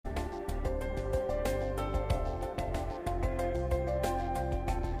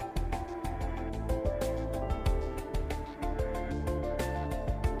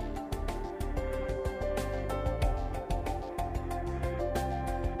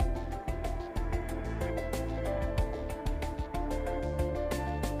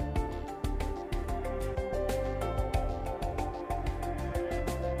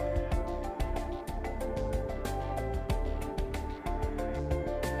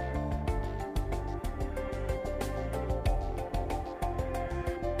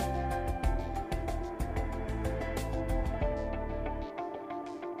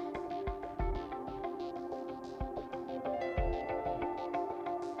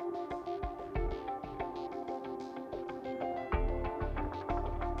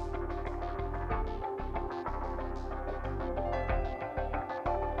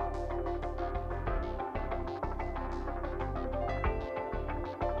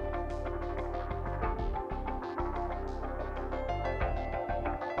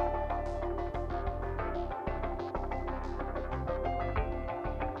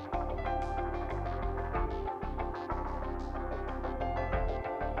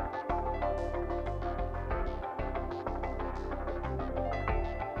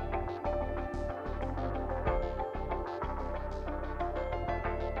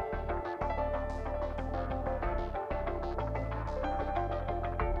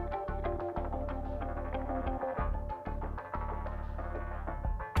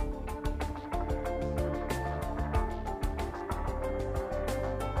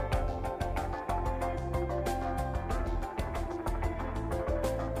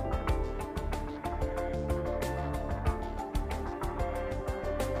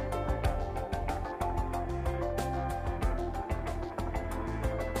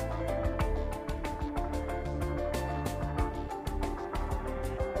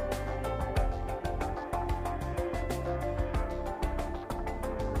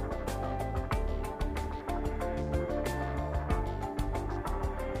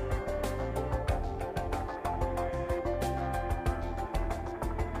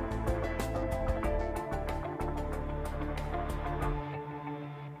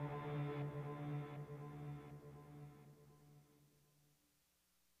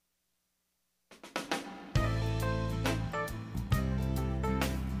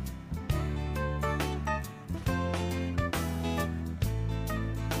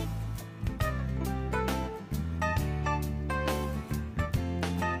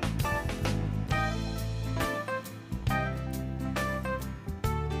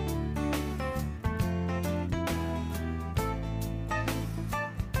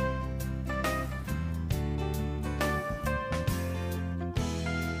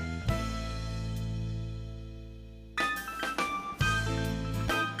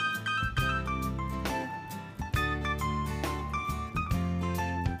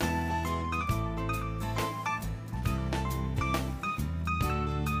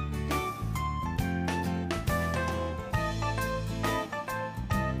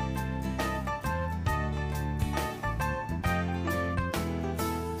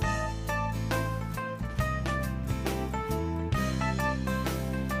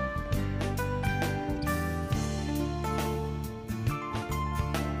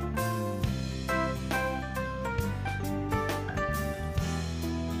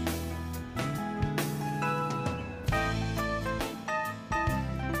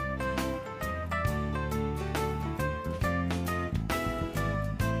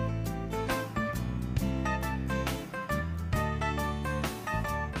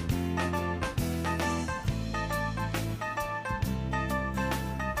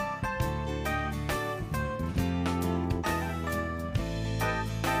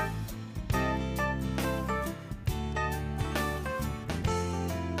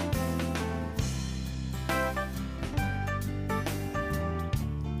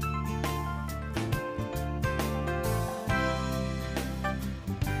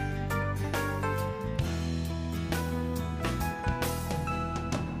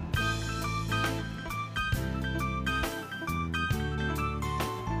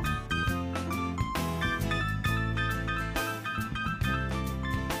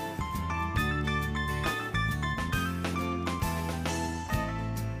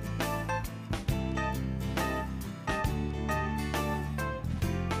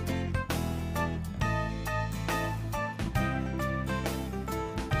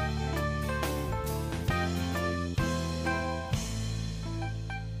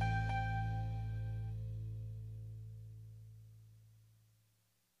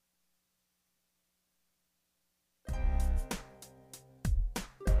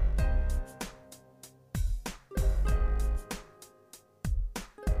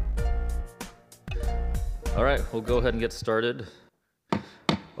All right, we'll go ahead and get started.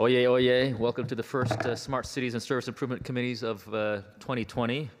 Oyez, oyez. Welcome to the first Smart Cities and Service Improvement Committees of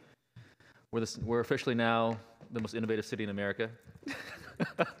 2020. We're officially now the most innovative city in America.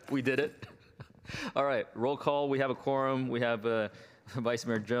 We did it. All right, roll call. We have a quorum. We have Vice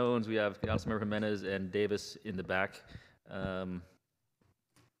Mayor Jones. We have Councilmember Jimenez and Davis in the back.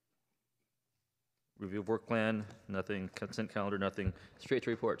 Review of work plan, nothing. Consent calendar, nothing. Straight to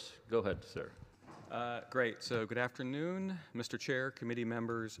reports. Go ahead, sir. Great. So good afternoon, Mr. Chair, committee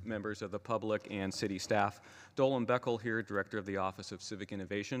members, members of the public, and city staff. Dolan Beckel here, Director of the Office of Civic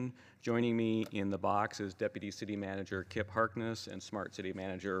Innovation. Joining me in the box is Deputy City Manager Kip Harkness and Smart City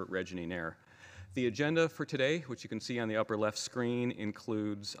Manager Reggie Nair. The agenda for today, which you can see on the upper left screen,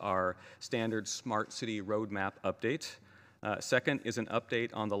 includes our standard Smart City Roadmap update. Second is an update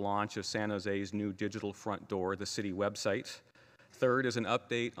on the launch of San Jose's new digital front door, the city website. Third is an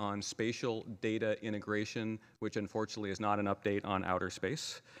update on spatial data integration, which unfortunately is not an update on outer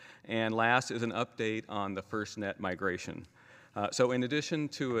space. And last is an update on the FirstNet migration. So in addition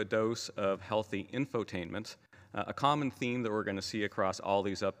to a dose of healthy infotainment, a common theme that we're going to see across all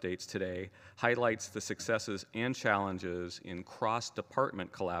these updates today highlights the successes and challenges in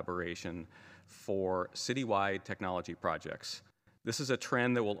cross-department collaboration for citywide technology projects. This is a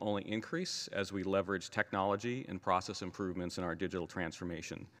trend that will only increase as we leverage technology and process improvements in our digital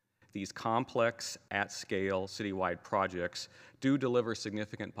transformation. These complex, at-scale, citywide projects do deliver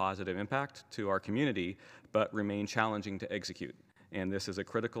significant positive impact to our community, but remain challenging to execute. And this is a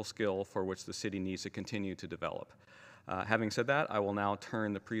critical skill for which the city needs to continue to develop. Having said that, I will now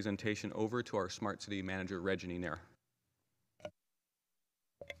turn the presentation over to our Smart City Manager, Reggie Nair.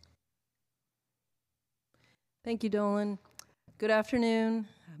 Thank you, Dolan. Good afternoon,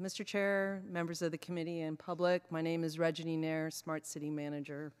 Mr. Chair, members of the committee, and public. My name is Reggie Nair, Smart City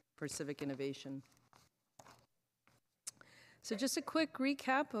Manager for Civic Innovation. So just a quick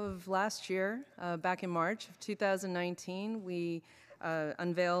recap of last year. Back in March of 2019, we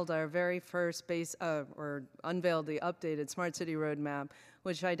unveiled our very first unveiled the updated Smart City Roadmap,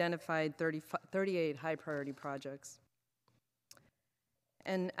 which identified 38 high priority projects.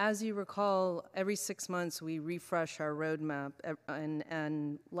 And as you recall, every 6 months we refresh our roadmap,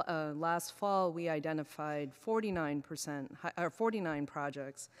 and last fall we identified 49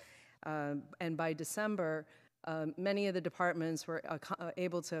 projects, and by December, many of the departments were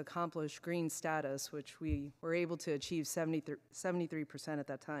able to accomplish green status, which we were able to achieve 73% at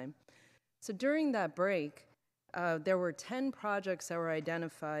that time. So during that break, there were 10 projects that were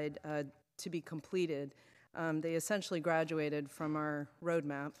identified to be completed. They essentially graduated from our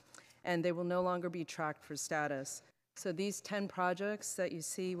roadmap, and they will no longer be tracked for status. So these 10 projects that you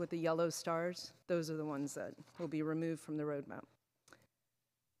see with the yellow stars, those are the ones that will be removed from the roadmap.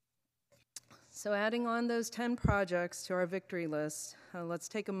 So adding on those 10 projects to our victory list, let's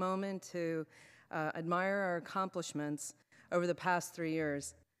take a moment to admire our accomplishments over the past 3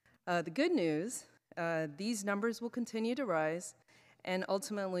 years. The good news, these numbers will continue to rise, and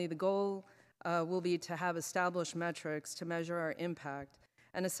ultimately the goal will be to have established metrics to measure our impact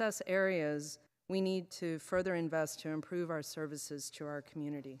and assess areas we need to further invest to improve our services to our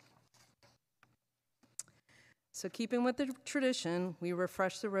community. So keeping with the tradition, we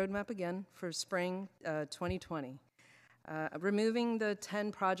refreshed the roadmap again for spring 2020. Removing the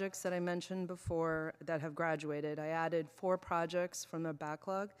 10 projects that I mentioned before that have graduated, I added 4 projects from the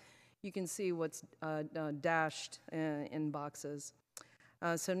backlog. You can see what's dashed in boxes.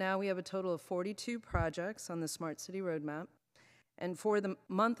 So now we have a total of 42 projects on the Smart City Roadmap. And for the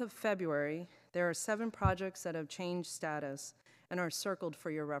month of February, there are 7 projects that have changed status and are circled for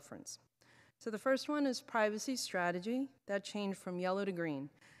your reference. So the first one is privacy strategy. That changed from yellow to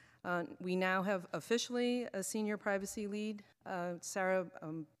green. We now have officially a senior privacy lead, Sarah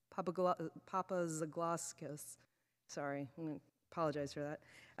Papazaglaskis. Sorry, I apologize for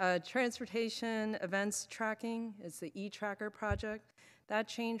that. Transportation events tracking is the e-tracker project. That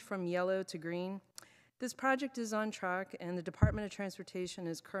changed from yellow to green. This project is on track, and the Department of Transportation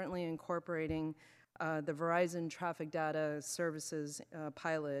is currently incorporating the Verizon Traffic Data Services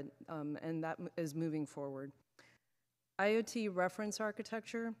pilot, and that is moving forward. IoT reference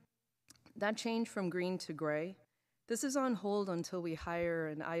architecture, that changed from green to gray. This is on hold until we hire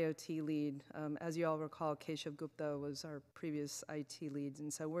an IoT lead. As you all recall, Keshav Gupta was our previous IT lead,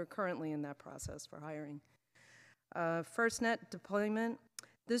 and so we're currently in that process for hiring. FirstNet deployment,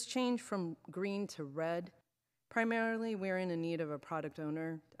 this changed from green to red. Primarily, we're in need of a product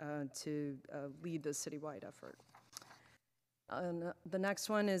owner to lead the citywide effort. The next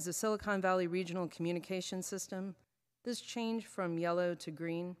one is the Silicon Valley Regional Communication System. This changed from yellow to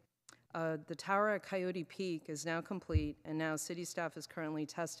green. The tower at Coyote Peak is now complete, and now city staff is currently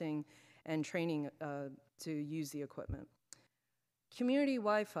testing and training to use the equipment. Community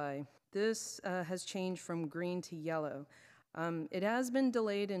Wi-Fi, this has changed from green to yellow. It has been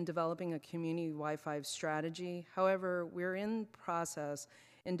delayed in developing a community Wi-Fi strategy. However, we're in process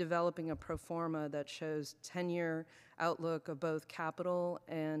in developing a pro forma that shows 10-year outlook of both capital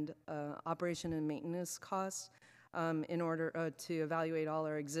and operation and maintenance costs in order to evaluate all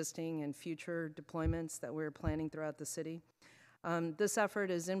our existing and future deployments that we're planning throughout the city. This effort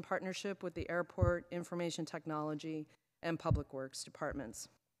is in partnership with the Airport Information Technology and Public Works departments.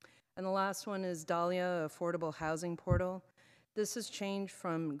 And the last one is Dahlia Affordable Housing Portal. This has changed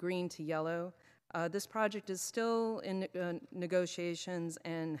from green to yellow. This project is still in negotiations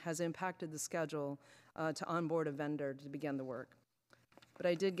and has impacted the schedule to onboard a vendor to begin the work. But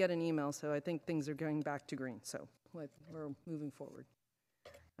I did get an email, so I think things are going back to green, so we're moving forward.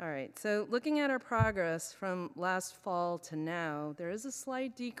 All right, so looking at our progress from last fall to now, there is a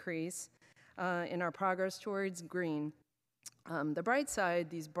slight decrease in our progress towards green. The bright side,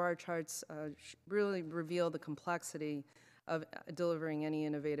 these bar charts really reveal the complexity of delivering any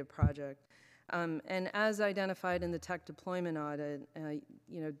innovative project. And as identified in the tech deployment audit,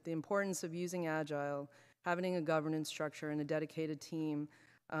 the importance of using Agile, having a governance structure and a dedicated team,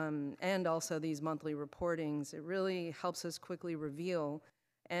 and also these monthly reportings, it really helps us quickly reveal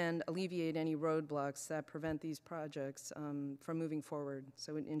and alleviate any roadblocks that prevent these projects from moving forward,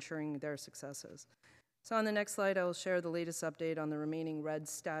 so ensuring their successes. So on the next slide, I will share the latest update on the remaining red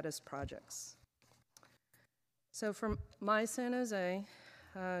status projects. So for my San Jose,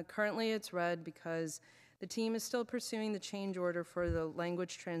 currently it's red because the team is still pursuing the change order for the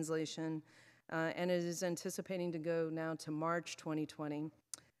language translation, and it is anticipating to go now to March 2020.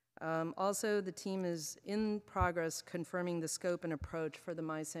 Also, the team is in progress confirming the scope and approach for the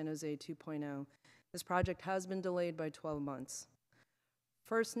My San Jose 2.0. This project has been delayed by 12 months.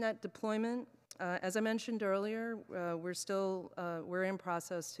 FirstNet deployment, as I mentioned earlier, we're in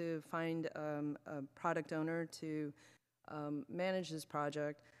process to find a product owner to manage this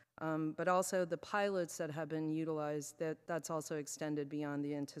project, but also the pilots that have been utilized, that's also extended beyond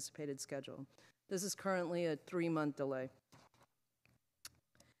the anticipated schedule. This is currently a 3-month delay.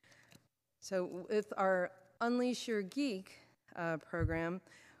 So with our Unleash Your Geek program,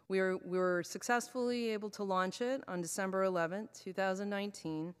 we were successfully able to launch it on December 11th,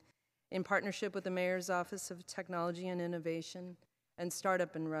 2019, in partnership with the Mayor's Office of Technology and Innovation and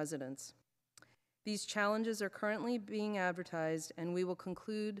Startup in Residence. These challenges are currently being advertised, and we will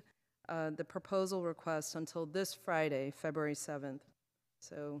conclude the proposal request until this Friday, February 7th.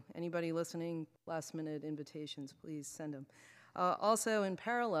 So anybody listening, last-minute invitations, please send them. Also, in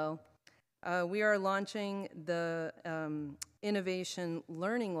parallel, we are launching the Innovation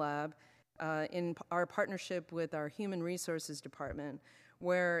Learning Lab in our partnership with our Human Resources Department,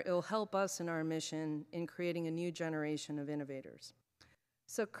 where it'll help us in our mission in creating a new generation of innovators.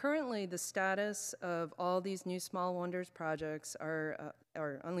 So currently, the status of all these new Small Wonders projects are,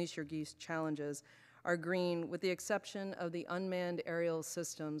 or Unleash Your Geese challenges, are green, with the exception of the unmanned aerial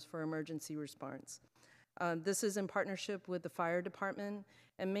systems for emergency response. This is in partnership with the fire department,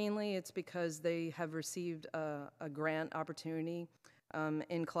 and mainly it's because they have received a grant opportunity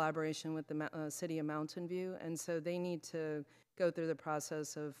in collaboration with the city of Mountain View, and so they need to go through the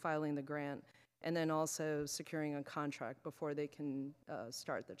process of filing the grant and then also securing a contract before they can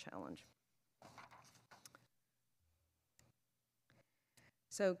start the challenge.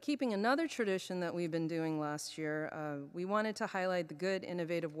 So keeping another tradition that we've been doing last year, we wanted to highlight the good,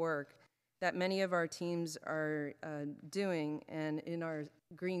 innovative work that many of our teams are doing and in our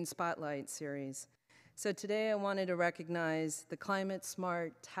Green Spotlight series. So today I wanted to recognize the Climate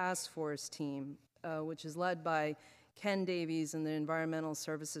Smart Task Force team, which is led by Ken Davies in the Environmental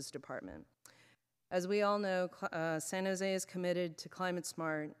Services Department. As we all know, San Jose is committed to Climate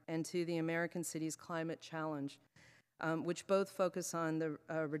Smart and to the American Cities Climate Challenge, which both focus on the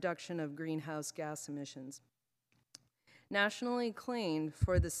reduction of greenhouse gas emissions. Nationally acclaimed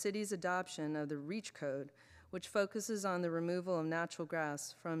for the city's adoption of the REACH code, which focuses on the removal of natural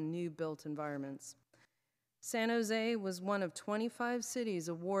gas from new built environments. San Jose was one of 25 cities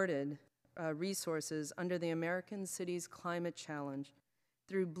awarded resources under the American Cities Climate Challenge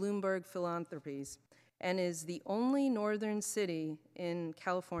through Bloomberg Philanthropies, and is the only northern city in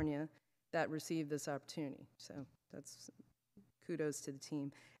California that received this opportunity. So that's kudos to the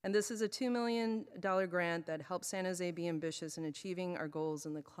team. And this is a $2 million grant that helps San Jose be ambitious in achieving our goals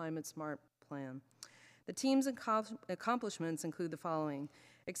in the Climate Smart Plan. The team's accomplishments include the following: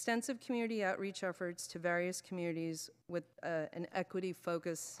 extensive community outreach efforts to various communities with an equity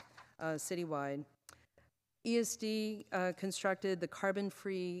focus citywide. ESD constructed the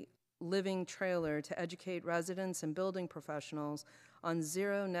carbon-free living trailer to educate residents and building professionals on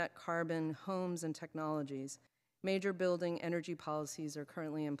zero net carbon homes and technologies. Major building energy policies are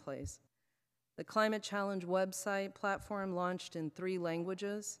currently in place. The Climate Challenge website platform launched in 3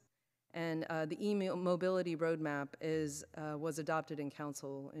 languages, and the e-mobility roadmap was adopted in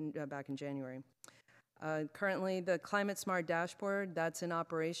council back in January. Currently, the Climate Smart dashboard, that's in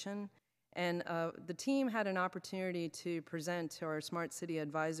operation, and the team had an opportunity to present to our Smart City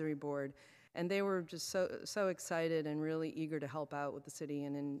Advisory Board, and they were just so excited and really eager to help out with the city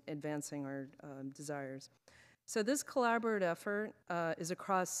and in advancing our desires. So this collaborative effort is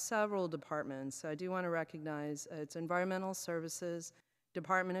across several departments. So I do want to recognize it's Environmental Services,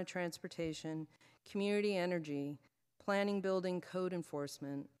 Department of Transportation, Community Energy, Planning, Building, Code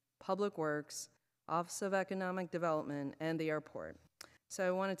Enforcement, Public Works, Office of Economic Development, and the airport. So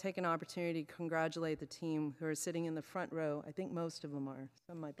I want to take an opportunity to congratulate the team who are sitting in the front row. I think most of them are.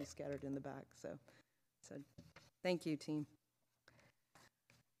 Some might be scattered in the back. So thank you, team.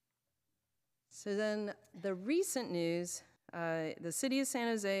 So then the recent news, the City of San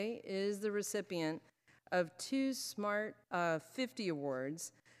Jose is the recipient of 2 Smart 50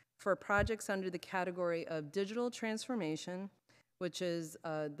 awards for projects under the category of digital transformation, which is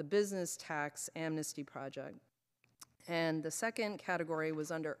the business tax amnesty project. And the second category was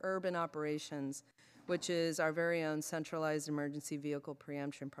under urban operations, which is our very own centralized emergency vehicle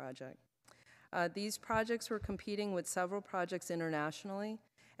preemption project. These projects were competing with several projects internationally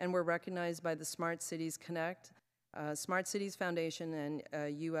and were recognized by the Smart Cities Connect, Smart Cities Foundation,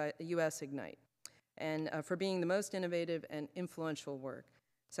 and US Ignite, and for being the most innovative and influential work.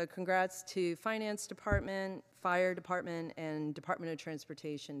 So congrats to Finance Department, Fire Department, and Department of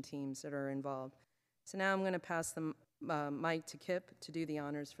Transportation teams that are involved. So now I'm going to pass the mic to Kip to do the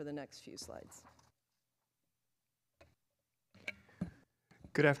honors for the next few slides.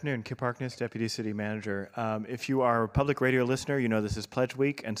 Good afternoon, Kip Harkness, Deputy City Manager. If you are a public radio listener, you know this is Pledge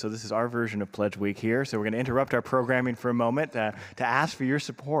Week, and so this is our version of Pledge Week here. So we're going to interrupt our programming for a moment to ask for your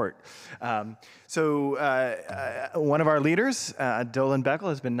support. One of our leaders, Dolan Beckel,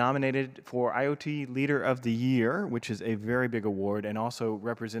 has been nominated for IoT Leader of the Year, which is a very big award and also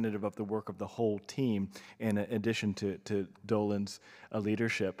representative of the work of the whole team in addition to Dolan's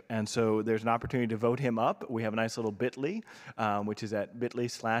leadership. And so there's an opportunity to vote him up. We have a nice little bit.ly, which is at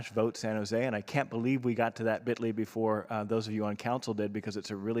bit.ly/vote San Jose, and I can't believe we got to that bit.ly before those of you on council did, because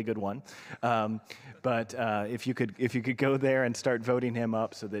it's a really good one. But if you could go there and start voting him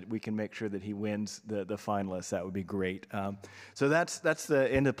up so that we can make sure that he wins the finalists, that would be great. So that's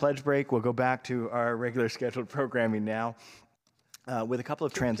the end of pledge break. We'll go back to our regular scheduled programming now with a couple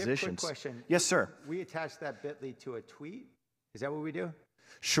of transitions. Quick question. Yes, sir. We attach that bit.ly to a tweet? Is that what we do?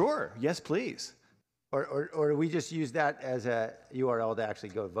 Sure. Yes, please. Or do we just use that as a URL to actually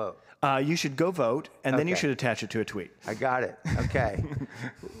go vote? You should go vote, and then you Okay. should attach it to a tweet. I got it. Okay.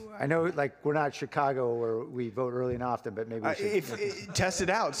 I know, like, we're not Chicago where we vote early and often, but maybe we should. Test it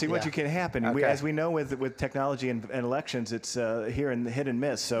out, see what Yeah. you can happen. Okay. As we know with technology and elections, it's here in the hit and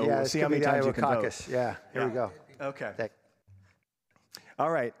miss. So Yeah, we'll this see could how many be the times you Iowa can caucus. vote. Yeah, here we go. Okay. Thank- All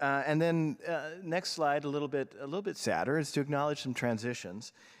right, and then next slide, a little bit sadder, is to acknowledge some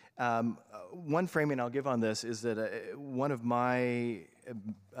transitions. One framing I'll give on this is that one of my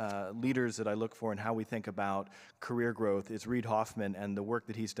leaders that I look for in how we think about career growth is Reid Hoffman and the work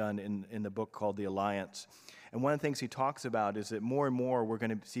that he's done in the book called The Alliance. And one of the things he talks about is that more and more we're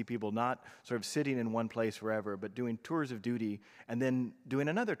going to see people not sort of sitting in one place forever, but doing tours of duty and then doing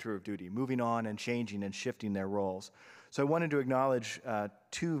another tour of duty, moving on and changing and shifting their roles. So I wanted to acknowledge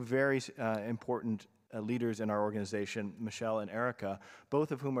 2 very important leaders in our organization, Michelle and Erica,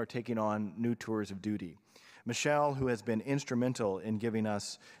 both of whom are taking on new tours of duty. Michelle, who has been instrumental in giving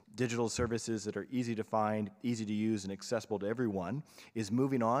us digital services that are easy to find, easy to use, and accessible to everyone, is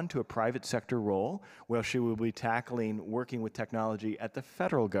moving on to a private sector role where she will be working with technology at the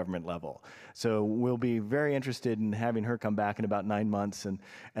federal government level. So we'll be very interested in having her come back in about 9 months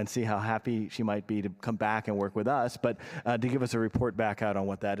and see how happy she might be to come back and work with us, but to give us a report back out on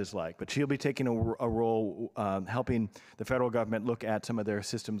what that is like. But she'll be taking a role helping the federal government look at some of their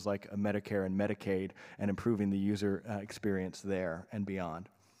systems like Medicare and Medicaid and improving the user experience there and beyond.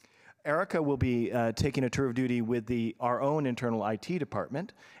 Erica will be taking a tour of duty with our own internal IT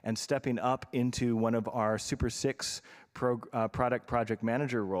department and stepping up into one of our Super 6 product project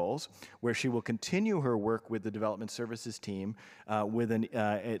manager roles, where she will continue her work with the development services team with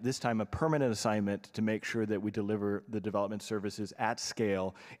at this time a permanent assignment to make sure that we deliver the development services at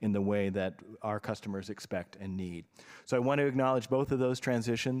scale in the way that our customers expect and need. So I want to acknowledge both of those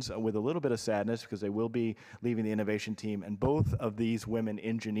transitions with a little bit of sadness, because they will be leaving the innovation team, and both of these women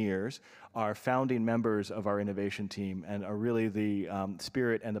engineers are founding members of our innovation team and are really the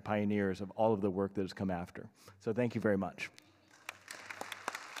spirit and the pioneers of all of the work that has come after. So thank you very much.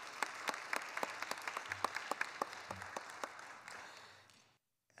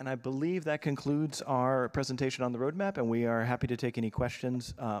 And I believe that concludes our presentation on the roadmap, and we are happy to take any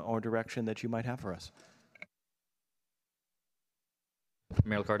questions or direction that you might have for us.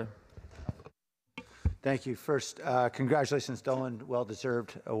 Mayor Liccardo. Thank you. First, congratulations, Dolan.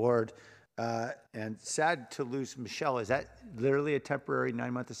 Well-deserved award. And sad to lose Michelle. Is that literally a temporary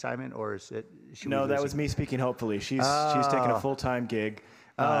 9-month assignment, or is it? No, that was me speaking hopefully. She's taken a full-time gig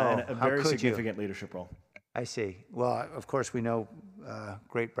and a very significant leadership role. I see. Well, of course, we know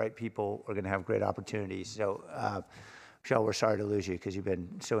great, bright people are going to have great opportunities. So, Michelle, we're sorry to lose you, because you've been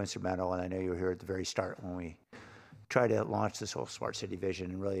so instrumental, and I know you were here at the very start when we tried to launch this whole smart city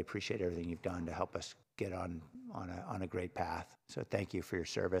vision, and really appreciate everything you've done to help us get on a great path. So thank you for your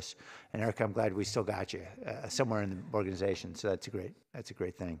service. And Eric, I'm glad we still got you somewhere in the organization. So that's a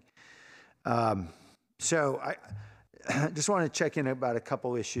great thing. So I just want to check in about a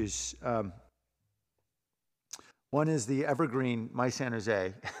couple issues. One is the evergreen My San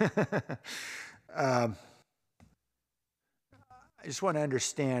Jose. I just want to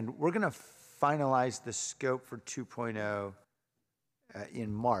understand, we're going to finalize the scope for 2.0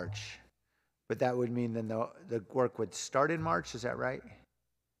 in March. But that would mean then the work would start in March, is that right?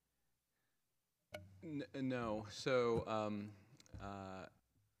 No. So,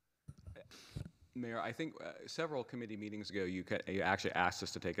 Mayor, I think several committee meetings ago, you actually asked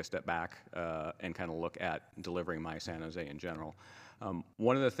us to take a step back and kind of look at delivering My San Jose in general.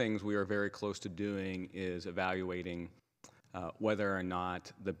 One of the things we are very close to doing is evaluating whether or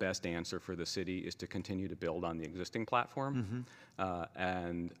not the best answer for the city is to continue to build on the existing platform,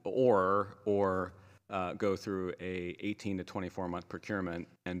 or go through a 18 to 24-month procurement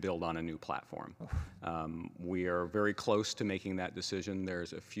and build on a new platform. We are very close to making that decision.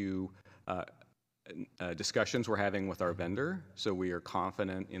 There's a few discussions we're having with our vendor, so we are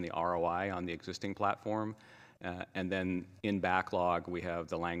confident in the ROI on the existing platform. And then in backlog, we have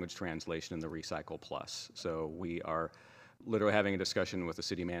the language translation and the Recycle Plus. So we are literally having a discussion with the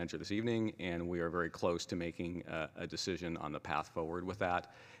city manager this evening, and we are very close to making a decision on the path forward with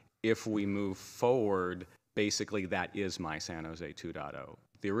that. If we move forward, basically that is My San Jose 2.0.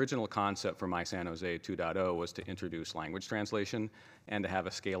 The original concept for My San Jose 2.0 was to introduce language translation and to have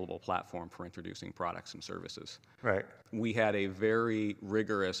a scalable platform for introducing products and services. Right. We had a very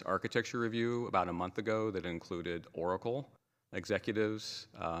rigorous architecture review about a month ago that included Oracle executives,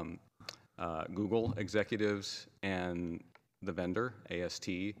 Google executives, and the vendor, AST,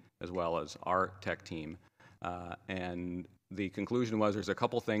 as well as our tech team. And the conclusion was there's a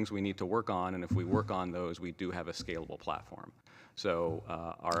couple things we need to work on, and if we work on those, we do have a scalable platform. So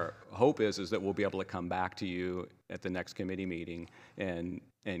our hope is that we'll be able to come back to you at the next committee meeting and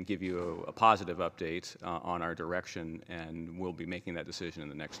give you a positive update on our direction, and we'll be making that decision in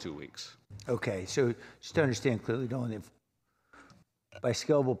the next 2 weeks. Okay, so just to understand clearly, Dolan, by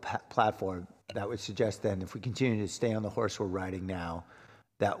scalable platform, that would suggest then if we continue to stay on the horse we're riding now,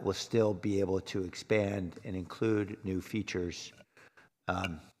 that will still be able to expand and include new features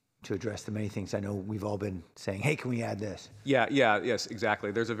to address the many things I know we've all been saying, hey, can we add this? Yes,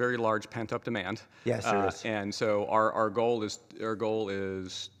 exactly. There's a very large pent-up demand. Yes, there is. And so our goal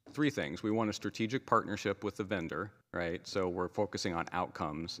is three things. We want a strategic partnership with the vendor, right? So we're focusing on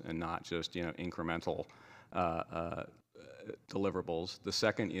outcomes and not just incremental deliverables. The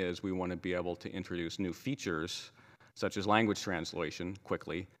second is we want to be able to introduce new features such as language translation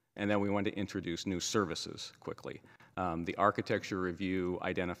quickly, and then we want to introduce new services quickly. The architecture review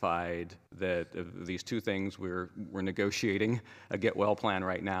identified that these two things we're negotiating a get well plan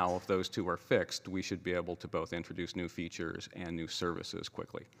right now. If those two are fixed, we should be able to both introduce new features and new services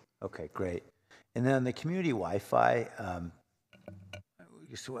quickly. Okay, great. And then the community Wi-Fi, I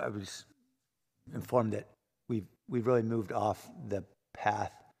was informed that we've really moved off the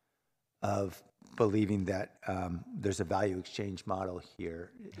path of believing that there's a value exchange model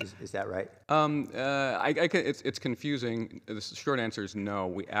here. Is that right? It's confusing. The short answer is no.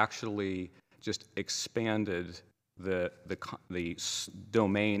 We actually just expanded the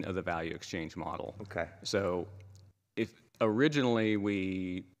domain of the value exchange model. Okay. So if originally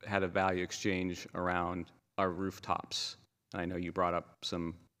we had a value exchange around are rooftops. I know you brought up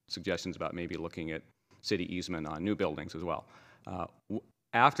some suggestions about maybe looking at city easement on new buildings as well.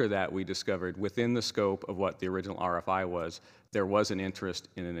 After that, we discovered within the scope of what the original RFI was, there was an interest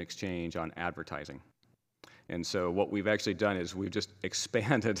in an exchange on advertising. And so what we've actually done is we've just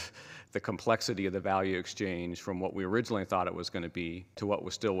expanded the complexity of the value exchange from what we originally thought it was going to be to what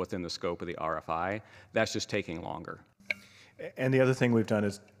was still within the scope of the RFI. That's just taking longer. And the other thing we've done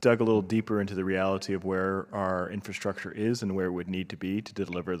is dug a little deeper into the reality of where our infrastructure is and where it would need to be to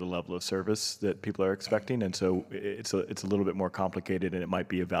deliver the level of service that people are expecting. And so it's a little bit more complicated, and it might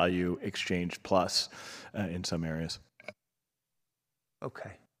be a value exchange plus in some areas.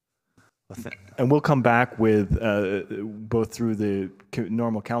 Okay. And we'll come back with, both through the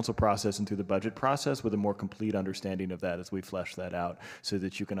normal council process and through the budget process, with a more complete understanding of that as we flesh that out, so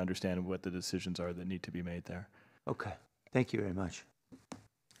that you can understand what the decisions are that need to be made there. Okay. Thank you very much.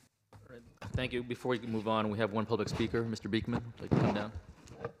 Thank you. Before we move on, we have one public speaker, Mr. Beekman. Would you like to come down?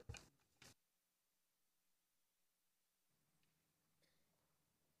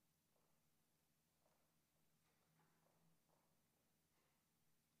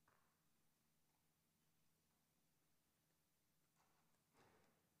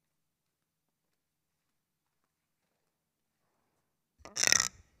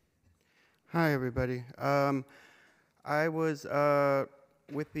 Hi, everybody. I was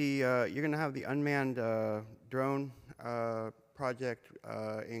with the, you're going to have the unmanned drone project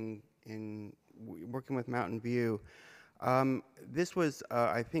working with Mountain View. This was,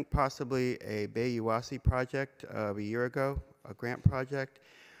 I think, possibly a Bayuwasi project of a year ago, a grant project.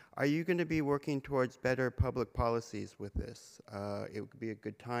 Are you going to be working towards better public policies with this? It would be a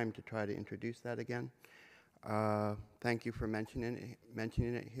good time to try to introduce that again. Thank you for mentioning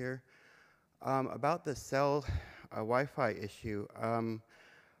it here. About the cell Wi-Fi issue,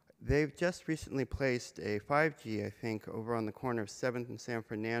 they've just recently placed a 5G, I think, over on the corner of 7th and San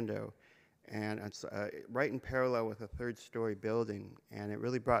Fernando, and it's right in parallel with a third-story building. And it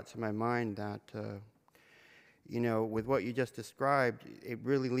really brought to my mind that, you know, with what you just described, it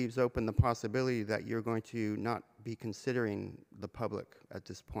really leaves open the possibility that you're going to not be considering the public at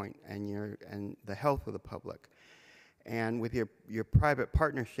this point, and the health of the public. And with your private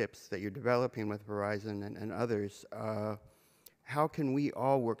partnerships that you're developing with Verizon and others, how can we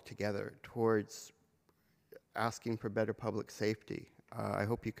all work together towards asking for better public safety? I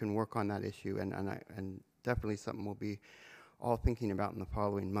hope you can work on that issue, and definitely something we'll be all thinking about in the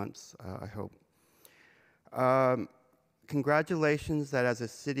following months, I hope. Congratulations that as a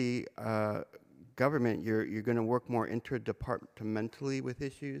city government, you're going to work more interdepartmentally with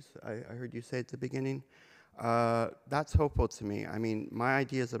issues. I heard you say at the beginning. That's hopeful to me. I mean, my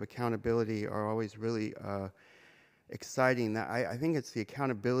ideas of accountability are always really exciting. That I think it's the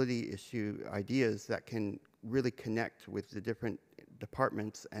accountability issue ideas that can really connect with the different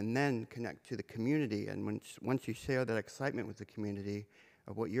departments and then connect to the community. And once you share that excitement with the community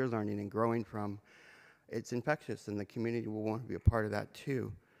of what you're learning and growing from, it's infectious, and the community will want to be a part of that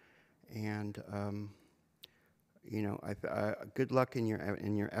too. And you know, good luck in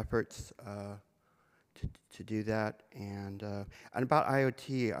your efforts to do that. And about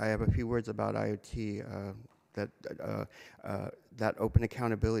IoT, I have a few words about IoT. That open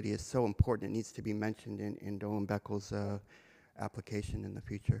accountability is so important. It needs to be mentioned in Dolan Beckel's application in the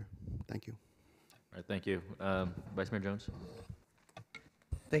future. Thank you. All right, thank you. Vice Mayor Jones.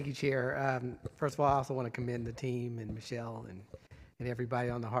 Thank you, Chair. First of all, I also want to commend the team and Michelle and everybody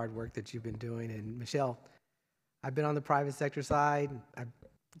on the hard work that you've been doing. And Michelle, I've been on the private sector side. I've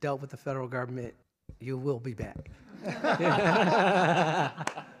dealt with the federal government. You will be back.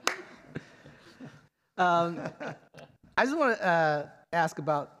 I just want to ask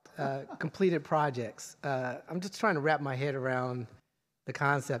about completed projects. I'm just trying to wrap my head around the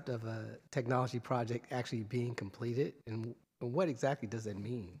concept of a technology project actually being completed, and what exactly does it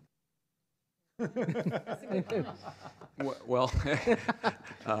mean? Well,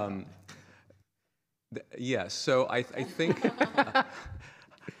 yes. So I think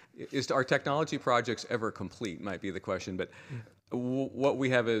is our technology projects ever complete might be the question. But what we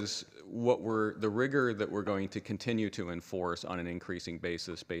have is the rigor that we're going to continue to enforce on an increasing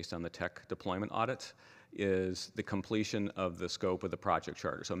basis based on the tech deployment audit is the completion of the scope of the project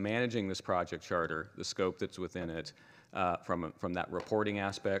charter. So managing this project charter, the scope that's within it, from that reporting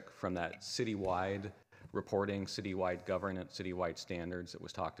aspect, from that citywide reporting, citywide governance, citywide standards that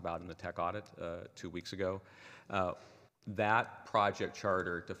was talked about in the tech audit 2 weeks ago. That project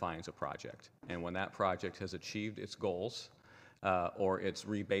charter defines a project. And when that project has achieved its goals or its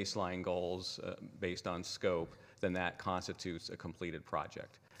re-baseline goals based on scope, then that constitutes a completed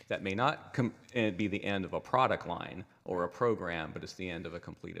project. That may not be the end of a product line or a program, but it's the end of a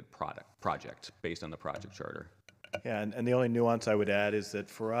completed project based on the project charter. Yeah, and the only nuance I would add is that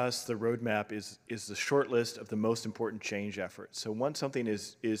for us, the roadmap is the short list of the most important change efforts. So once something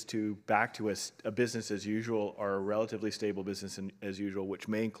is back to a business as usual or a relatively stable business as usual, which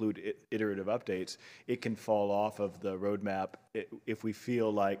may include iterative updates, it can fall off of the roadmap if we feel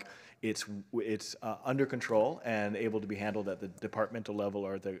like it's under control and able to be handled at the departmental level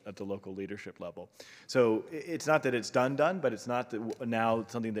or at the local leadership level. So it's not that it's done, but it's not that now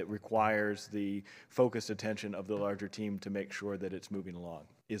something that requires the focused attention of the larger team to make sure that it's moving along,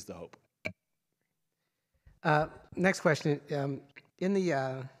 is the hope. Next question. In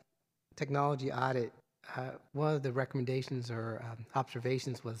the technology audit, one of the recommendations or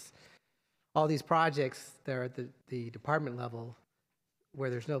observations was all these projects that are at the department level where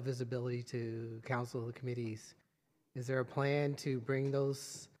there's no visibility to council or committees. Is there a plan to bring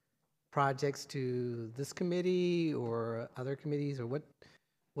those projects to this committee or other committees, or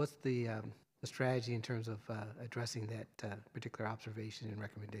what's the strategy in terms of addressing that particular observation and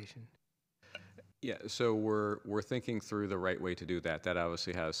recommendation? Yeah, so we're thinking through the right way to do that. That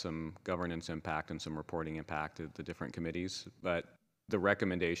obviously has some governance impact and some reporting impact at the different committees, but the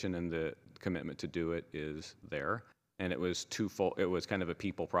recommendation and the commitment to do it is there. And it was twofold. It was kind of a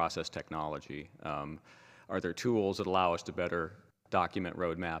people process technology. Are there tools that allow us to better document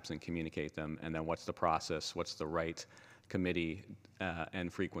roadmaps and communicate them? And then what's the process? What's the right committee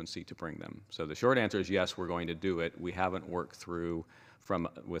and frequency to bring them? So the short answer is yes, we're going to do it. We haven't worked through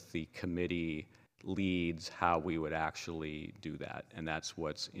with the committee leads how we would actually do that. And that's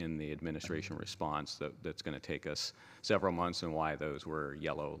what's in the administration response that's going to take us several months, and why those were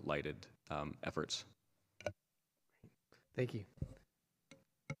yellow lighted efforts. Thank you.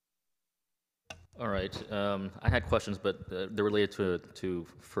 All right. I had questions, but they're related to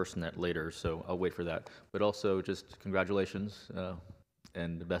FirstNet later, so I'll wait for that. But also, just congratulations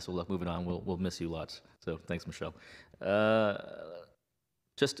and the best of luck moving on. We'll miss you lots. So thanks, Michelle.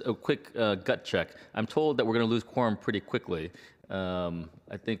 Just a quick gut check. I'm told that we're going to lose quorum pretty quickly.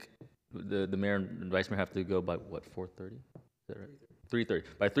 I think the mayor and vice mayor have to go by what, 4:30? Is that right? 3:30.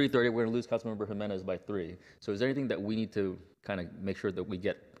 By 3:30, we're going to lose Councilmember Jimenez by 3. So is there anything that we need to kind of make sure that we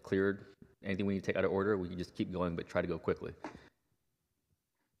get cleared? Anything we need to take out of order? We can just keep going, but try to go quickly.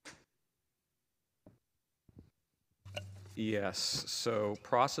 Yes. So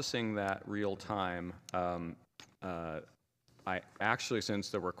processing that real time. I actually, since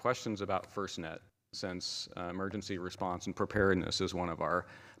there were questions about FirstNet, since emergency response and preparedness is one of our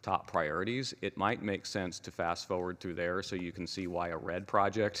top priorities, it might make sense to fast forward through there so you can see why a red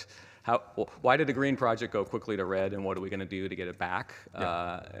project, why did a green project go quickly to red, and what are we going to do to get it back,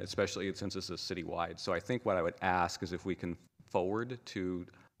 especially since this is citywide. So I think what I would ask is if we can forward to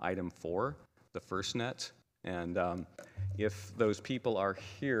item 4, the FirstNet, and if those people are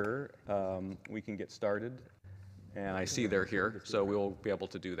here, we can get started. And I see they're here, so we'll be able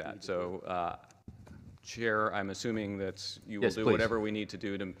to do that. So, Chair, I'm assuming that you will do whatever we need to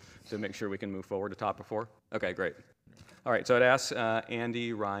do to make sure we can move forward to top of 4? Okay, great. All right, so I'd ask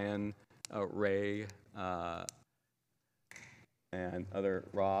Andy, Ryan, Ray, and other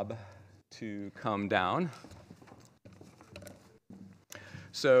Rob to come down.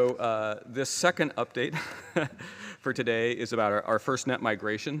 So this second update for today is about our FirstNet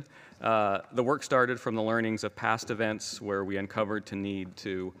migration. The work started from the learnings of past events where we uncovered the need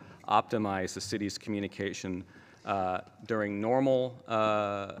to optimize the city's communication during normal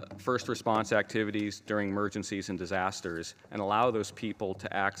first response activities, during emergencies and disasters, and allow those people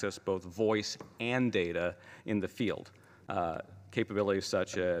to access both voice and data in the field. Capabilities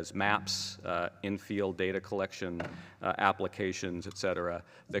such as maps, in-field data collection, applications, et cetera,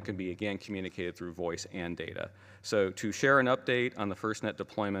 that can be, again, communicated through voice and data. So to share an update on the FirstNet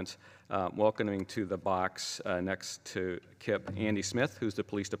deployment, welcoming to the box next to Kip, Andy Smith, who's the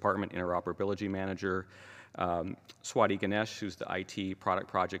Police Department Interoperability Manager, Swati Ganesh, who's the IT Product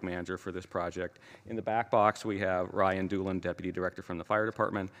Project Manager for this project. In the back box, we have Ryan Doolin, Deputy Director from the Fire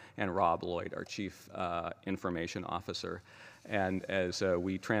Department, and Rob Lloyd, our Chief Information Officer. And as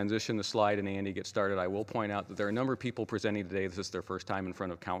we transition the slide and Andy gets started, I will point out that there are a number of people presenting today. This is their first time in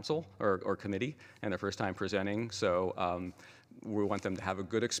front of council or committee, and their first time presenting. So we want them to have a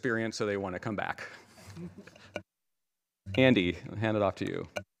good experience, so they want to come back. Andy, I'll hand it off to you.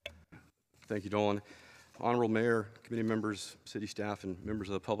 Thank you, Dolan. Honorable Mayor, committee members, city staff, and members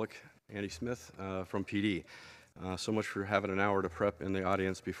of the public, Andy Smith from PD. So much for having an hour to prep in the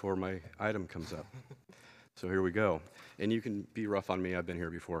audience before my item comes up. So here we go. And you can be rough on me, I've been here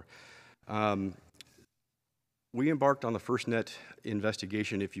before. We embarked on the FirstNet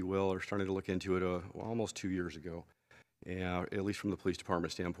investigation, if you will, or started to look into it almost 2 years ago, at least from the police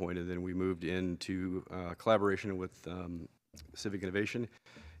department standpoint, and then we moved into collaboration with Civic Innovation,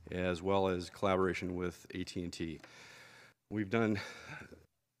 as well as collaboration with AT&T. We've done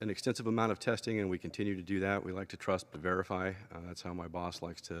an extensive amount of testing, and we continue to do that. We like to trust but verify. That's how my boss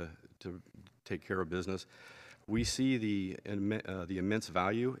likes to take care of business. We see the immense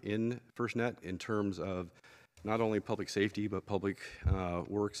value in FirstNet in terms of not only public safety, but public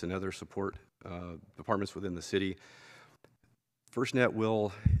works and other support departments within the city. FirstNet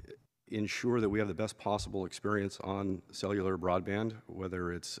will ensure that we have the best possible experience on cellular broadband,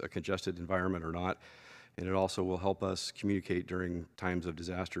 whether it's a congested environment or not. And it also will help us communicate during times of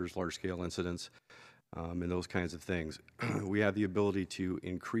disasters, large-scale incidents, and those kinds of things. We have the ability to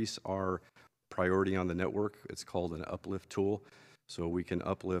increase our priority on the network. It's called an uplift tool. So we can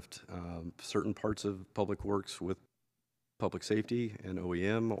uplift certain parts of public works with public safety and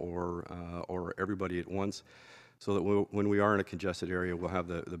OEM or everybody at once, so that when we are in a congested area, we'll have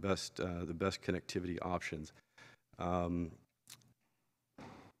the best connectivity options.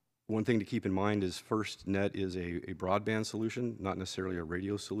 One thing to keep in mind is FirstNet is a broadband solution, not necessarily a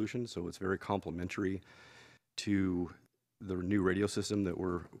radio solution, so it's very complementary to the new radio system that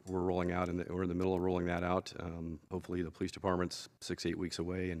we're rolling out, and we're in the middle of rolling that out. Hopefully the police department's 6-8 weeks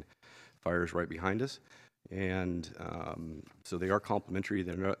away, and fire's right behind us. And so they are complementary.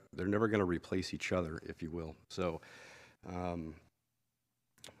 They're never going to replace each other, if you will. So slides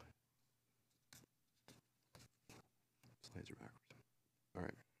are backwards. All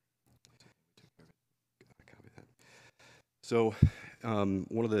right. Copy that. So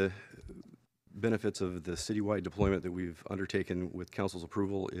one of the benefits of the citywide deployment that we've undertaken with council's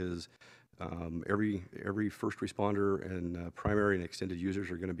approval is every first responder and primary and extended users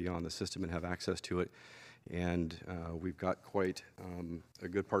are going to be on the system and have access to it. And we've got quite a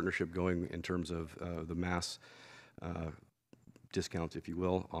good partnership going in terms of the mass discounts, if you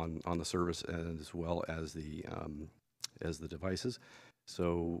will, on the service, as well as the devices.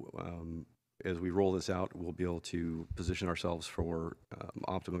 So as we roll this out, we'll be able to position ourselves for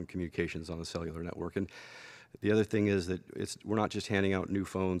optimum communications on the cellular network. And the other thing is that we're not just handing out new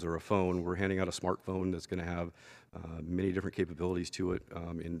phones or a phone, we're handing out a smartphone that's going to have many different capabilities to it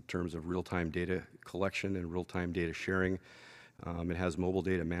in terms of real-time data collection and real-time data sharing. It has mobile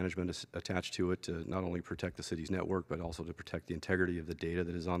data management attached to it to not only protect the city's network, but also to protect the integrity of the data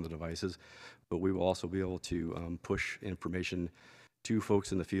that is on the devices. But we will also be able to push information to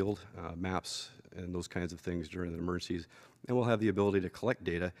folks in the field, maps and those kinds of things during the emergencies. And we'll have the ability to collect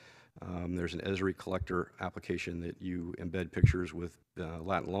data. There's an Esri collector application that you embed pictures with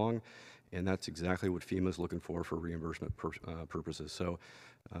lat and long, and that's exactly what FEMA is looking for reimbursement purposes. So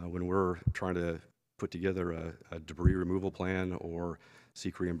when we're trying to put together a debris removal plan or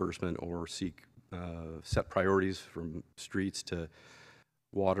seek reimbursement or seek set priorities from streets to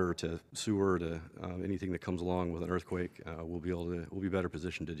water to sewer to anything that comes along with an earthquake, we'll be better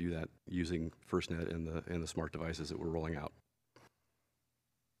positioned to do that using FirstNet and the smart devices that we're rolling out.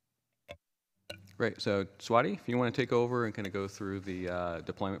 Great. So Swati, if you want to take over and kind of go through the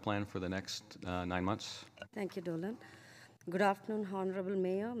deployment plan for the next 9 months. Thank you, Dolan. Good afternoon, Honorable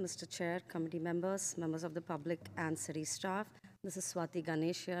Mayor, Mr. Chair, committee members, members of the public, and city staff. This is Swati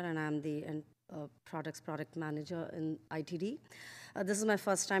Ganesh here, and I'm the product manager in ITD. This is my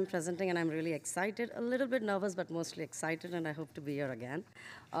first time presenting, and I'm really excited, a little bit nervous, but mostly excited, and I hope to be here again.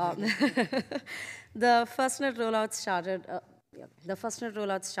 The FirstNet rollout started. The FirstNet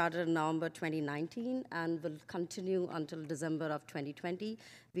rollout started in November 2019 and will continue until December of 2020.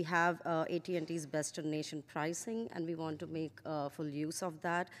 We have AT&T's best-in-nation pricing, and we want to make full use of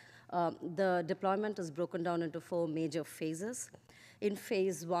that. The deployment is broken down into 4 major phases. In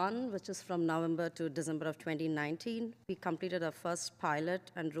phase 1, which is from November to December of 2019, we completed our first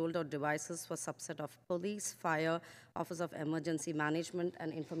pilot and rolled out devices for a subset of police, fire, Office of Emergency Management,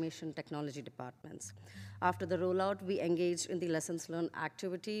 and information technology departments. After the rollout, we engaged in the lessons learned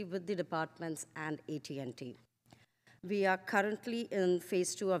activity with the departments and AT&T. We are currently in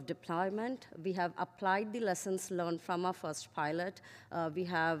phase 2 of deployment. We have applied the lessons learned from our first pilot. We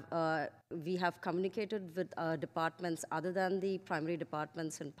have communicated with departments other than the primary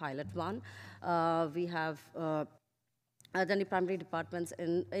departments in pilot 1. We have other than the primary departments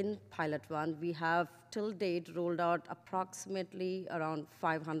in pilot 1. We have till date rolled out approximately around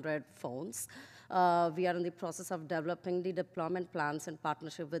 500 phones. We are in the process of developing the deployment plans in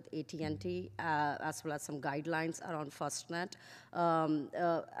partnership with AT&T, as well as some guidelines around FirstNet.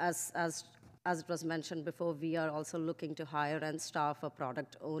 As as it was mentioned before, we are also looking to hire and staff a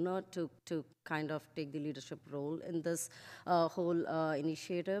product owner to kind of take the leadership role in this whole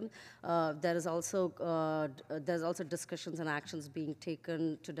initiative. There's also discussions and actions being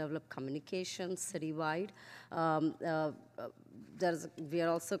taken to develop communications citywide. We are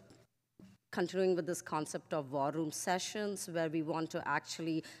also continuing with this concept of war room sessions, where we want to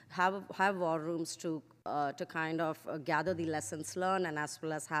actually have war rooms to kind of gather the lessons learned, and as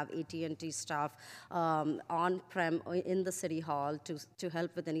well as have AT&T staff on-prem in the city hall to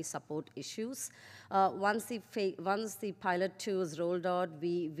help with any support issues. Once the pilot 2 is rolled out,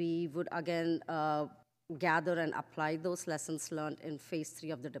 we would again gather and apply those lessons learned in phase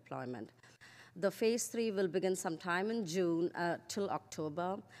 3 of the deployment. The phase 3 will begin sometime in June till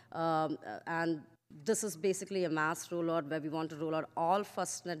October, and this is basically a mass rollout where we want to roll out all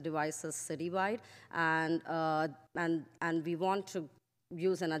FirstNet devices citywide, and we want to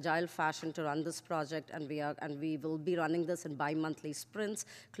use an agile fashion to run this project, and we will be running this in bi-monthly sprints,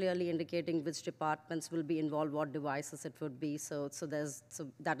 clearly indicating which departments will be involved, what devices it would be. So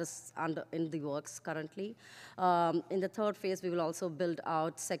that is in the works currently. In the third phase, we will also build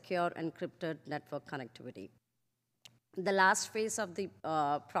out secure encrypted network connectivity. The last phase of the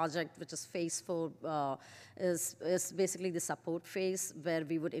project, which is phase 4, is basically the support phase, where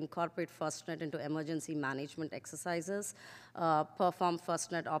we would incorporate FirstNet into emergency management exercises, perform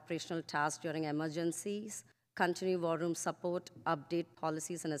FirstNet operational tasks during emergencies, continue war room support, update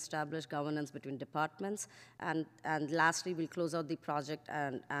policies, and establish governance between departments. And lastly, we'll close out the project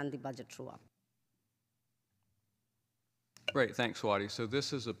and the budget true-up. Great, thanks, Swati. So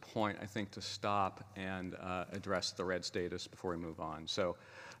this is a point, I think, to stop and address the red status before we move on. So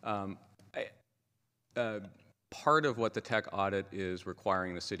part of what the tech audit is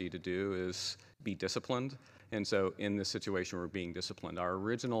requiring the city to do is be disciplined. And so in this situation, we're being disciplined. Our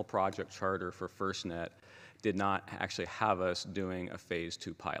original project charter for FirstNet did not actually have us doing a phase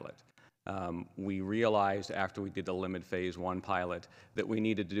 2 pilot. We realized after we did the limit phase 1 pilot that we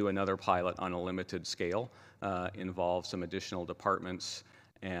needed to do another pilot on a limited scale, involve some additional departments,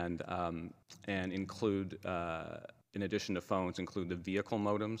 and include, in addition to phones, include the vehicle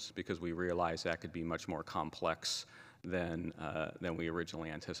modems, because we realized that could be much more complex than we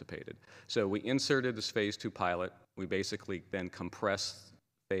originally anticipated. So we inserted this phase 2 pilot. We basically then compressed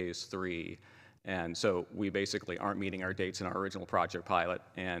phase 3. And so we basically aren't meeting our dates in our original project pilot,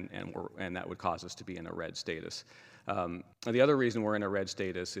 and that would cause us to be in a red status. The other reason we're in a red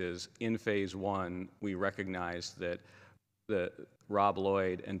status is in phase 1, we recognized that Rob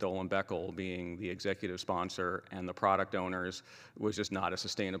Lloyd and Dolan Beckel being the executive sponsor and the product owners was just not a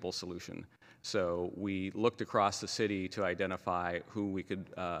sustainable solution. So we looked across the city to identify who we could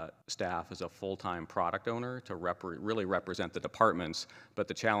staff as a full-time product owner to really represent the departments. But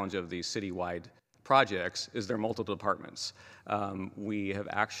the challenge of these citywide projects is there are multiple departments. We have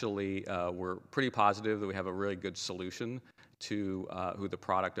actually, we're pretty positive that we have a really good solution to who the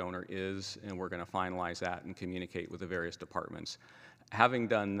product owner is, and we're going to finalize that and communicate with the various departments. Having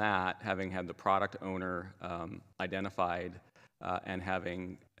done that, having had the product owner identified, and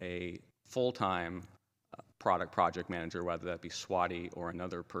having a full-time project manager, whether that be Swati or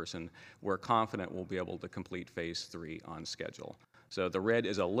another person, we're confident we'll be able to complete phase 3 on schedule. So the red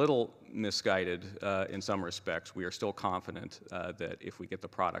is a little misguided in some respects. We are still confident that if we get the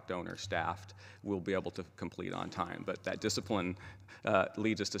product owner staffed, we'll be able to complete on time. But that discipline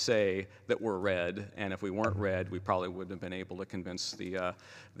leads us to say that we're red, and if we weren't red, we probably wouldn't have been able to convince the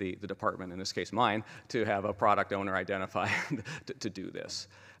department, in this case mine, to have a product owner identified to do this.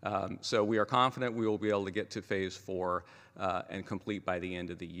 So we are confident we will be able to get to phase 4 and complete by the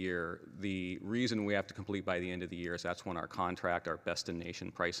end of the year. The reason we have to complete by the end of the year is that's when our contract, our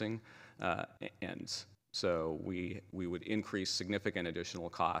best-in-nation pricing, ends. So we would increase significant additional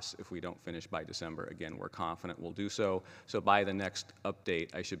costs if we don't finish by December. Again, we're confident we'll do so. So by the next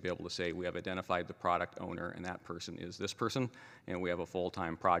update, I should be able to say we have identified the product owner, and that person is this person, and we have a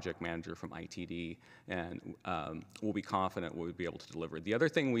full-time project manager from ITD, and we'll be confident we'll be able to deliver. The other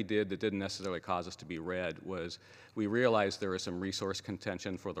thing we did that didn't necessarily cause us to be red was we realized there was some resource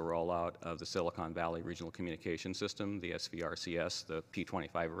contention for the rollout of the Silicon Valley Regional Communication System, the SVRCS, the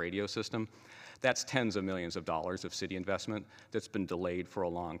P25 radio system. That's tens of millions of dollars of city investment that's been delayed for a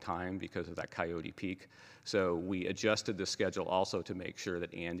long time because of that Coyote Peak. So we adjusted the schedule also to make sure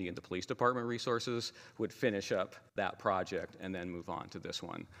that Andy and the police department resources would finish up that project and then move on to this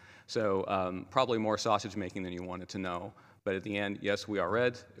one. So probably more sausage making than you wanted to know. But at the end, yes, we are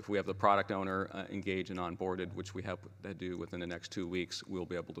red. If we have the product owner engaged and onboarded, which we have to do within the next 2 weeks, we'll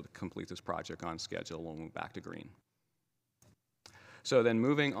be able to complete this project on schedule and move back to green. So then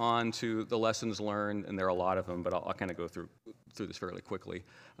moving on to the lessons learned, and there are a lot of them, but I'll kind of go through this fairly quickly.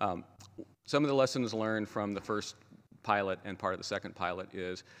 Some of the lessons learned from the first pilot and part of the second pilot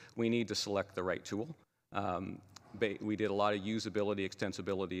is we need to select the right tool. We did a lot of usability,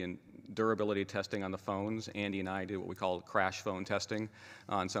 extensibility, and durability testing on the phones. Andy and I did what we call crash phone testing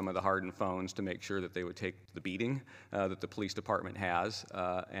on some of the hardened phones to make sure that they would take the beating that the police department has,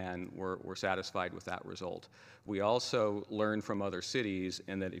 and we're satisfied with that result. We also learned from other cities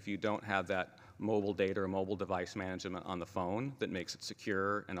in that if you don't have that mobile data or mobile device management on the phone that makes it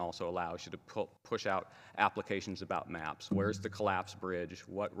secure and also allows you to push out applications about maps. Where's the collapsed bridge?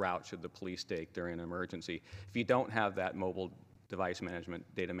 What route should the police take during an emergency? If you don't have that mobile device management,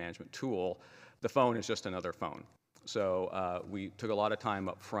 data management tool, the phone is just another phone. So we took a lot of time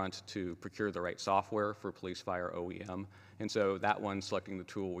up front to procure the right software for police fire OEM. And so that one, selecting the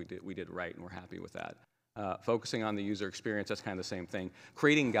tool, we did right, and we're happy with that. Focusing on the user experience, that's kind of the same thing.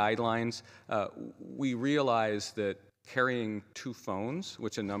 Creating guidelines, we realize that carrying 2 phones,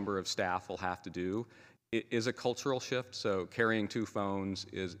 which a number of staff will have to do, is a cultural shift. So carrying 2 phones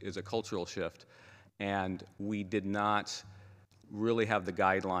is a cultural shift. And we did not really have the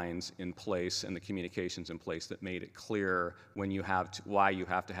guidelines in place and the communications in place that made it clear when you have why you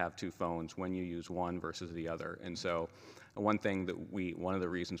have to have 2 phones, when you use one versus the other. And so one of the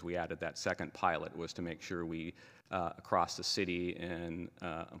reasons we added that second pilot was to make sure we, across the city in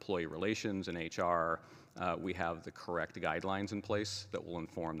employee relations and HR, we have the correct guidelines in place that will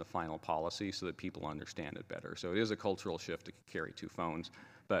inform the final policy so that people understand it better. So it is a cultural shift to carry 2 phones,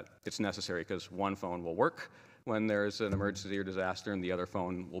 but it's necessary because one phone will work when there's an emergency or disaster and the other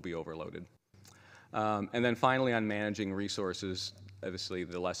phone will be overloaded. And then finally on managing resources, obviously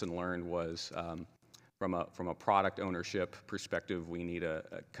the lesson learned was from a product ownership perspective, we need a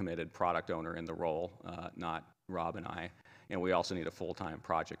committed product owner in the role, not Rob and I. And we also need a full-time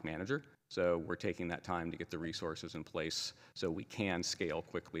project manager. So we're taking that time to get the resources in place so we can scale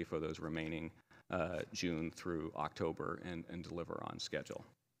quickly for those remaining June through October and deliver on schedule.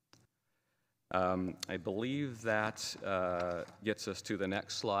 I believe that gets us to the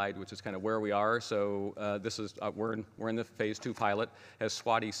next slide, which is kind of where we are. So this is we're in the phase 2 pilot, as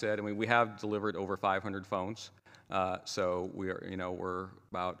Swati said. I mean, we have delivered over 500 phones. So we're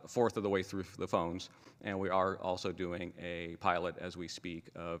about a fourth of the way through the phones, and we are also doing a pilot as we speak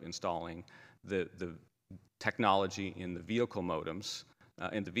of installing the technology in the vehicle modems.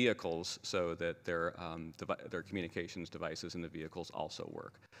 In the vehicles so that their communications devices in the vehicles also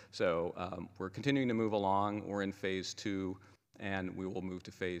work. So we're continuing to move along. We're in phase 2, and we will move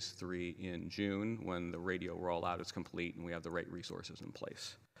to phase 3 in June when the radio rollout is complete and we have the right resources in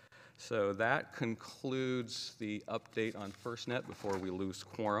place. So that concludes the update on FirstNet before we lose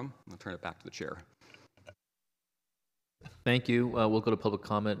quorum. I'll turn it back to the chair. Thank you. We'll go to public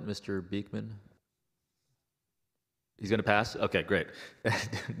comment. Mr. Beekman. He's going to pass? Okay, great.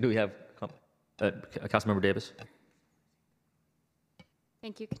 Do we have Councilmember Davis?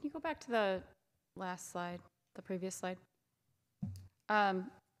 Thank you. Can you go back to the last slide, the previous slide?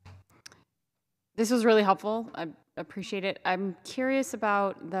 This was really helpful. I appreciate it. I'm curious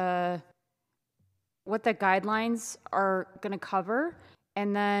about what the guidelines are going to cover,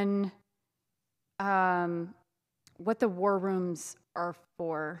 and then what the war rooms are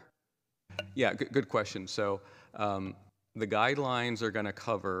for. Yeah, good question. So the guidelines are going to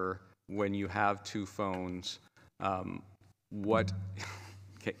cover when you have 2 phones, what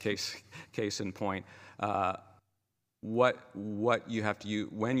case in point, what you have to use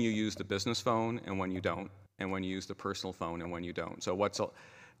when you use the business phone and when you don't, and when you use the personal phone and when you don't. So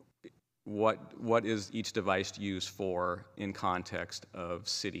what is each device used for in context of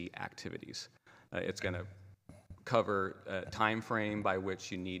city activities? It's going to cover a time frame by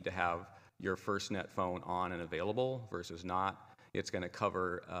which you need to have your FirstNet phone on and available versus not. It's going to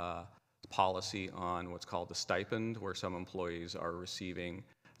cover policy on what's called the stipend, where some employees are receiving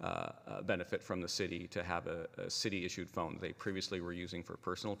a benefit from the city to have a city-issued phone they previously were using for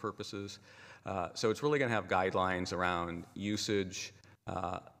personal purposes. So it's really going to have guidelines around usage,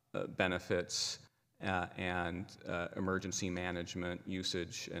 benefits, and emergency management,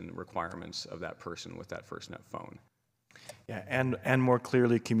 usage, and requirements of that person with that FirstNet phone. Yeah, and more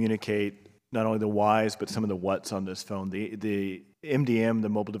clearly communicate not only the whys, but some of the whats on this phone. The MDM, the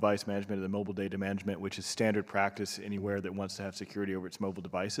mobile device management, or the mobile data management, which is standard practice anywhere that wants to have security over its mobile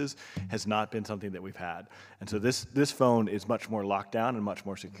devices, has not been something that we've had. And so this phone is much more locked down and much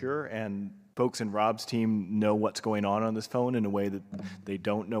more secure, and folks in Rob's team know what's going on this phone in a way that they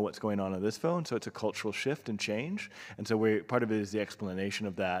don't know what's going on this phone. So it's a cultural shift and change. And so part of it is the explanation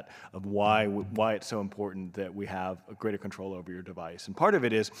of that, of why it's so important that we have a greater control over your device. And part of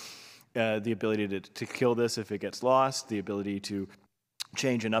it is the ability to kill this if it gets lost, the ability to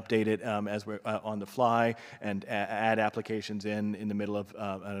change and update it as we're on the fly, and add applications in the middle of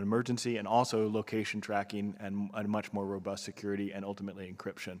an emergency, and also location tracking and a much more robust security and ultimately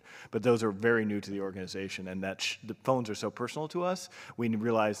encryption. But those are very new to the organization, and the phones are so personal to us, we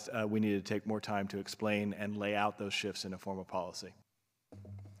realized we needed to take more time to explain and lay out those shifts in a formal policy.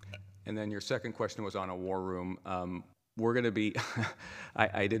 And then your second question was on a war room. We're going to be,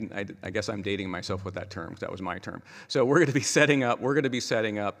 I guess I'm dating myself with that term, because that was my term. So we're going to be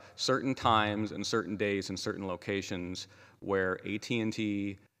setting up certain times and certain days and certain locations where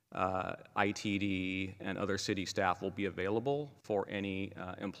AT&T, ITD, and other city staff will be available for any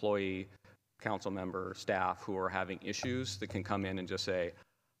employee, council member, staff who are having issues that can come in and just say,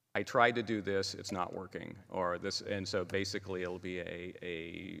 I tried to do this, it's not working, or this, and so basically it'll be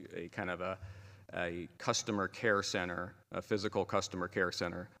a kind of a customer care center, a physical customer care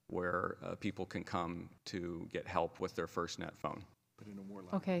center, where people can come to get help with their FirstNet phone.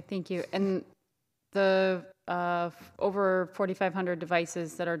 Okay, thank you. And the over 4,500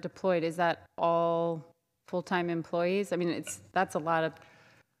 devices that are deployed, is that all full-time employees? I mean, that's a lot of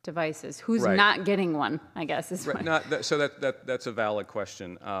devices. Who's right. not getting one, I guess, is right. So that's a valid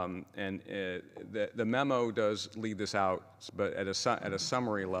question. And the memo does lead this out, but at a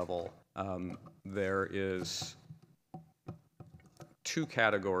summary level, there is two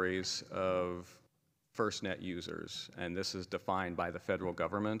categories of FirstNet users, and this is defined by the federal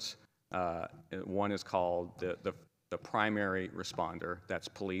government. One is called the primary responder. That's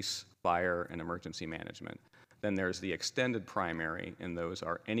police, fire, and emergency management. Then there's the extended primary, and those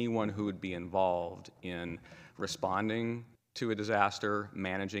are anyone who would be involved in responding to a disaster,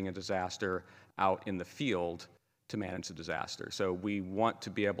 managing a disaster out in the field to manage the disaster. So we want to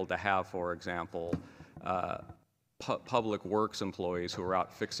be able to have, for example, public works employees who are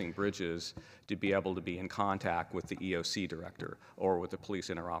out fixing bridges to be able to be in contact with the EOC director or with the police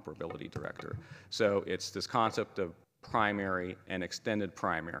interoperability director. So it's this concept of primary and extended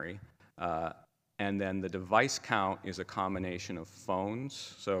primary. And then the device count is a combination of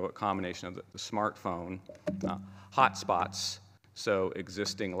phones, so a combination of the smartphone, hotspots. So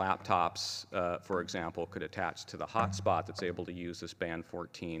existing laptops, for example, could attach to the hotspot that's able to use this band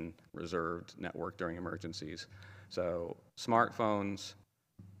 14 reserved network during emergencies. So smartphones,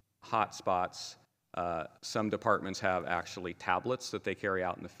 hotspots. Some departments have actually tablets that they carry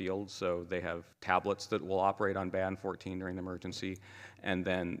out in the field, so they have tablets that will operate on band 14 during the emergency, and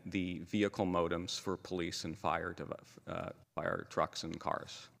then the vehicle modems for police and fire trucks and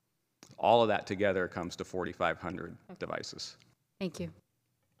cars. All of that together comes to 4,500 devices. Thank you.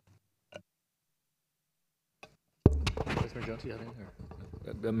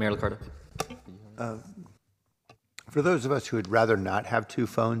 Mayor Liccardo. For those of us who would rather not have two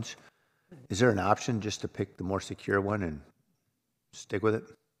phones, is there an option just to pick the more secure one and stick with it?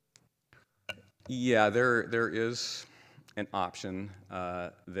 Yeah, there is an option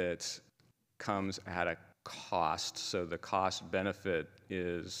that comes at a cost, so the cost benefit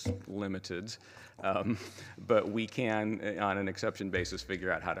is limited, but we can, on an exception basis,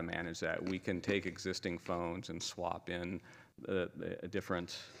 figure out how to manage that. We can take existing phones and swap in a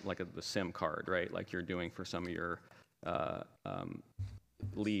different, like the SIM card, right, like you're doing for some of your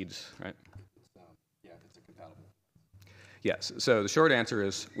leads, right? Yeah, it's compatible. Yes, so the short answer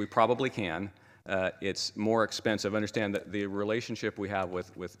is we probably can. It's more expensive. Understand that the relationship we have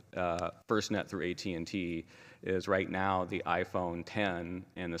with FirstNet through AT&T is right now the iPhone 10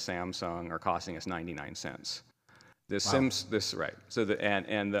 and the Samsung are costing us 99 cents. Right. So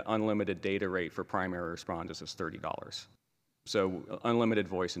and the unlimited data rate for primary responders is $30. So unlimited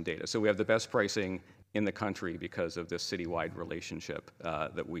voice and data. So we have the best pricing in the country because of this citywide relationship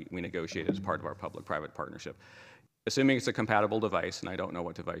that we negotiated as part of our public-private partnership. Assuming it's a compatible device, and I don't know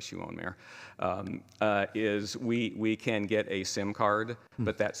what device you own, Mayor, is we can get a SIM card,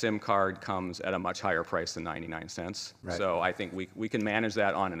 but that SIM card comes at a much higher price than 99 cents. Right. So I think we can manage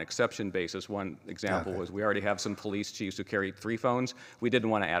that on an exception basis. One example was we already have some police chiefs who carried 3 phones. We didn't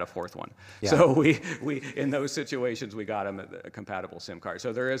want to add a 4th one. Yeah. So we in those situations, we got them a compatible SIM card.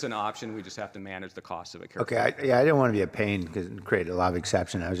 So there is an option. We just have to manage the cost of it carefully. Okay, I didn't want to be a pain because it created a lot of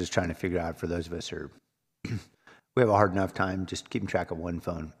exception. I was just trying to figure out for those of us who are we have a hard enough time just keeping track of one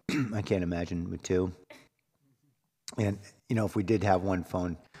phone. I can't imagine with 2. And, if we did have one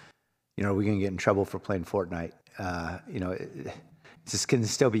phone, are we going to get in trouble for playing Fortnite? This can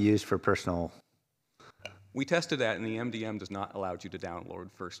still be used for personal. We tested that, and the MDM does not allow you to download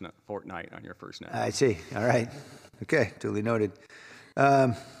Fortnite on your FirstNet. I see. All right. Okay. Duly noted.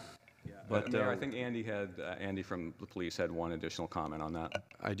 But Mayor, I think Andy from the police had one additional comment on that.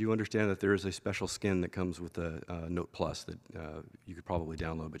 I do understand that there is a special skin that comes with the Note Plus that you could probably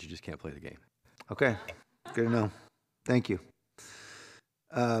download, but you just can't play the game. Okay. Good to know. Thank you.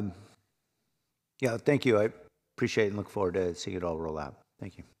 Yeah, thank you. I appreciate it and look forward to seeing it all roll out.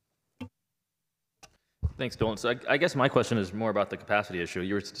 Thank you. Thanks, Dolan. So I guess my question is more about the capacity issue.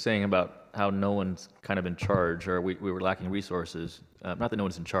 You were saying about how no one's kind of in charge, or we were lacking resources. Not that no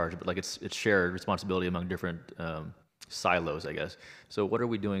one's in charge, but like it's shared responsibility among different silos, I guess. So what are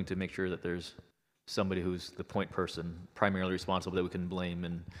we doing to make sure that there's somebody who's the point person, primarily responsible, that we can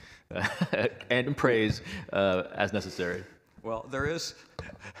blame and praise as necessary? Well, there is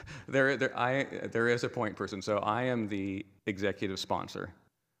a point person. So I am the executive sponsor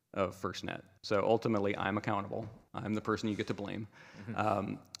of FirstNet. So ultimately, I'm accountable. I'm the person you get to blame.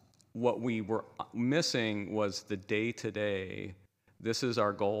 Mm-hmm. What we were missing was the day-to-day. This is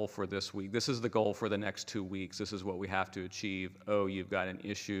our goal for this week. This is the goal for the next 2 weeks. This is what we have to achieve. Oh, you've got an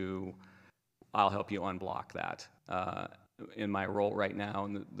issue. I'll help you unblock that. In my role right now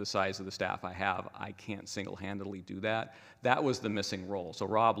and the size of the staff I have, I can't single-handedly do that. That was the missing role. So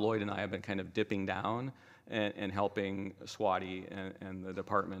Rob Lloyd and I have been kind of dipping down and helping Swati and the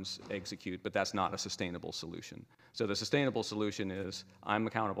departments execute, but that's not a sustainable solution. So the sustainable solution is I'm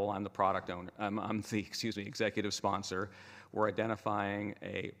accountable, I'm the product owner, I'm the, executive sponsor. We're identifying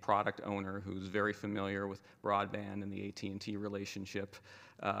a product owner who's very familiar with broadband and the AT&T relationship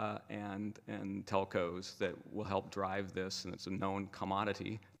and telcos that will help drive this, and it's a known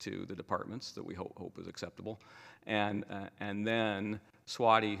commodity to the departments that we hope is acceptable. And then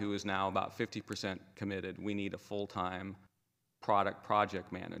Swati, who is now about 50% committed, we need a full-time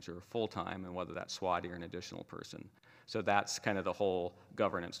project manager, full-time, and whether that's Swati or an additional person. So that's kind of the whole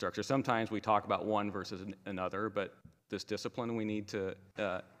governance structure. Sometimes we talk about one versus another, but this discipline we need to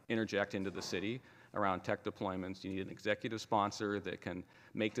interject into the city around tech deployments. You need an executive sponsor that can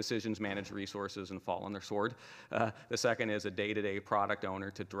make decisions, manage resources, and fall on their sword. The second is a day-to-day product owner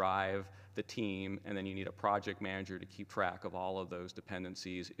to drive the team, and then you need a project manager to keep track of all of those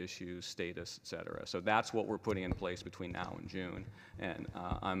dependencies, issues, status, et cetera. So that's what we're putting in place between now and June, and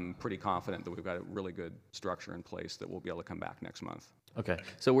I'm pretty confident that we've got a really good structure in place that we'll be able to come back next month. Okay,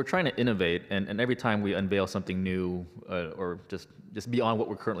 so we're trying to innovate, and every time we unveil something new or just beyond what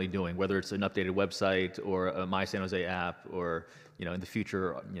we're currently doing, whether it's an updated website or a My San Jose app, or in the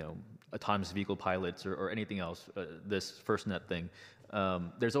future, autonomous vehicle pilots or anything else, this FirstNet thing,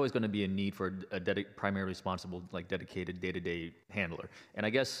 there's always going to be a need for a primarily responsible, dedicated day-to-day handler. And I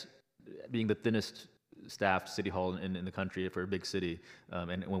guess being the thinnest staffed city hall in the country for a big city,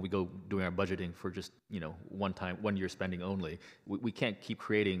 and when we go doing our budgeting for just 1 year spending only, we can't keep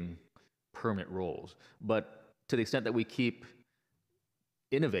creating permanent roles. But to the extent that we keep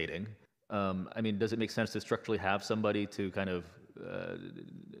innovating, does it make sense to structurally have somebody to kind of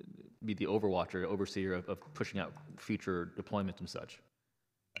be the overwatcher, overseer of pushing out future deployments and such?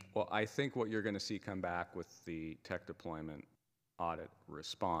 Well, I think what you're going to see come back with the tech deployment audit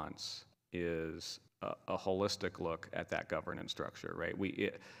response is a holistic look at that governance structure, right?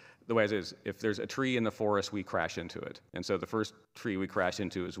 The way it is, if there's a tree in the forest, we crash into it. And so the first tree we crash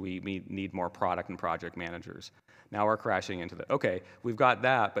into is we need more product and project managers. Now we're crashing into okay, we've got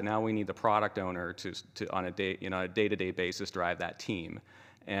that, but now we need the product owner to on a day-to-day basis drive that team.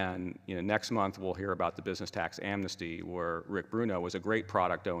 And next month we'll hear about the business tax amnesty, where Rick Bruno was a great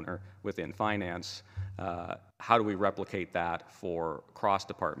product owner within finance. How do we replicate that for cross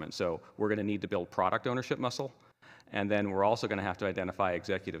departments? So we're going to need to build product ownership muscle, and then we're also going to have to identify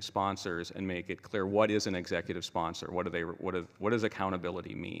executive sponsors and make it clear what is an executive sponsor. What does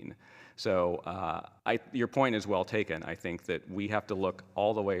accountability mean? So your point is well taken. I think that we have to look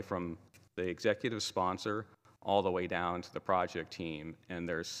all the way from the executive sponsor all the way down to the project team, and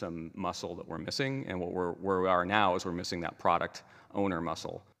there's some muscle that we're missing, and where we are now is we're missing that product owner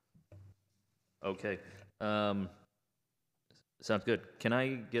muscle. Okay. Sounds good. Can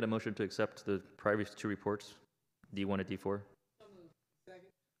I get a motion to accept the previous two reports, D1 and D4? Second.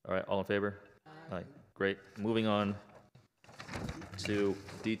 All right, all in favor? Aye. Great. Moving on to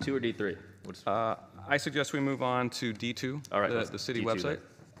D2 or D3? I suggest we move on to D2, all right, the city D2 website.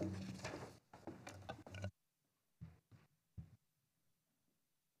 then.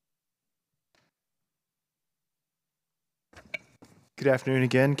 Good afternoon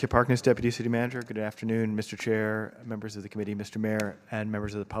again. Kip Harkness, Deputy City Manager. Good afternoon, Mr. Chair, members of the committee, Mr. Mayor, and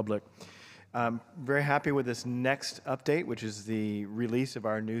members of the public. I'm very happy with this next update, which is the release of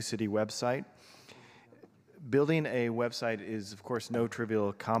our new city website. Building a website is, of course, no trivial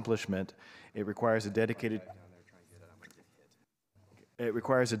accomplishment. It requires a dedicated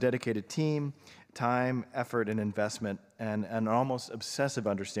team, time, effort, and investment, and an almost obsessive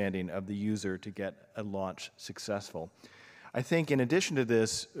understanding of the user to get a launch successful. I think in addition to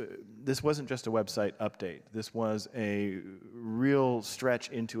this, this wasn't just a website update. This was a real stretch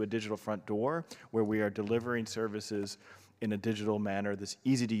into a digital front door where we are delivering services in a digital manner that's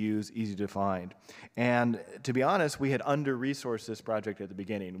easy to use, easy to find. And to be honest, we had under-resourced this project at the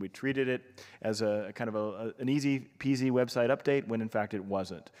beginning. We treated it as a kind of an easy peasy website update when in fact it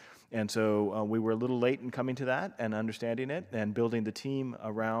wasn't. And so we were a little late in coming to that and understanding it and building the team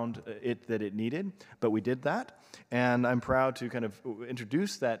around it that it needed, but we did that. And I'm proud to kind of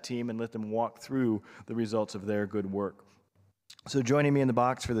introduce that team and let them walk through the results of their good work. So joining me in the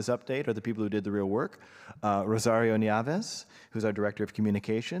box for this update are the people who did the real work. Rosario Nieves, who's our Director of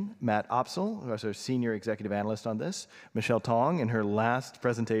Communication, Matt Opsel, who's our Senior Executive Analyst on this, Michelle Tong in her last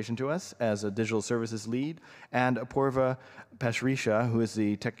presentation to us as a Digital Services Lead, and Apurva Pashrisha, who is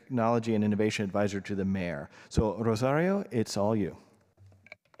the Technology and Innovation Advisor to the Mayor. So Rosario, it's all you.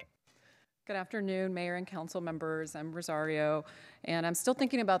 Good afternoon, Mayor and Council members. I'm Rosario, and I'm still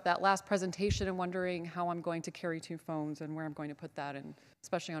thinking about that last presentation and wondering how I'm going to carry 2 phones and where I'm going to put that, and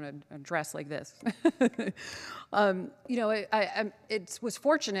especially on a dress like this. You know, it was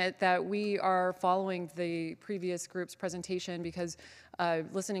fortunate that we are following the previous group's presentation because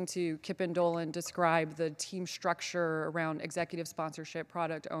listening to Kip and Dolan describe the team structure around executive sponsorship,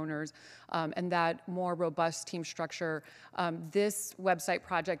 product owners, and that more robust team structure, this website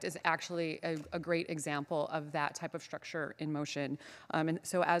project is actually a great example of that type of structure in motion. And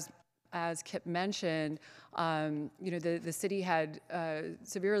so as Kip mentioned, you know, the city had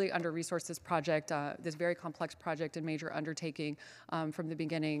severely under-resourced this project, this very complex project and major undertaking from the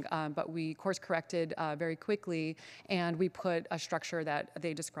beginning, but we course-corrected very quickly, and we put a structure that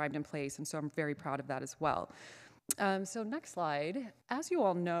they described in place, and so I'm very proud of that as well. So next slide. As you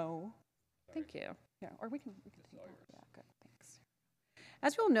all know, thank you. Yeah, or we can take that. Yeah, good, thanks.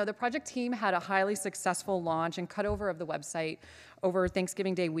 As you all know, the project team had a highly successful launch and cutover of the website over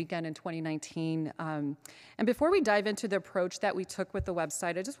Thanksgiving Day weekend in 2019. And before we dive into the approach that we took with the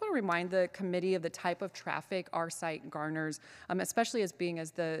website, I just want to remind the committee of the type of traffic our site garners, especially as being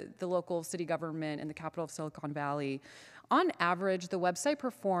as the local city government in the capital of Silicon Valley. On average, the website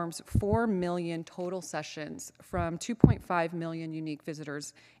performs 4 million total sessions from 2.5 million unique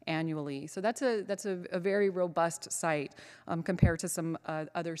visitors annually. So that's a very robust site compared to some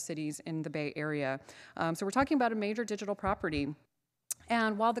other cities in the Bay Area. So we're talking about a major digital property.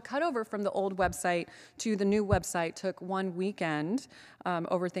 And while the cutover from the old website to the new website took 1 weekend,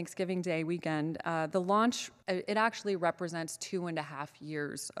 over Thanksgiving Day weekend, the launch, it actually represents 2.5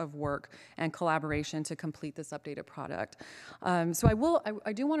 years of work and collaboration to complete this updated product. So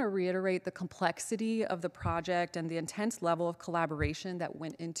I do want to reiterate the complexity of the project and the intense level of collaboration that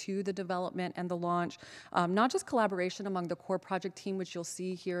went into the development and the launch. Not just collaboration among the core project team, which you'll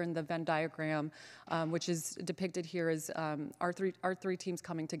see here in the Venn diagram, which is depicted here as our three teams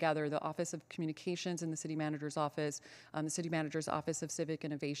coming together: the Office of Communications in the City Manager's Office, the City Manager's Office of Civic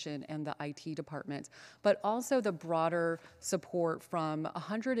Innovation, and the IT department, but also the broader support from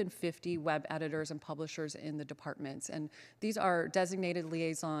 150 web editors and publishers in the departments. And these are designated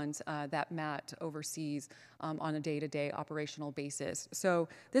liaisons that Matt oversees on a day-to-day operational basis. So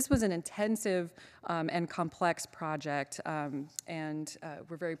this was an intensive and complex project, and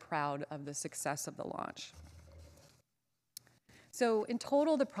we're very proud of the success of the launch. So in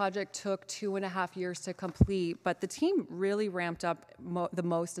total, the project took 2.5 years to complete, but the team really ramped up the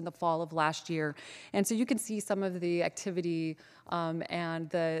most in the fall of last year. And so you can see some of the activity and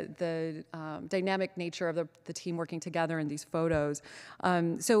the dynamic nature of the team working together in these photos.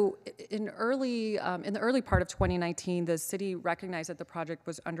 So in the early part of 2019, the city recognized that the project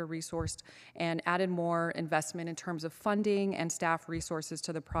was under-resourced and added more investment in terms of funding and staff resources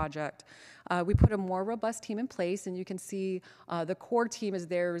to the project. We put a more robust team in place, and you can see the core team is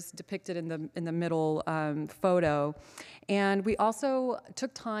depicted in the middle photo. And we also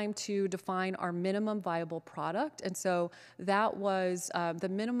took time to define our minimum viable product, and so that was the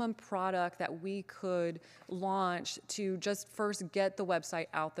minimum product that we could launch to just first get the website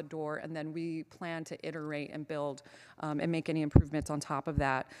out the door, and then we plan to iterate and build and make any improvements on top of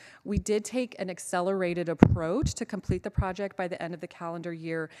that. We did take an accelerated approach to complete the project by the end of the calendar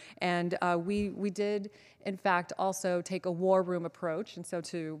year, and we did, in fact, also take a war room approach. And so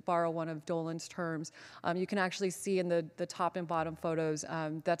to borrow one of Dolan's terms, you can actually see in the top and bottom photos,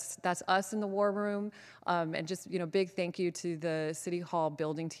 that's us in the war room. And just, big thank you to the City Hall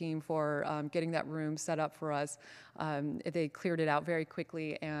building team for getting that room set up for us. They cleared it out very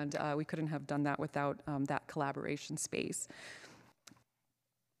quickly, and we couldn't have done that without that collaboration space.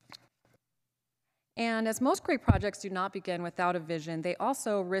 And as most great projects do not begin without a vision, they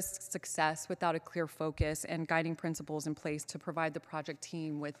also risk success without a clear focus and guiding principles in place to provide the project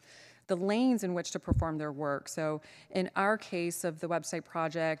team with the lanes in which to perform their work. So in our case of the website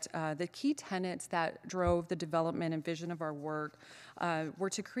project, the key tenets that drove the development and vision of our work were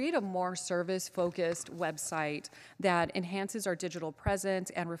to create a more service-focused website that enhances our digital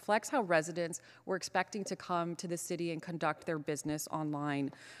presence and reflects how residents were expecting to come to the city and conduct their business online.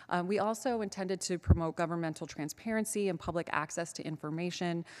 We also intended to promote governmental transparency and public access to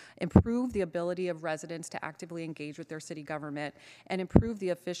information, improve the ability of residents to actively engage with their city government, and improve the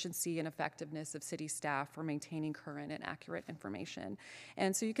efficiency and effectiveness of city staff for maintaining current and accurate information.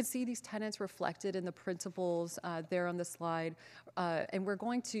 And so you can see these tenets reflected in the principles there on the slide. And we're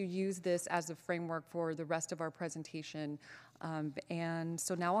going to use this as a framework for the rest of our presentation. And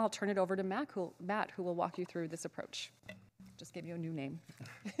so now I'll turn it over to Matt, who will walk you through this approach. Just gave you a new name.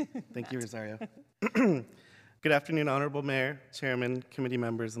 Thank you, Rosario. Good afternoon, Honorable Mayor, Chairman, committee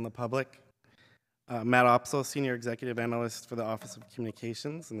members, and the public. Matt Opsel, Senior Executive Analyst for the Office of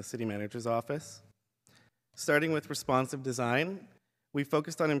Communications in the City Manager's Office. Starting with responsive design, we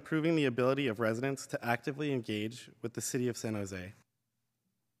focused on improving the ability of residents to actively engage with the City of San Jose.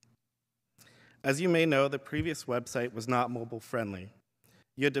 As you may know, the previous website was not mobile friendly.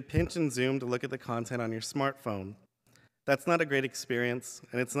 You had to pinch and zoom to look at the content on your smartphone. That's not a great experience,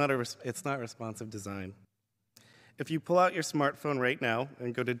 and it's not responsive design. If you pull out your smartphone right now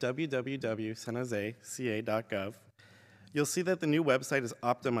and go to www.sanjoseca.gov, you'll see that the new website is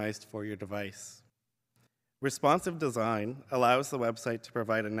optimized for your device. Responsive design allows the website to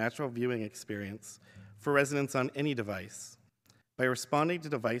provide a natural viewing experience for residents on any device by responding to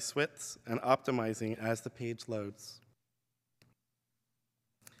device widths and optimizing as the page loads.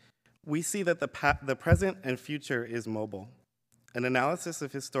 We see that the present and future is mobile. An analysis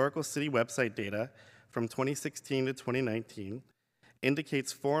of historical city website data from 2016 to 2019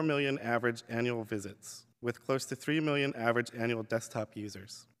 indicates 4 million average annual visits, with close to 3 million average annual desktop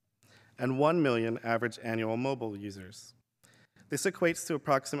users, and 1 million average annual mobile users. This equates to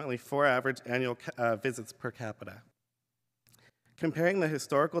approximately 4 average annual visits per capita. Comparing the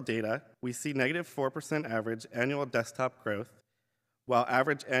historical data, we see negative 4% average annual desktop growth, while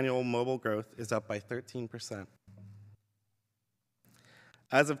average annual mobile growth is up by 13%.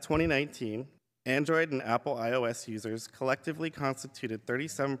 As of 2019, Android and Apple iOS users collectively constituted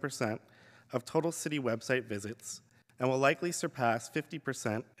 37% of total city website visits and will likely surpass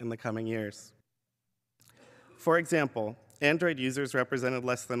 50% in the coming years. For example, Android users represented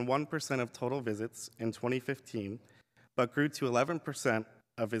less than 1% of total visits in 2015, but grew to 11%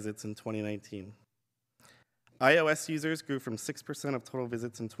 of visits in 2019. iOS users grew from 6% of total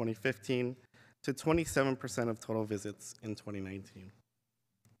visits in 2015 to 27% of total visits in 2019.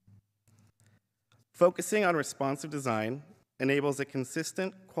 Focusing on responsive design enables a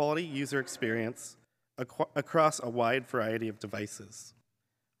consistent quality user experience across a wide variety of devices,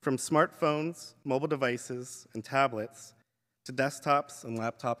 from smartphones, mobile devices, and tablets to desktops and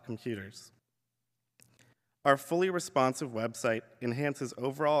laptop computers. Our fully responsive website enhances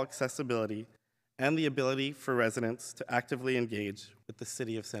overall accessibility and the ability for residents to actively engage with the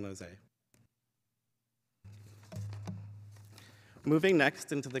City of San Jose. Moving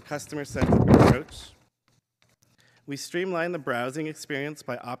next into the customer-centric approach, we streamline the browsing experience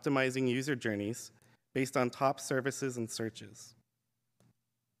by optimizing user journeys based on top services and searches.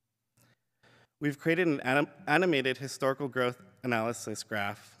 We've created an animated historical growth analysis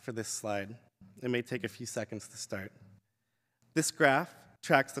graph for this slide. It may take a few seconds to start. This graph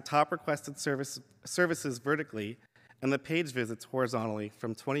tracks the top requested services vertically and the page visits horizontally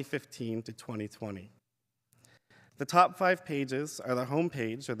from 2015 to 2020. The top 5 pages are the home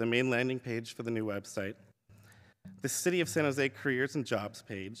page, or the main landing page for the new website, the City of San Jose Careers and Jobs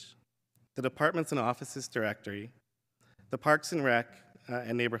page, the Departments and Offices directory, the Parks and Rec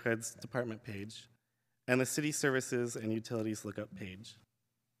and Neighborhoods department page, and the City Services and Utilities lookup page.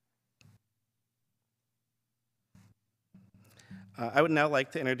 I would now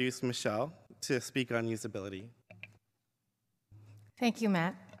like to introduce Michelle to speak on usability. Thank you,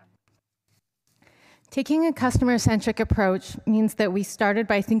 Matt. Taking a customer-centric approach means that we started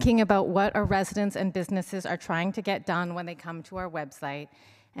by thinking about what our residents and businesses are trying to get done when they come to our website,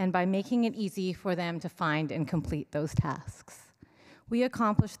 and by making it easy for them to find and complete those tasks. We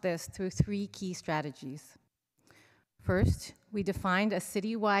accomplished this through 3 key strategies. First, we defined a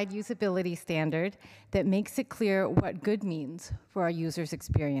citywide usability standard that makes it clear what good means for our users'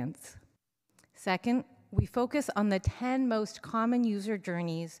 experience. Second, we focus on the 10 most common user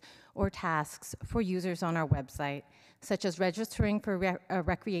journeys or tasks for users on our website, such as registering for a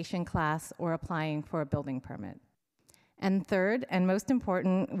recreation class or applying for a building permit. And third, and most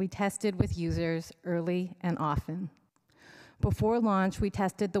important, we tested with users early and often. Before launch, we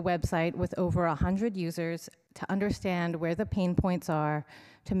tested the website with over 100 users to understand where the pain points are,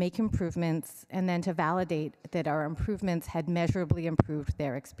 to make improvements, and then to validate that our improvements had measurably improved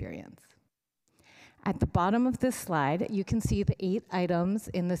their experience. At the bottom of this slide, you can see the 8 items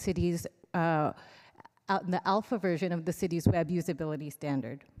in the city's, the alpha version of the city's web usability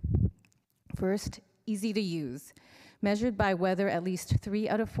standard. First, easy to use, measured by whether at least 3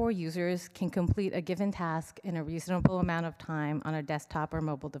 out of 4 users can complete a given task in a reasonable amount of time on a desktop or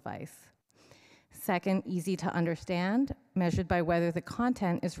mobile device. Second, easy to understand, measured by whether the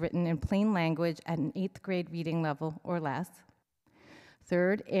content is written in plain language at an 8th grade reading level or less.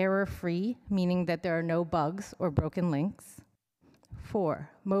 Third, error-free, meaning that there are no bugs or broken links. 4,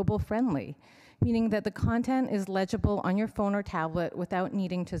 mobile-friendly, meaning that the content is legible on your phone or tablet without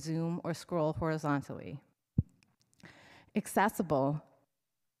needing to zoom or scroll horizontally. Accessible,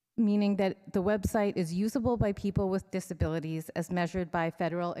 meaning that the website is usable by people with disabilities as measured by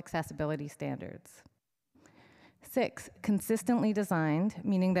federal accessibility standards. 6, consistently designed,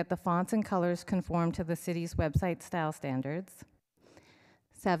 meaning that the fonts and colors conform to the city's website style standards.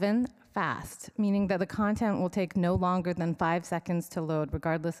 7, fast, meaning that the content will take no longer than 5 seconds to load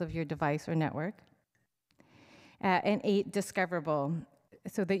regardless of your device or network. And 8, discoverable,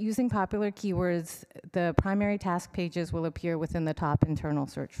 so that using popular keywords, the primary task pages will appear within the top internal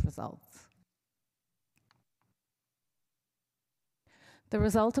search results. The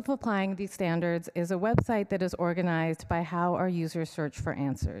result of applying these standards is a website that is organized by how our users search for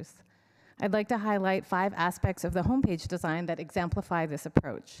answers. I'd like to highlight 5 aspects of the homepage design that exemplify this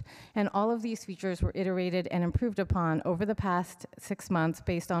approach. And all of these features were iterated and improved upon over the past 6 months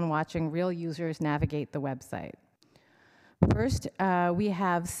based on watching real users navigate the website. First, we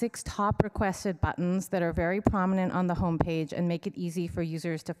have 6 top requested buttons that are very prominent on the homepage and make it easy for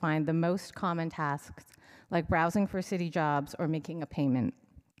users to find the most common tasks, like browsing for city jobs or making a payment.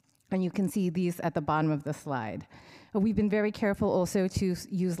 And you can see these at the bottom of the slide. We've been very careful also to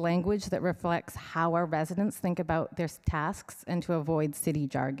use language that reflects how our residents think about their tasks and to avoid city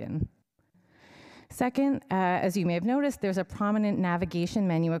jargon. Second, as you may have noticed, there's a prominent navigation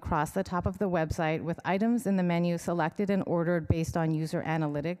menu across the top of the website with items in the menu selected and ordered based on user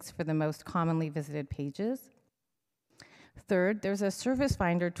analytics for the most commonly visited pages. Third, there's a service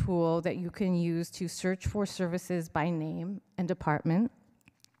finder tool that you can use to search for services by name and department.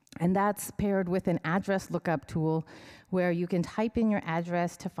 And that's paired with an address lookup tool where you can type in your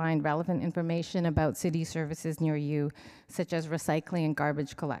address to find relevant information about city services near you, such as recycling and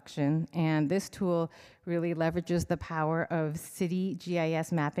garbage collection. And this tool really leverages the power of city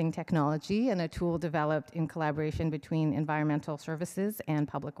GIS mapping technology and a tool developed in collaboration between environmental services and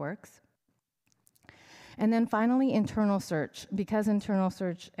public works. And then finally, internal search. Because internal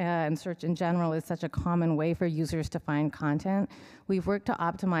search and search in general is such a common way for users to find content, we've worked to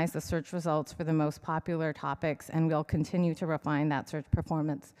optimize the search results for the most popular topics, and we'll continue to refine that search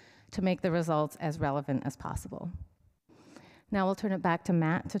performance to make the results as relevant as possible. Now we'll turn it back to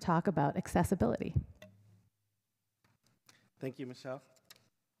Matt to talk about accessibility. Thank you, Michelle.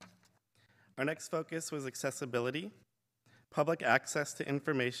 Our next focus was accessibility. Public access to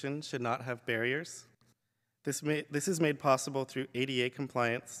information should not have barriers. This is made possible through ADA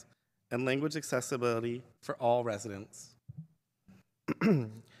compliance and language accessibility for all residents.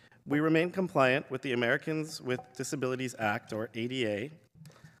 We remain compliant with the Americans with Disabilities Act, or ADA.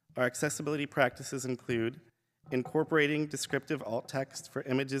 Our accessibility practices include incorporating descriptive alt text for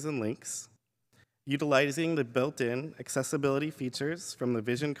images and links, utilizing the built-in accessibility features from the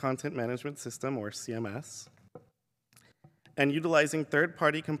Vision Content Management System, or CMS, and utilizing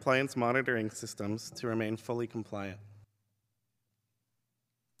third-party compliance monitoring systems to remain fully compliant.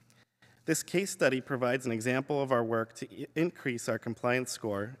 This case study provides an example of our work to increase our compliance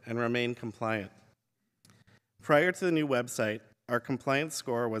score and remain compliant. Prior to the new website, our compliance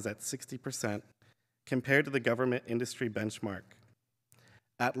score was at 60% compared to the government industry benchmark.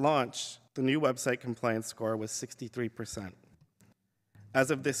 At launch, the new website compliance score was 63%.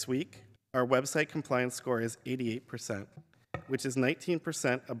 As of this week, our website compliance score is 88%, which is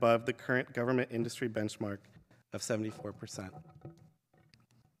 19% above the current government industry benchmark of 74%.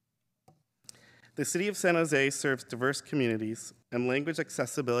 The City of San Jose serves diverse communities, and language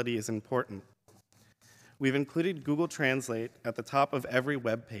accessibility is important. We've included Google Translate at the top of every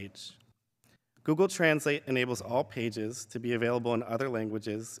web page. Google Translate enables all pages to be available in other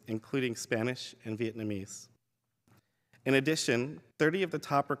languages, including Spanish and Vietnamese. In addition, 30 of the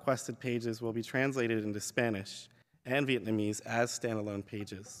top requested pages will be translated into Spanish and Vietnamese as standalone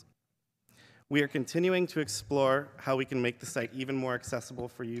pages. We are continuing to explore how we can make the site even more accessible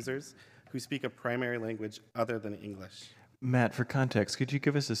for users who speak a primary language other than English. Matt, for context, could you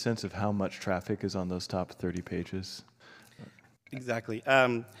give us a sense of how much traffic is on those top 30 pages? Exactly.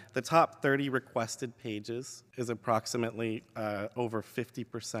 The top 30 requested pages is approximately over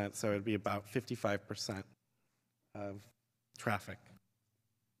 50%, so it would be about 55% of traffic.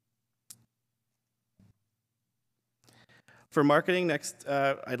 For marketing, next,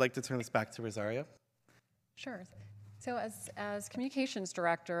 I'd like to turn this back to Rosario. Sure. So as communications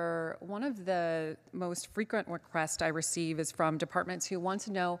director, one of the most frequent requests I receive is from departments who want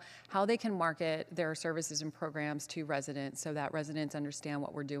to know how they can market their services and programs to residents so that residents understand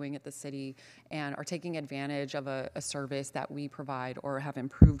what we're doing at the city and are taking advantage of a service that we provide or have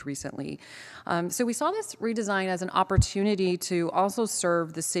improved recently. So we saw this redesign as an opportunity to also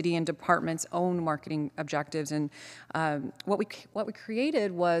serve the city and department's own marketing objectives. And what we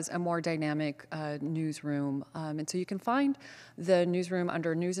created was a more dynamic newsroom. And so you can find the newsroom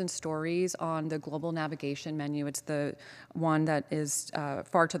under News and Stories on the global navigation menu. It's the one that is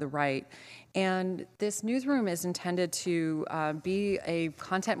far to the right. And this newsroom is intended to be a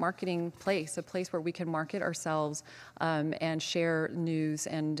content marketing place, a place where we can market ourselves and share news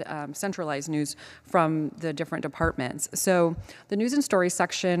and centralize news from the different departments. So the News and Stories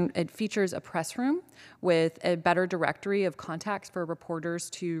section, it features a press room with a better directory of contacts for reporters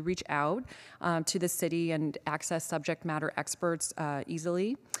to reach out to the city and access subject matter experts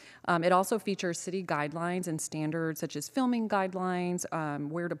easily. It also features city guidelines and standards such as filming guidelines,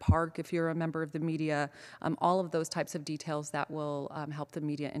 where to park if you're a member of the media, all of those types of details that will help the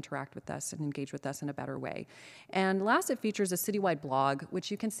media interact with us and engage with us in a better way. And last, it features a citywide blog, which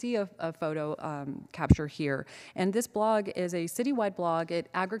you can see a photo capture here. And this blog is a citywide blog. It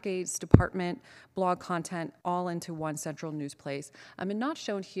aggregates department blog content all into one central news place. And not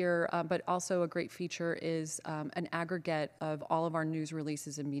shown here, but also a great feature is an aggregate of all of our news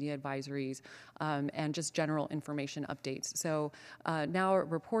releases and media advisories and just general information updates. So now a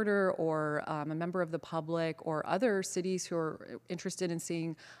reporter or a member of the public or other cities who are interested in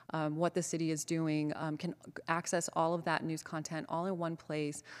seeing what the city is doing can access all of that news content all in one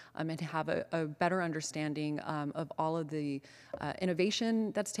place and have a better understanding of all of the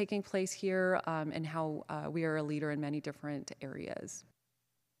innovation that's taking place here and how we are a leader in many different areas.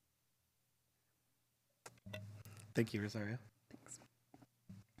 Thank you, Rosario.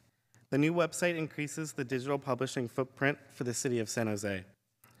 The new website increases the digital publishing footprint for the City of San Jose.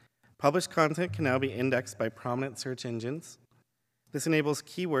 Published content can now be indexed by prominent search engines. This enables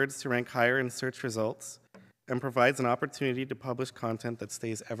keywords to rank higher in search results and provides an opportunity to publish content that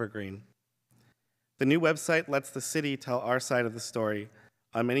stays evergreen. The new website lets the city tell our side of the story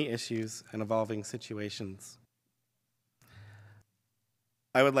on many issues and evolving situations.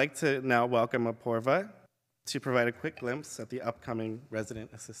 I would like to now welcome Apoorva to provide a quick glimpse at the upcoming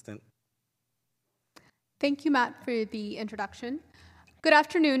resident assistant. Thank you, Matt, for the introduction. Good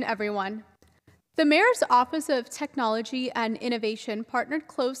afternoon, everyone. The Mayor's Office of Technology and Innovation partnered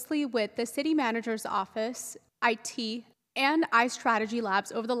closely with the City Manager's Office, IT, and iStrategy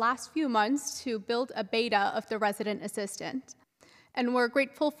Labs over the last few months to build a beta of the Resident Assistant. And we're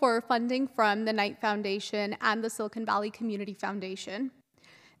grateful for funding from the Knight Foundation and the Silicon Valley Community Foundation.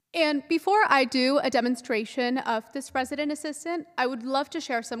 And before I do a demonstration of this Resident Assistant, I would love to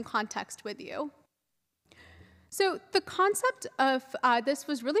share some context with you. So the concept of this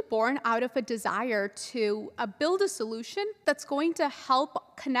was really born out of a desire to build a solution that's going to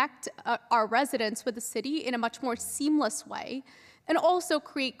help connect our residents with the city in a much more seamless way, and also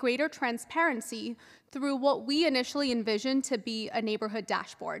create greater transparency through what we initially envisioned to be a neighborhood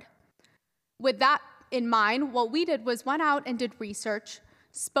dashboard. With that in mind, what we did was went out and did research,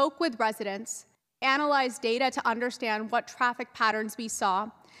 spoke with residents, analyzed data to understand what traffic patterns we saw,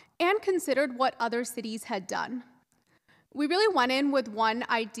 and considered what other cities had done. We really went in with one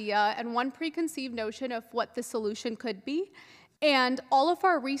idea and one preconceived notion of what the solution could be, and all of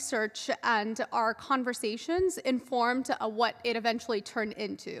our research and our conversations informed what it eventually turned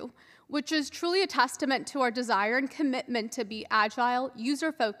into, which is truly a testament to our desire and commitment to be agile,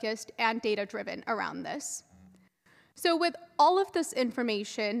 user-focused, and data-driven around this. So with all of this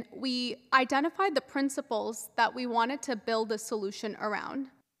information, we identified the principles that we wanted to build a solution around.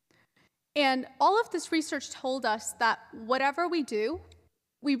 And all of this research told us that whatever we do,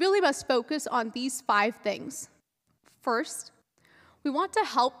 we really must focus on these 5 things. First, we want to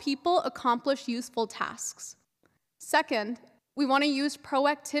help people accomplish useful tasks. Second, we want to use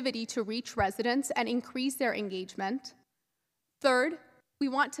proactivity to reach residents and increase their engagement. Third, we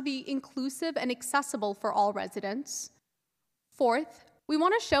want to be inclusive and accessible for all residents. Fourth, we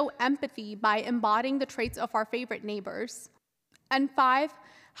want to show empathy by embodying the traits of our favorite neighbors. And 5,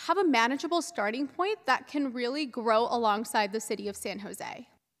 have a manageable starting point that can really grow alongside the city of San Jose.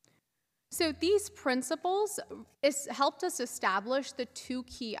 So these principles helped us establish the 2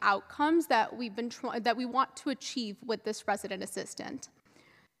 key outcomes that we want to achieve with this resident assistant.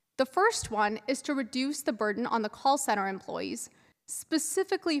 The first one is to reduce the burden on the call center employees,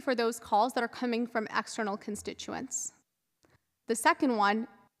 specifically for those calls that are coming from external constituents. The second one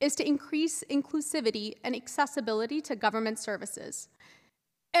is to increase inclusivity and accessibility to government services.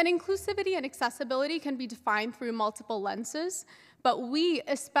 And inclusivity and accessibility can be defined through multiple lenses, but we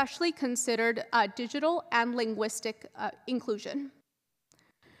especially considered digital and linguistic inclusion.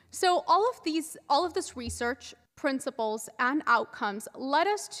 So all of this research, principles, and outcomes led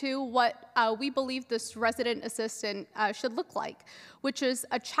us to what we believe this resident assistant should look like, which is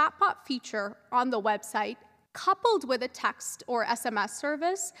a chatbot feature on the website coupled with a text or SMS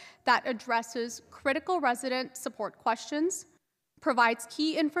service that addresses critical resident support questions, provides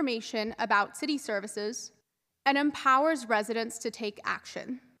key information about city services, and empowers residents to take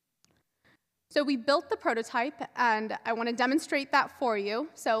action. So we built the prototype, and I want to demonstrate that for you.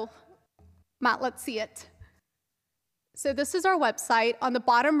 So Matt, let's see it. So this is our website. On the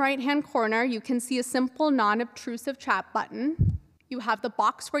bottom right-hand corner, you can see a simple, non-obtrusive chat button. You have the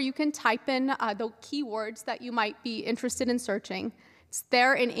box where you can type in the keywords that you might be interested in searching. It's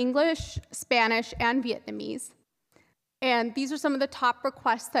there in English, Spanish, and Vietnamese. And these are some of the top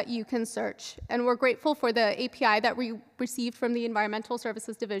requests that you can search. And we're grateful for the API that we received from the Environmental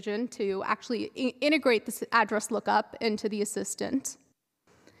Services Division to actually integrate this address lookup into the assistant.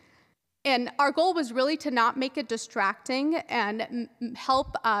 And our goal was really to not make it distracting and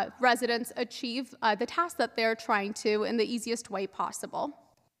help residents achieve the task that they're trying to in the easiest way possible.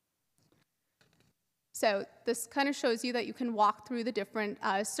 So this kind of shows you that you can walk through the different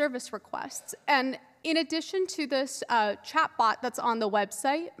service requests. And in addition to this chatbot that's on the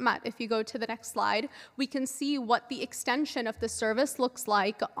website, Matt, if you go to the next slide, we can see what the extension of the service looks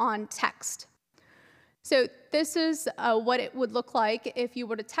like on text. So this is what it would look like if you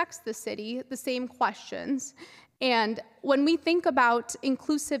were to text the city the same questions. And when we think about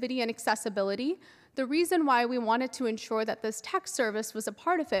inclusivity and accessibility, the reason why we wanted to ensure that this text service was a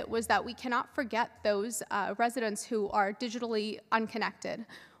part of it was that we cannot forget those residents who are digitally unconnected,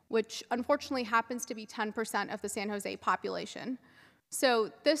 which unfortunately happens to be 10% of the San Jose population.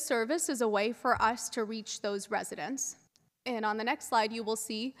 So this service is a way for us to reach those residents. And on the next slide, you will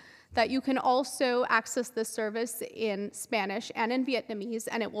see that you can also access this service in Spanish and in Vietnamese,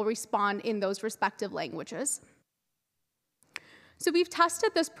 and it will respond in those respective languages. So we've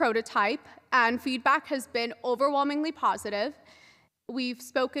tested this prototype, and feedback has been overwhelmingly positive. We've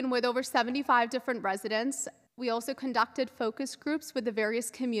spoken with over 75 different residents. We also conducted focus groups with the various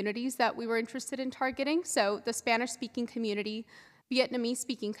communities that we were interested in targeting, so the Spanish-speaking community,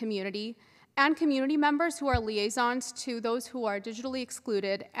 Vietnamese-speaking community, and community members who are liaisons to those who are digitally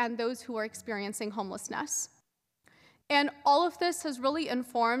excluded and those who are experiencing homelessness. And all of this has really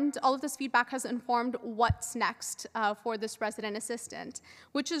informed, all of this feedback has informed what's next for this resident assistant,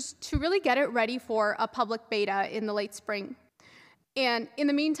 which is to really get it ready for a public beta in the late spring. And in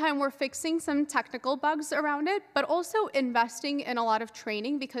the meantime, we're fixing some technical bugs around it, but also investing in a lot of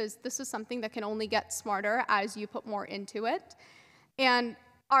training because this is something that can only get smarter as you put more into it. And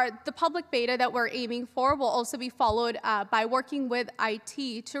the public beta that we're aiming for will also be followed by working with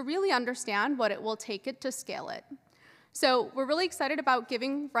IT to really understand what it will take it to scale it. So we're really excited about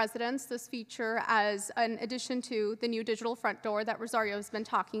giving residents this feature as an addition to the new digital front door that Rosario has been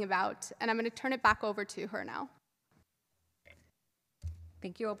talking about. And I'm going to turn it back over to her now.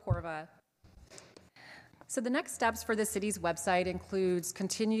 Thank you, Apoorva. So the next steps for the city's website includes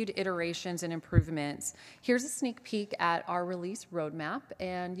continued iterations and improvements. Here's a sneak peek at our release roadmap,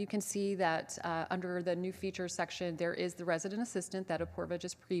 and you can see that under the new features section, there is the resident assistant that Apoorva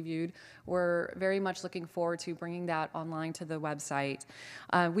just previewed. We're very much looking forward to bringing that online to the website.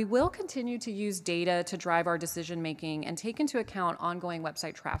 We will continue to use data to drive our decision making and take into account ongoing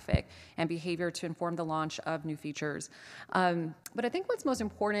website traffic and behavior to inform the launch of new features. But I think what's most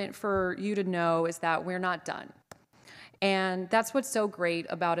important for you to know is that we're not done. And that's what's so great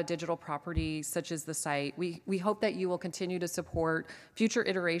about a digital property such as the site. We hope that you will continue to support future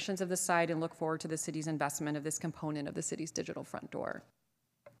iterations of the site and look forward to the city's investment of this component of the city's digital front door.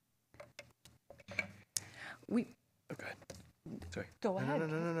 Oh, go ahead. Sorry. Go ahead.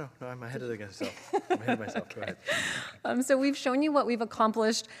 No, I'm ahead of myself. I'm ahead of myself. Go ahead. So we've shown you what we've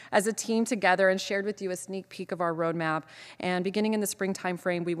accomplished as a team together and shared with you a sneak peek of our roadmap. And beginning in the spring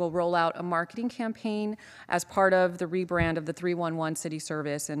timeframe, we will roll out a marketing campaign as part of the rebrand of the 311 city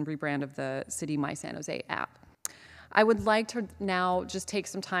service and rebrand of the City My San Jose app. I would like to now just take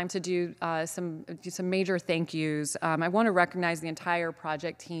some time to do some major thank yous. I want to recognize the entire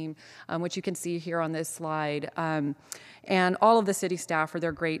project team, which you can see here on this slide, and all of the city staff for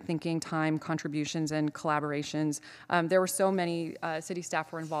their great thinking, time, contributions, and collaborations. There were so many city staff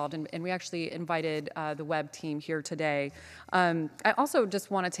who were involved, and we actually invited the web team here today. I also just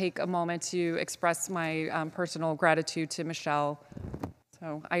want to take a moment to express my personal gratitude to Michelle.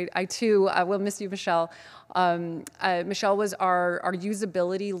 So I too will miss you, Michelle. Michelle was our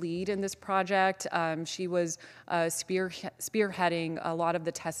usability lead in this project. She was spearheading a lot of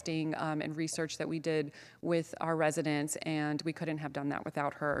the testing and research that we did with our residents, and we couldn't have done that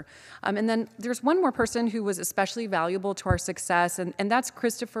without her. And then there's one more person who was especially valuable to our success, and that's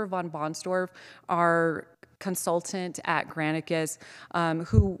Christopher von Bonsdorf, our consultant at Granicus,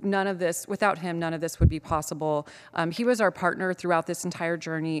 who without him, none of this would be possible. He was our partner throughout this entire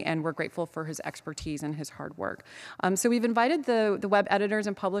journey, and we're grateful for his expertise and his hard work. So we've invited the web editors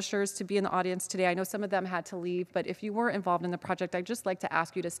and publishers to be in the audience today. I know some of them had to leave, but if you were involved in the project, I'd just like to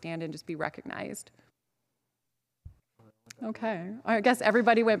ask you to stand and just be recognized. Okay, I guess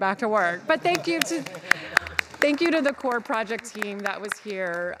everybody went back to work, but thank you to the core project team that was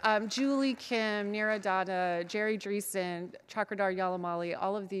here. Julie Kim, Nira Dada, Jerry Dreesen, Chakradar Yalamali,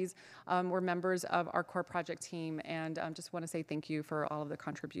 all of these were members of our core project team, and just want to say thank you for all of the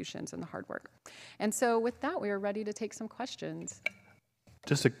contributions and the hard work. And so with that, we are ready to take some questions.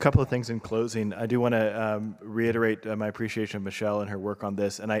 Just a couple of things in closing. I do want to reiterate my appreciation of Michelle and her work on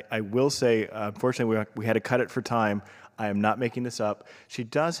this. And I will say, unfortunately, we had to cut it for time. I am not making this up. She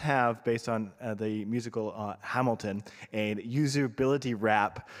does have, based on the musical Hamilton, a usability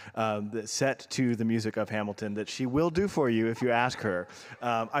rap set to the music of Hamilton that she will do for you if you ask her.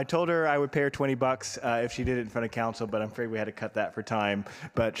 I told her I would pay her $20 if she did it in front of council, but I'm afraid we had to cut that for time.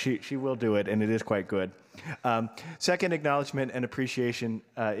 But she will do it, and it is quite good. Second acknowledgement and appreciation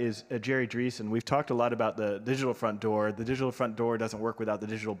is Jerry Dreesen. We've talked a lot about the digital front door. The digital front door doesn't work without the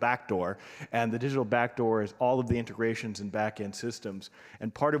digital back door, and the digital back door is all of the integrations and back-end systems.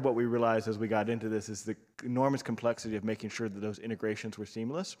 And part of what we realized as we got into this is the enormous complexity of making sure that those integrations were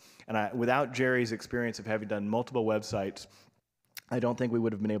seamless. And without Jerry's experience of having done multiple websites, I don't think we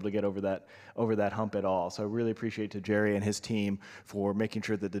would have been able to get over that hump at all. So I really appreciate to Jerry and his team for making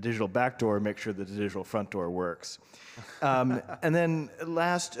sure that the digital back door makes sure that the digital front door works. And then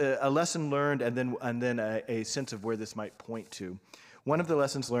last, a lesson learned, and then a sense of where this might point to. One of the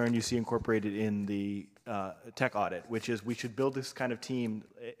lessons learned you see incorporated in the tech audit, which is we should build this kind of team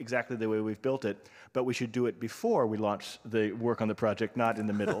exactly the way we've built it, but we should do it before we launch the work on the project, not in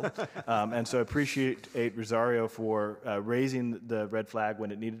the middle. And so I appreciate Rosario for raising the red flag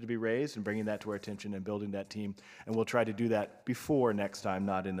when it needed to be raised and bringing that to our attention and building that team. And we'll try to do that before next time,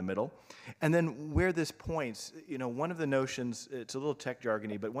 not in the middle. And then where this points, one of the notions, it's a little tech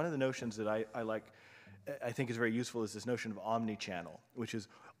jargony, but one of the notions that I think is very useful is this notion of omni-channel, which is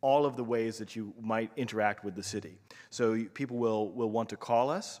all of the ways that you might interact with the city. So people will want to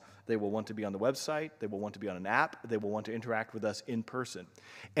call us, they will want to be on the website, they will want to be on an app, they will want to interact with us in person.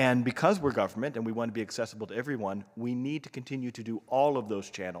 And because we're government and we want to be accessible to everyone, we need to continue to do all of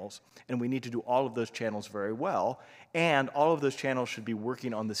those channels, and we need to do all of those channels very well, and all of those channels should be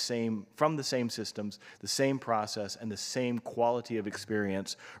working on from the same systems, the same process, and the same quality of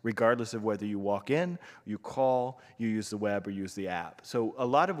experience, regardless of whether you walk in, you call, you use the web, or use the app. So a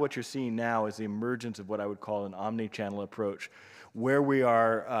lot of what you're seeing now is the emergence of what I would call an omni-channel approach. Where we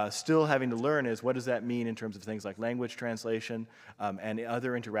are still having to learn is what does that mean in terms of things like language translation and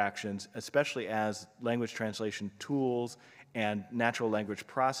other interactions, especially as language translation tools and natural language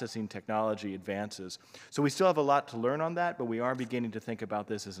processing technology advances. So we still have a lot to learn on that, but we are beginning to think about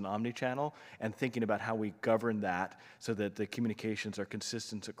this as an omni-channel and thinking about how we govern that so that the communications are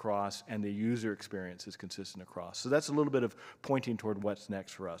consistent across and the user experience is consistent across. So that's a little bit of pointing toward what's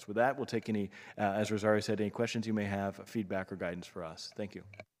next for us. With that, we'll take any, as Rosario said, any questions you may have, feedback or guidance for us. Thank you.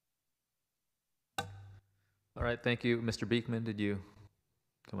 All right, thank you. Mr. Beekman, did you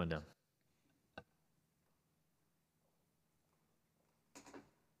come on down?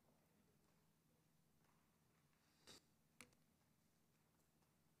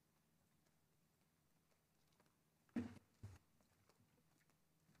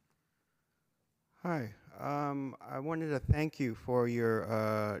 Hi. I wanted to thank you for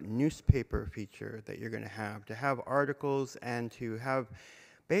your newspaper feature that you're going to have articles and to have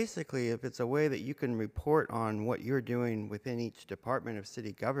basically, if it's a way that you can report on what you're doing within each department of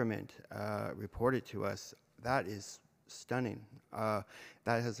city government, report it to us. That is stunning. That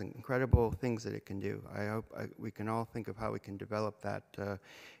has incredible things that it can do. I hope we can all think of how we can develop that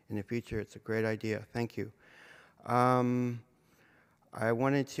in the future. It's a great idea. Thank you. I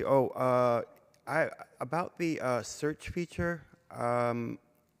wanted to, about the search feature,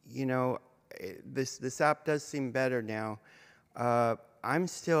 you know, this app does seem better now. I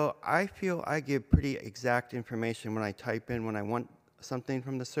feel I give pretty exact information when I type in when I want something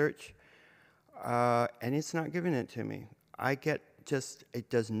from the search, and it's not giving it to me. It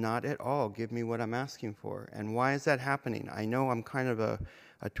does not at all give me what I'm asking for. And why is that happening? I know I'm kind of a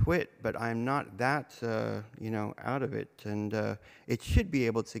twit, but I'm not that, you know, out of it. And it should be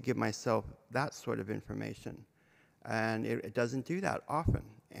able to give myself that sort of information. And it doesn't do that often.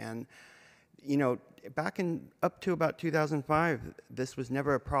 And, you know, up to about 2005, this was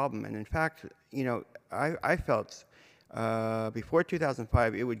never a problem. And in fact, you know, I felt before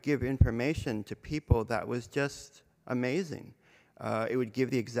 2005, it would give information to people that was just amazing. It would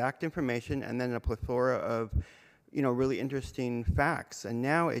give the exact information and then a plethora of, you know, really interesting facts. And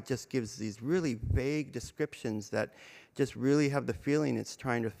now it just gives these really vague descriptions that just really have the feeling it's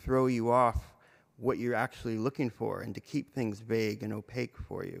trying to throw you off what you're actually looking for and to keep things vague and opaque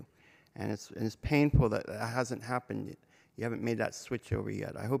for you. And it's painful that that hasn't happened yet. You haven't made that switch over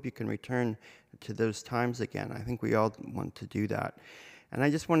yet. I hope you can return to those times again. I think we all want to do that. And I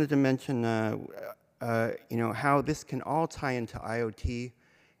just wanted to mention, you know, how this can all tie into IoT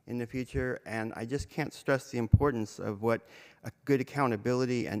in the future. And I just can't stress the importance of what a good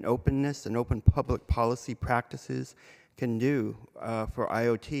accountability and openness and open public policy practices can do for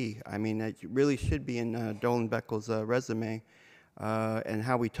IoT. I mean, it really should be in Dolan Beckel's resume. And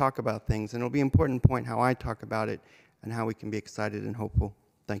how we talk about things. And it'll be an important point how I talk about it and how we can be excited and hopeful.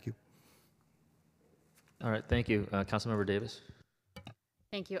 Thank you. All right, thank you. Councilmember Davis.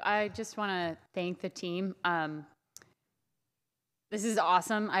 Thank you. I just want to thank the team. This is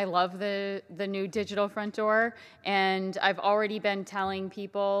awesome. I love the new digital front door. And I've already been telling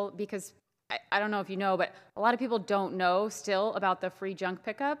people, because I don't know if you know, but a lot of people don't know still about the free junk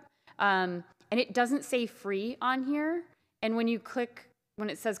pickup. And it doesn't say free on here. And when you click, when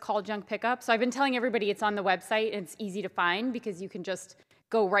it says call junk pickup, so I've been telling everybody it's on the website and it's easy to find because you can just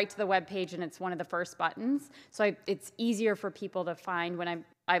go right to the web page and it's one of the first buttons. So it's easier for people to find when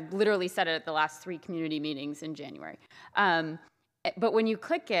I've literally said it at the last 3 community meetings in January. But when you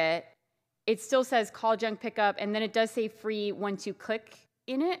click it, it still says call junk pickup, and then it does say free once you click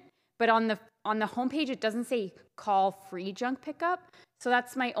in it. But on the homepage, it doesn't say call free junk pickup. So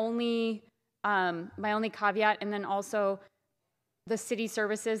that's my only caveat. And then also the city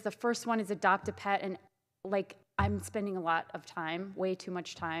services, the first one is adopt a pet, and like I'm spending a lot of time, way too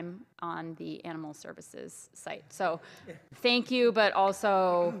much time on the animal services site. So thank you, but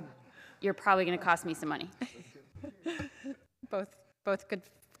also you're probably going to cost me some money. Both good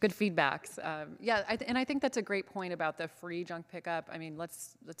feedbacks. Yeah, and I think that's a great point about the free junk pickup. I mean,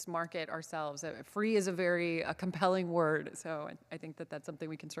 let's market ourselves. Free is a very compelling word, so I think that's something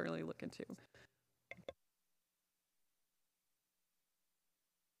we can certainly look into.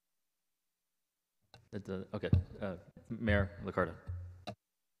 Okay, Mayor Liccardo.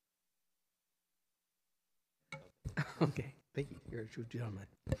 Okay, thank you. You're a true gentleman.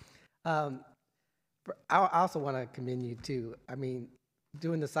 I also want to commend you too. I mean,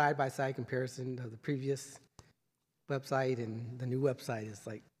 doing the side-by-side comparison of the previous website and the new website is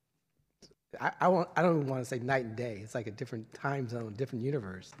like, I don't even want to say night and day. It's like a different time zone, different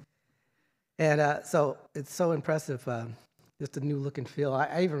universe. And so it's so impressive, just the new look and feel.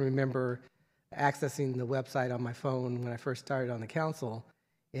 I even remember accessing the website on my phone when I first started on the council,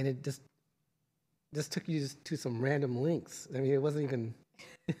 and it just took you to some random links. I mean, it wasn't even,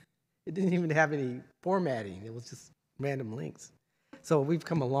 it didn't even have any formatting. It was just random links. So we've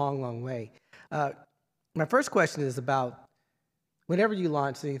come a long, long way. My first question is about whenever you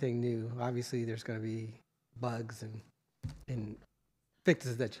launch anything new, obviously there's going to be bugs and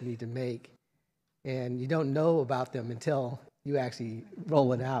fixes that you need to make, and you don't know about them until you actually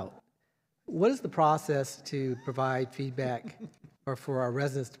roll it out. What is the process to provide feedback, or for our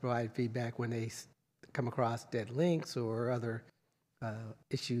residents to provide feedback when they come across dead links or other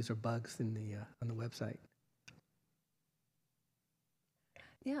issues or bugs in on the website?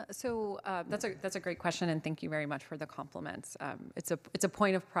 Yeah, so that's a great question, and thank you very much for the compliments. It's a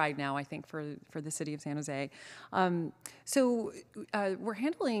point of pride now, I think, for the city of San Jose. So we're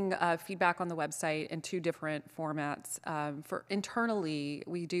handling feedback on the website in two different formats. For internally,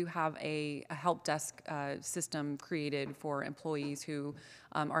 we do have a help desk system created for employees who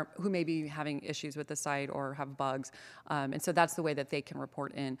may be having issues with the site or have bugs, and so that's the way that they can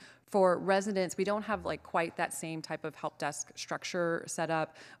report in. For residents, we don't have like quite that same type of help desk structure set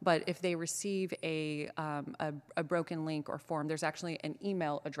up, but if they receive a broken link or form, there's actually an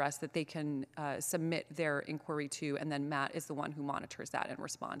email address that they can submit their inquiry to, and then Matt is the one who monitors that and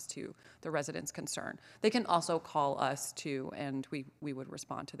responds to the resident's concern. They can also call us too, and we would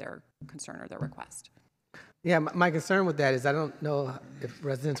respond to their concern or their request. Yeah, my concern with that is I don't know if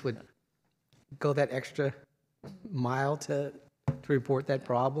residents would go that extra mile to report that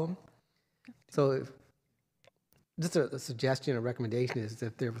problem. So just a suggestion or recommendation is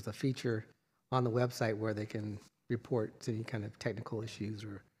if there was a feature on the website where they can report any kind of technical issues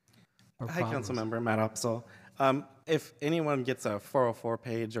or Hi, problems. Councilmember Matt Upsall. If anyone gets a 404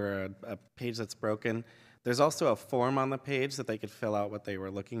 page or a page that's broken, there's also a form on the page that they could fill out what they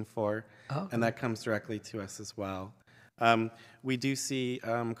were looking for, and that comes directly to us as well. We do see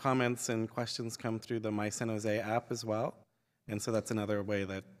comments and questions come through the My San Jose app as well, and so that's another way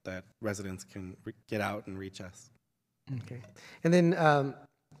that residents can get out and reach us. Okay. And then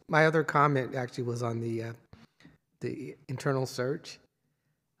my other comment actually was on the internal search.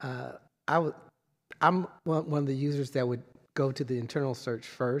 I'm one of the users that would go to the internal search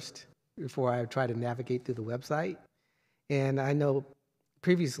first before I try to navigate through the website. And I know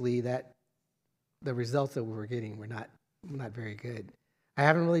previously that the results that we were getting were not very good. I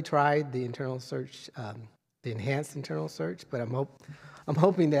haven't really tried the internal search, the enhanced internal search, but I'm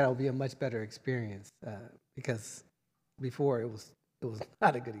hoping that it'll be a much better experience because before it was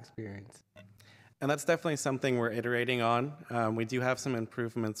not a good experience. And that's definitely something we're iterating on. We do have some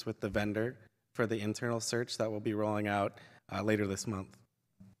improvements with the vendor for the internal search that we'll be rolling out later this month.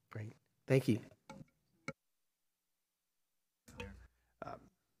 Great. Thank you.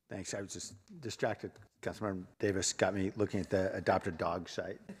 Thanks. I was just distracted. Councilmember Davis got me looking at the adopted dog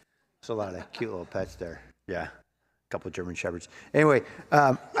site. There's a lot of cute little pets there. Yeah, a couple of German Shepherds. Anyway,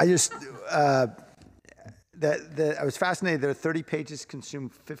 I was fascinated. There are 30 pages consume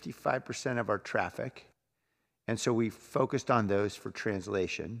 55% of our traffic, and so we focused on those for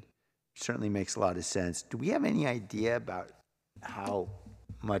translation. Certainly makes a lot of sense. Do we have any idea about how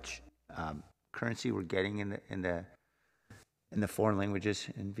much currency we're getting in the foreign languages,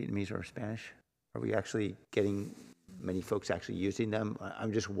 in Vietnamese or Spanish? Are we actually getting many folks actually using them?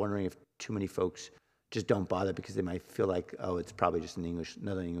 I'm just wondering if too many folks just don't bother because they might feel like, oh, it's probably just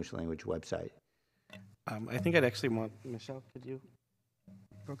another English language website. I think I'd actually want, Michelle, could you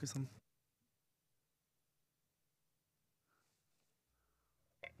focus on?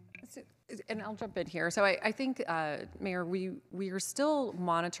 And I'll jump in here. So I think, Mayor, we are still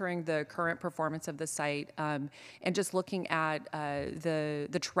monitoring the current performance of the site and just looking at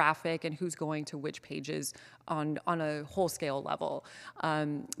the traffic and who's going to which pages on a whole scale level.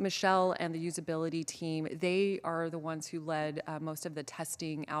 Michelle and the usability team, they are the ones who led most of the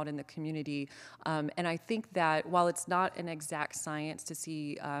testing out in the community. And I think that while it's not an exact science to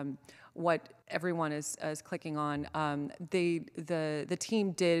see what everyone is clicking on, the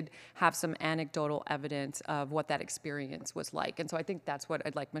team did have some anecdotal evidence of what that experience was like. And so I think that's what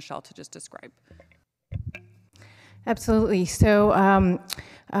I'd like Michelle to just describe. Absolutely. So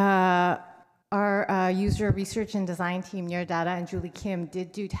our user research and design team, Near Data and Julie Kim,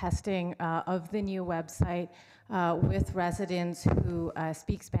 did do testing of the new website with residents who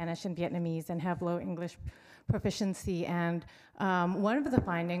speak Spanish and Vietnamese and have low English proficiency. And one of the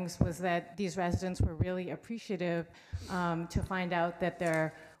findings was that these residents were really appreciative to find out that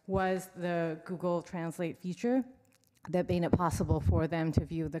there was the Google Translate feature that made it possible for them to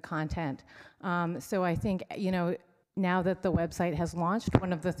view the content. So I think, now that the website has launched,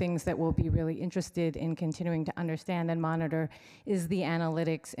 one of the things that we'll be really interested in continuing to understand and monitor is the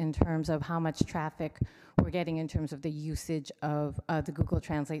analytics in terms of how much traffic we're getting in terms of the usage of the Google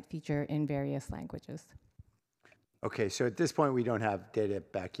Translate feature in various languages. Okay, so at this point, we don't have data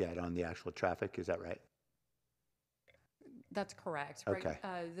back yet on the actual traffic. Is that right? That's correct. Okay.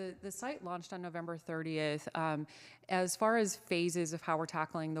 Right? The site launched on November 30th. As far as phases of how we're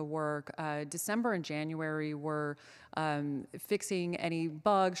tackling the work, December and January were fixing any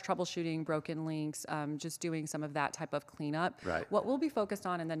bugs, troubleshooting broken links, just doing some of that type of cleanup. Right. What we'll be focused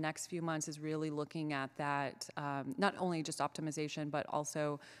on in the next few months is really looking at that, not only just optimization, but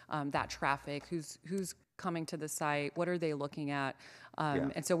also that traffic, who's coming to the site? What are they looking at? Yeah.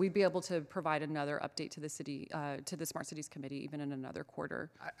 And so we'd be able to provide another update to the city, to the Smart Cities Committee, even in another quarter.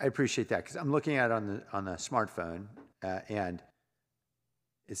 I appreciate that, because I'm looking at it on the smartphone, and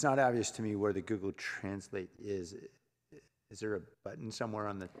it's not obvious to me where the Google Translate is. Is there a button somewhere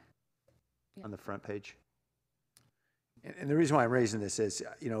on the front page? And the reason why I'm raising this is,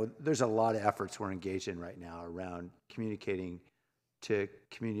 there's a lot of efforts we're engaged in right now around communicating to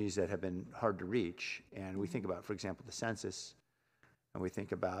communities that have been hard to reach. And we think about, for example, the census, and we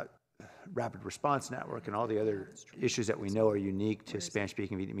think about rapid response network and all the other issues that we know are unique to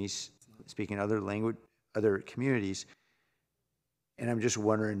Spanish-speaking, Vietnamese-speaking, other communities. And I'm just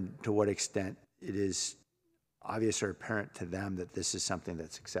wondering to what extent it is obvious or apparent to them that this is something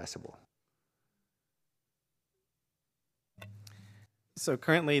that's accessible. So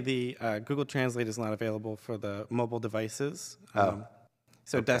currently, the Google Translate is not available for the mobile devices. So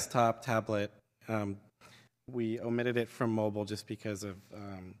okay. Desktop, tablet. We omitted it from mobile just because of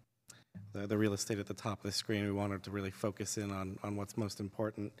the real estate at the top of the screen. We wanted to really focus in on what's most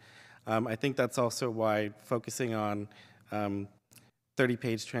important. I think that's also why focusing on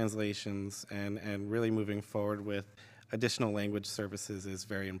 30-page translations and really moving forward with additional language services is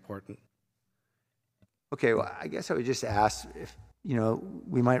very important. Okay, well, I guess I would just ask if,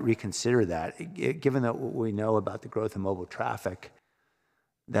 we might reconsider that, given that what we know about the growth of mobile traffic,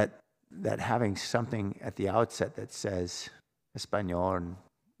 that having something at the outset that says Espanol and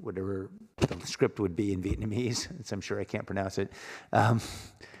whatever the script would be in Vietnamese, since I'm sure I can't pronounce it,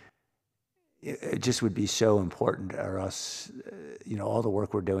 it just would be so important, or else, all the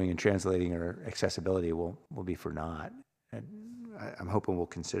work we're doing in translating or accessibility will be for naught. And I'm hoping we'll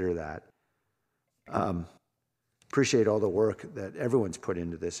consider that. Appreciate all the work that everyone's put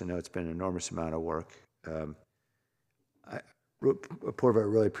into this. I know it's been an enormous amount of work. Porva, I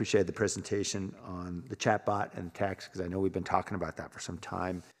really appreciate the presentation on the chatbot and text, because I know we've been talking about that for some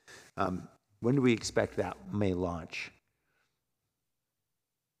time. When do we expect that may launch?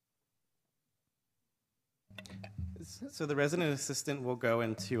 So the resident assistant will go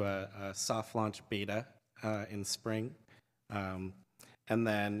into a soft launch beta in spring. And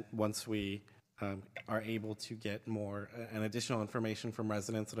then once we are able to get more and additional information from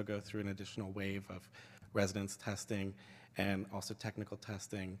residents, it'll go through an additional wave of residents testing and also technical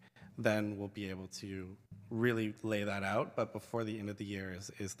testing. Then we'll be able to really lay that out, but before the end of the year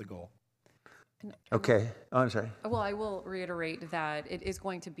is the goal. Okay. Oh, I'm sorry. Well, I will reiterate that it is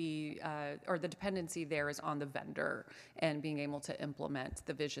going to be, or the dependency there is on the vendor and being able to implement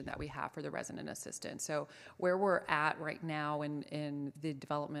the vision that we have for the resident assistant. So where we're at right now in the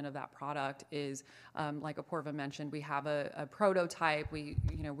development of that product is, like Apoorva mentioned, we have a prototype. We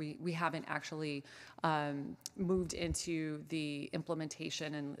haven't actually moved into the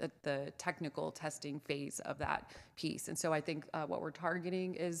implementation and the technical testing phase of that piece. And so I think what we're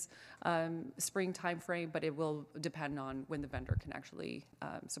targeting is spring timeframe, but it will depend on when the vendor can actually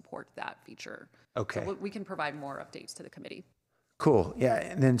support that feature. Okay. So we can provide more updates to the committee. Cool. Yeah.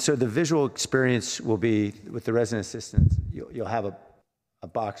 And then so the visual experience will be with the resident assistant. You'll have a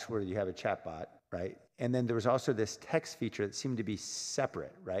box where you have a chat bot, right? And then there was also this text feature that seemed to be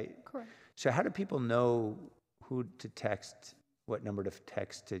separate, right? Correct. So how do people know who to text, what number to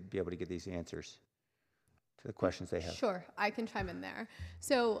text to be able to get these answers to the questions they have? Sure, I can chime in there.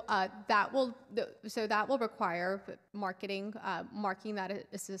 So that will require marking that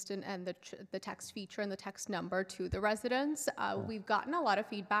assistant and the text feature and the text number to the residents. We've gotten a lot of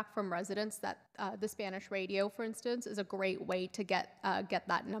feedback from residents that the Spanish radio, for instance, is a great way to get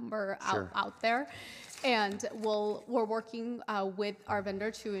that number out there. And we're working with our vendor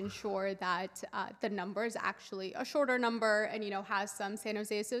to ensure that the number is actually a shorter number and has some San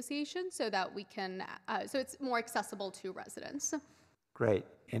Jose association, so that we can so it's more accessible to residents. Great.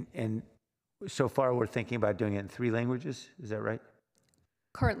 And so far we're thinking about doing it in 3 languages. Is that right?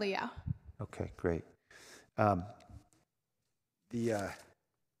 Currently, yeah. Okay, great. I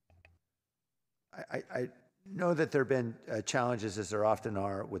know that there have been challenges, as there often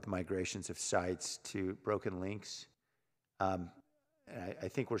are, with migrations of sites to broken links. And I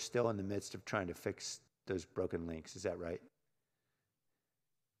think we're still in the midst of trying to fix those broken links. Is that right?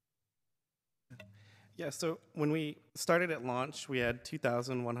 Yeah, so when we started at launch, we had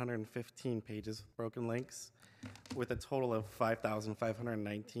 2,115 pages of broken links, with a total of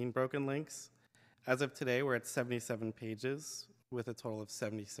 5,519 broken links. As of today, we're at 77 pages, with a total of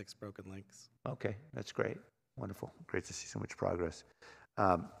 76 broken links. Okay, that's great. Wonderful. Great to see so much progress.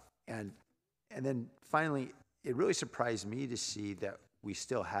 And then finally, it really surprised me to see that we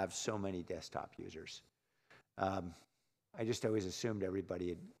still have so many desktop users. I just always assumed everybody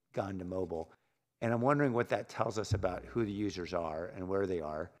had gone to mobile. And I'm wondering what that tells us about who the users are and where they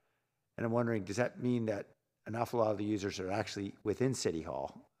are. And I'm wondering, does that mean that an awful lot of the users are actually within City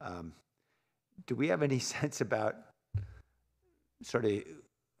Hall? Do we have any sense about sort of,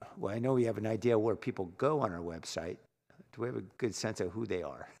 well, I know we have an idea where people go on our website. Do we have a good sense of who they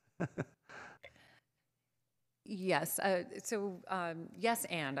are? Yes. Yes,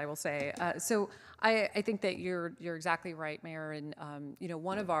 and I will say. I think that you're exactly right, Mayor. And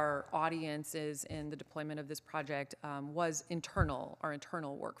one of our audiences in the deployment of this project was our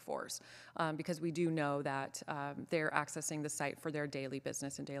internal workforce, because we do know that they're accessing the site for their daily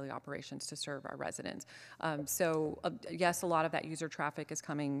business and daily operations to serve our residents. Yes, a lot of that user traffic is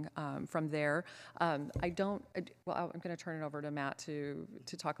coming from there. I'm going to turn it over to Matt to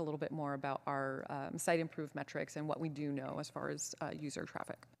talk a little bit more about our site improved metrics and what we do know as far as user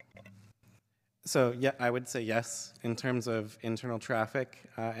traffic. So yeah, I would say yes in terms of internal traffic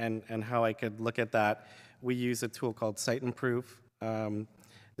and how I could look at that. We use a tool called Site Improve.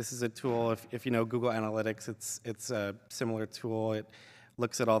 This is a tool, if you know Google Analytics, it's a similar tool. It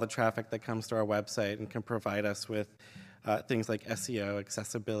looks at all the traffic that comes to our website and can provide us with things like SEO,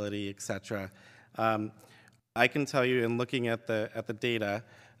 accessibility, etc. I can tell you in looking at the data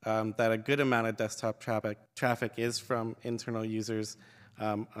that a good amount of desktop traffic is from internal users.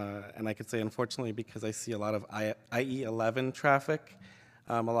 And I could say, unfortunately, because I see a lot of IE11 traffic,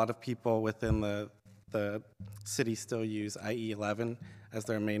 a lot of people within the city still use IE11 as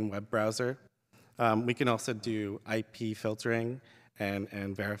their main web browser. We can also do IP filtering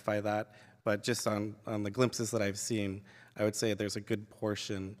and verify that. But just on the glimpses that I've seen, I would say there's a good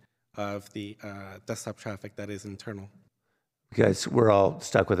portion of the desktop traffic that is internal. Because we're all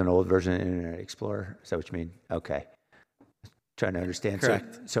stuck with an old version of Internet Explorer. Is that what you mean? Okay. Trying to understand.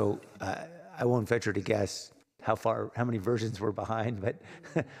 Correct. So I won't venture to guess how many versions we're behind, but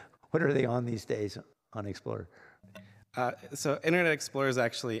what are they on these days on Explorer? So Internet Explorer is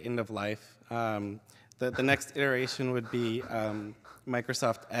actually end of life. The next iteration would be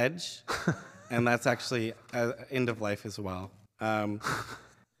Microsoft Edge, and that's actually end of life as well.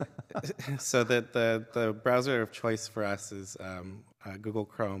 So that the browser of choice for us is Google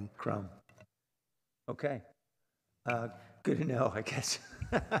Chrome. Chrome. Okay. Good to know, I guess.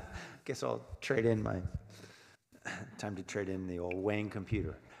 Guess I'll trade in time to trade in the old Wayne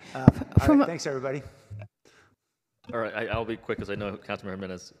computer. All right, thanks, everybody. All right, I'll be quick because I know Councilmember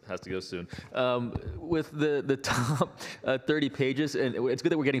Jimenez has to go soon. With the top 30 pages, and it's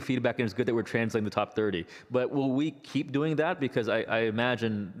good that we're getting feedback and it's good that we're translating the top 30, but will we keep doing that? Because I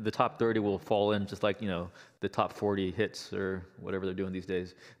imagine the top 30 will fall in just like, the top 40 hits or whatever they're doing these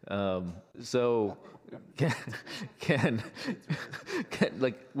days. So can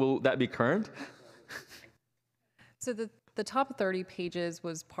will that be current? So the top 30 pages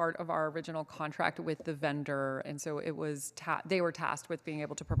was part of our original contract with the vendor, and so it was they were tasked with being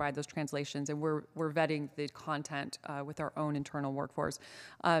able to provide those translations, and we're vetting the content with our own internal workforce.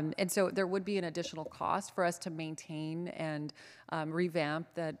 And so there would be an additional cost for us to maintain and revamp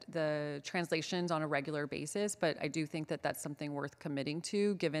the translations on a regular basis, but I do think that that's something worth committing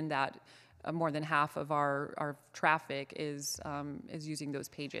to, given that more than half of our traffic is using those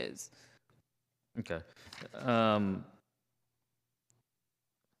pages. Okay.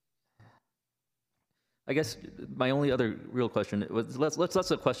 I guess my only other real question was,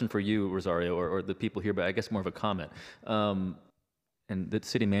 let's a question for you, Rosario, or the people here, but I guess more of a comment. And the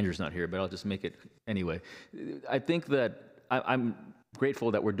city manager's not here, but I'll just make it anyway. I think that I'm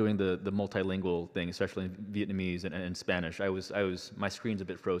grateful that we're doing the multilingual thing, especially in Vietnamese and Spanish. My screen's a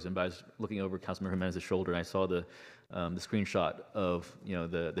bit frozen, but I was looking over Councilmember Jimenez's shoulder, and I saw the screenshot of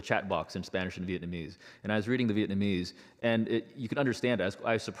the chat box in Spanish and Vietnamese, and I was reading the Vietnamese, and you can understand it.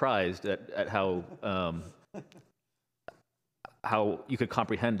 I was surprised at how you could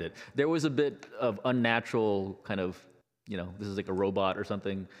comprehend it. There was a bit of unnatural kind of, this is like a robot or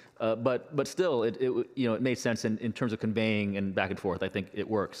something, but still, it made sense in terms of conveying and back and forth. I think it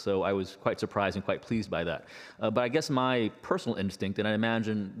works. So I was quite surprised and quite pleased by that. But I guess my personal instinct, and I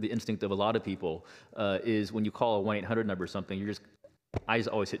imagine the instinct of a lot of people, is when you call a 1-800 number or something, eyes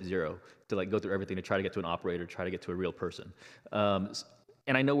always hit zero to go through everything to try to get to an operator, try to get to a real person. And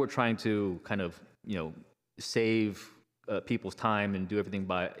I know we're trying to kind of, save people's time and do everything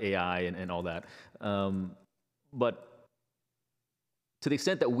by AI and all that. But to the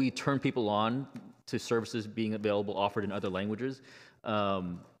extent that we turn people on to services being available, offered in other languages,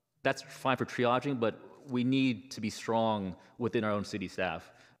 that's fine for triaging, but we need to be strong within our own city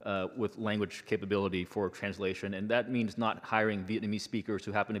staff with language capability for translation, and that means not hiring Vietnamese speakers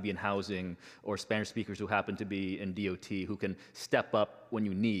who happen to be in housing or Spanish speakers who happen to be in DOT who can step up when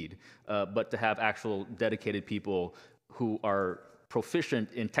you need, but to have actual dedicated people who are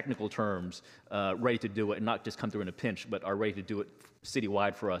proficient in technical terms, ready to do it, and not just come through in a pinch, but are ready to do it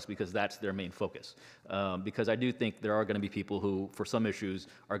citywide for us because that's their main focus. Because I do think there are going to be people who, for some issues,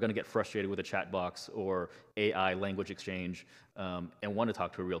 are going to get frustrated with a chat box or AI language exchange and want to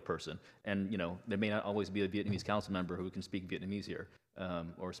talk to a real person. And there may not always be a Vietnamese council member who can speak Vietnamese here,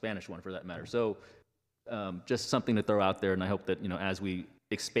 or a Spanish one for that matter. So just something to throw out there, and I hope that as we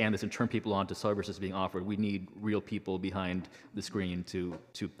expand this and turn people on to services being offered, we need real people behind the screen to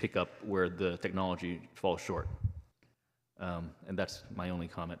pick up where the technology falls short. And that's my only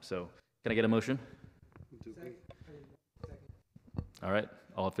comment. So can I get a motion? All right,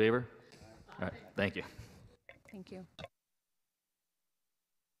 all in favor? All right, thank you. Thank you.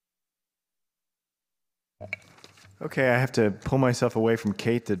 Okay, I have to pull myself away from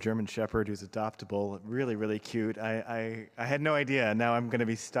Kate, the German Shepherd, who's adoptable. Really, really cute. I had no idea. Now I'm going to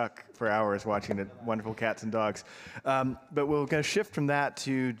be stuck for hours watching the wonderful cats and dogs. But we're going to shift from that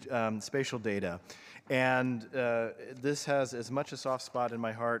to spatial data. And this has as much a soft spot in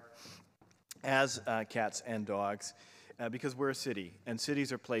my heart as cats and dogs, because we're a city, and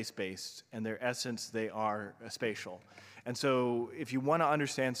cities are place-based, and their essence, they are spatial. And so if you want to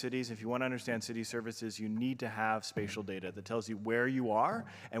understand cities, if you want to understand city services, you need to have spatial data that tells you where you are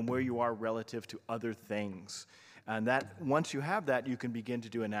and where you are relative to other things. And that once you have that, you can begin to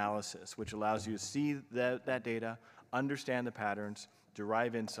do analysis, which allows you to see that data, understand the patterns,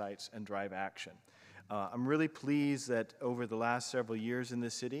 derive insights, and drive action. I'm really pleased that over the last several years in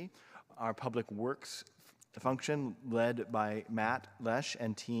this city, our public works function, led by Matt Lesh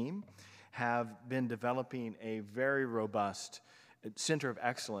and team, have been developing a very robust center of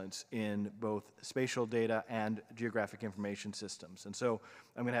excellence in both spatial data and geographic information systems. And so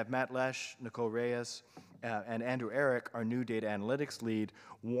I'm going to have Matt Lesh, Nicole Reyes, and Andrew Eric, our new data analytics lead,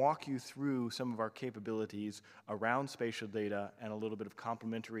 walk you through some of our capabilities around spatial data and a little bit of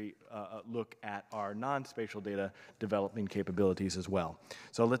complementary look at our non-spatial data developing capabilities as well.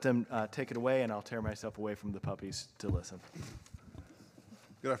 So I'll let them take it away, and I'll tear myself away from the puppies to listen.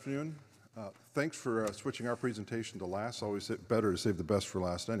 Good afternoon. Thanks for switching our presentation to last. Always better to save the best for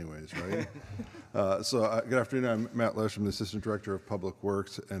last anyways, right? Good afternoon. I'm Matt Lesh. I'm the Assistant Director of Public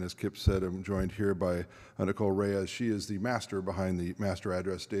Works, and as Kip said, I'm joined here by Nicole Reyes. She is the master behind the master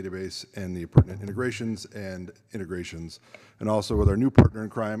address database and the pertinent integrations, and also with our new partner in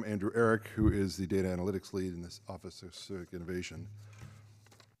crime, Andrew Eric, who is the data analytics lead in this Office of Civic Innovation.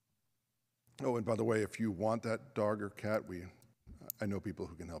 Oh, and by the way, if you want that dog or cat, I know people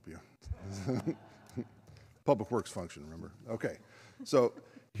who can help you. Public Works function, remember? Okay, so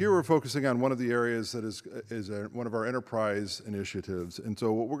here we're focusing on one of the areas that is one of our enterprise initiatives. And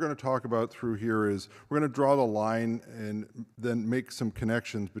so what we're going to talk about through here is we're going to draw the line and then make some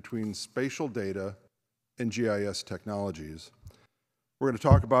connections between spatial data and GIS technologies. We're going to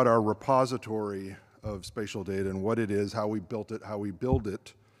talk about our repository of spatial data and what it is, how we built it, how we build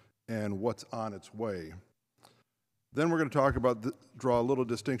it, and what's on its way. Then we're going to talk about, draw a little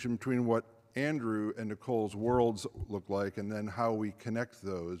distinction between what Andrew and Nicole's worlds look like, and then how we connect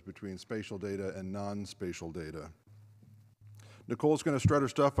those between spatial data and non-spatial data. Nicole's going to strut her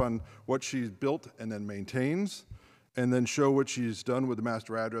stuff on what she's built and then maintains, and then show what she's done with the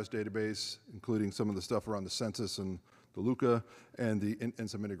master address database, including some of the stuff around the census and the LUCA, and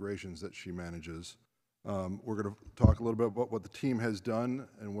some integrations that she manages. We're going to talk a little bit about what the team has done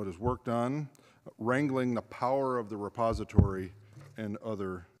and what has worked on, wrangling the power of the repository and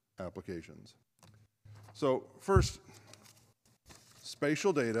other applications. So first,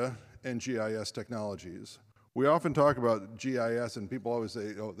 spatial data and GIS technologies. We often talk about GIS and people always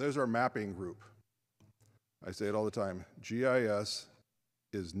say, oh, there's our mapping group. I say it all the time, GIS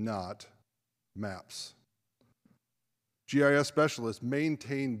is not maps. GIS specialists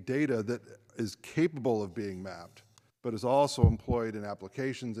maintain data that is capable of being mapped, but is also employed in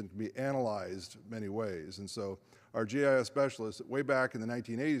applications and can be analyzed many ways. And so our GIS specialists, way back in the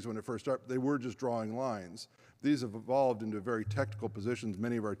 1980s when it first started, they were just drawing lines. These have evolved into very technical positions.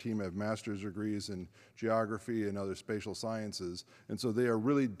 Many of our team have master's degrees in geography and other spatial sciences. And so they are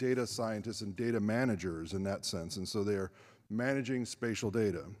really data scientists and data managers in that sense. And so they are managing spatial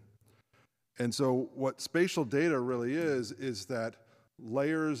data. And so what spatial data really is that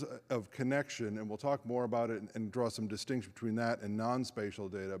layers of connection, and we'll talk more about it and draw some distinction between that and non-spatial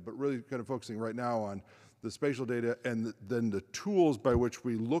data, but really kind of focusing right now on the spatial data and then the tools by which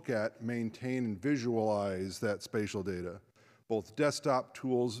we look at, maintain, and visualize that spatial data. both desktop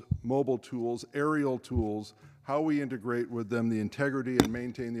tools, mobile tools, aerial tools, how we integrate with them, the integrity and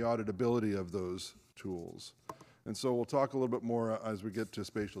maintain the auditability of those tools. And so we'll talk a little bit more as we get to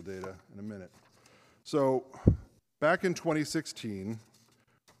spatial data in a minute. So back in 2016,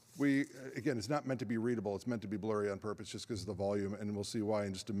 again, it's not meant to be readable, it's meant to be blurry on purpose just because of the volume, and we'll see why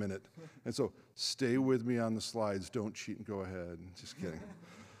in just a minute. And so stay with me on the slides, don't cheat and go ahead, just kidding.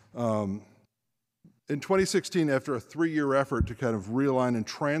 In 2016, after a 3-year effort to kind of realign and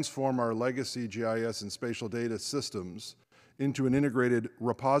transform our legacy GIS and spatial data systems into an integrated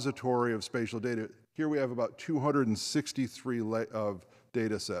repository of spatial data, here we have about 263 of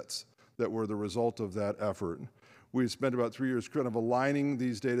data sets that were the result of that effort. We spent about 3 years kind of aligning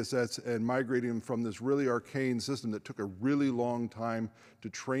these data sets and migrating them from this really arcane system that took a really long time to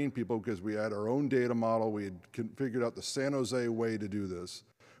train people because we had our own data model. We had figured out the San Jose way to do this,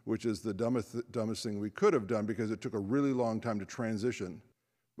 which is the dumbest thing we could have done because it took a really long time to transition.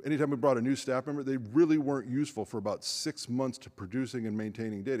 Anytime we brought a new staff member, they really weren't useful for about 6 months to producing and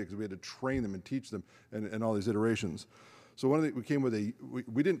maintaining data because we had to train them and teach them and all these iterations. So one of the, we came with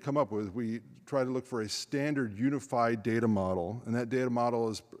we didn't come up with, we tried to look for a standard unified data model, and that data model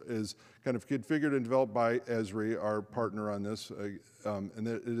is kind of configured and developed by Esri, our partner on this, and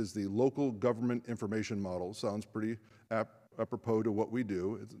it is the local government information model. Sounds pretty apropos to what we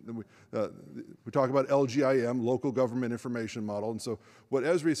do. We talk about LGIM, local government information model, and so what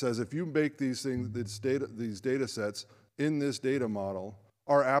Esri says, if you make these things, these data sets in this data model,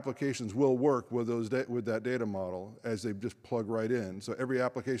 our applications will work with with that data model as they just plug right in. So every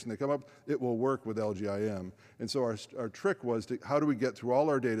application that come up, it will work with LGIM. And so our trick was how do we get through all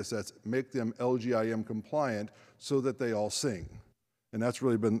our data sets, make them LGIM compliant so that they all sing? And that's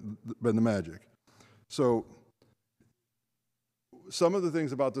really been the magic. So some of the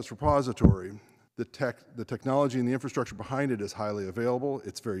things about this repository, the technology and the infrastructure behind it is highly available.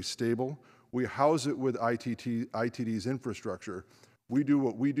 It's very stable. We house it with ITD's infrastructure. We do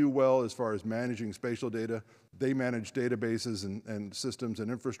what we do well as far as managing spatial data. They manage databases and systems and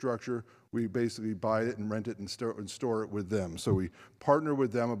infrastructure. We basically buy it and rent it and store it with them. So we partner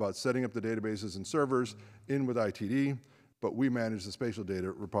with them about setting up the databases and servers in with ITD, but we manage the spatial data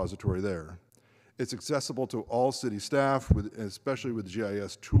repository there. It's accessible to all city staff, especially with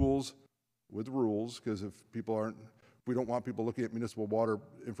GIS tools, with rules, because if we don't want people looking at municipal water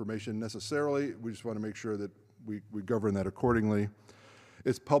information necessarily, we just want to make sure that we govern that accordingly.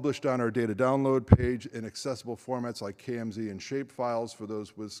 It's published on our data download page in accessible formats like KMZ and shapefiles for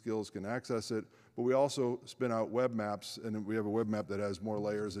those with skills can access it. But we also spin out web maps, and we have a web map that has more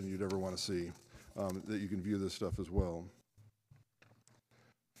layers than you'd ever want to see, that you can view this stuff as well.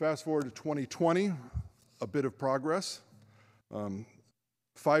 Fast forward to 2020, a bit of progress.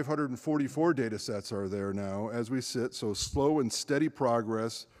 544 data sets are there now as we sit, so slow and steady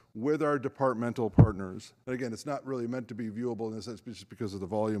progress with our departmental partners. And again, it's not really meant to be viewable in this sense just because of the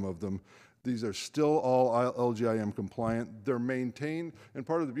volume of them. These are still all LGIM compliant. They're maintained, and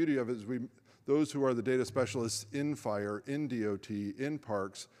part of the beauty of it is those who are the data specialists in fire, in DOT, in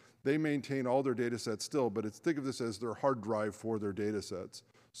parks, they maintain all their data sets still, but think of this as their hard drive for their data sets.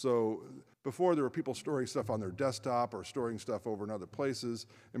 So before there were people storing stuff on their desktop or storing stuff over in other places.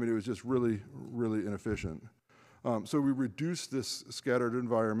 I mean, it was just really, really inefficient. So we reduced this scattered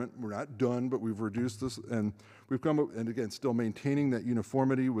environment. We're not done, but we've reduced this, and we've come up, and again, still maintaining that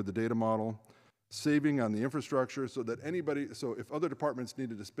uniformity with the data model, saving on the infrastructure so that so if other departments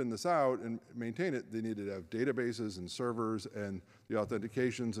needed to spin this out and maintain it, they needed to have databases and servers and the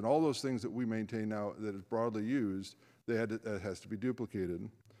authentications and all those things that we maintain now that is broadly used, it has to be duplicated,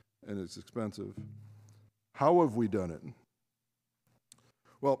 and it's expensive. How have we done it?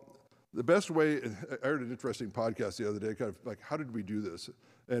 Well, the best way, I heard an interesting podcast the other day, kind of like, how did we do this?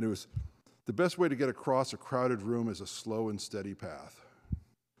 And it was, the best way to get across a crowded room is a slow and steady path.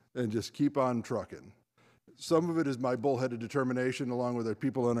 And just keep on trucking. Some of it is my bullheaded determination along with the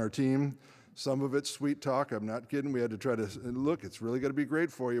people on our team. Some of it's sweet talk, I'm not kidding. We had to try to, look, it's really gonna be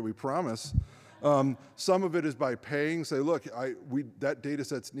great for you, we promise. Some of it is by paying, say, look, that data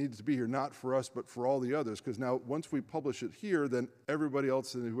set needs to be here, not for us, but for all the others, because now once we publish it here, then everybody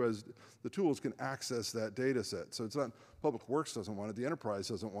else who has the tools can access that data set. So it's not, Public Works doesn't want it, the enterprise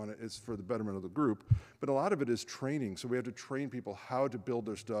doesn't want it, it's for the betterment of the group. But a lot of it is training, so we have to train people how to build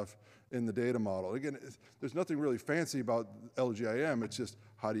their stuff in the data model. Again, there's nothing really fancy about LGIM, it's just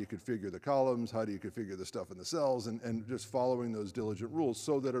how do you configure the columns, how do you configure the stuff in the cells, and just following those diligent rules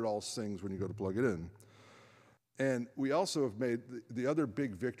so that it all sings when you go to plug it in. And we also have made the other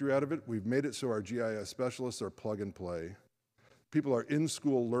big victory out of it, we've made it so our GIS specialists are plug and play. people are in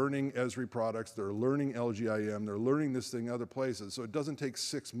school learning Esri products, they're learning LGIM, they're learning this thing other places. So it doesn't take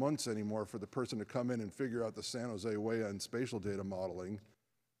 6 months anymore for the person to come in and figure out the San Jose way on spatial data modeling.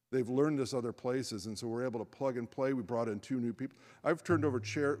 They've learned this other places, and so we're able to plug and play. We brought in 2 new people. I've turned over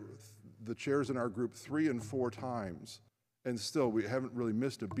the chairs in our group 3 and 4 times, and still we haven't really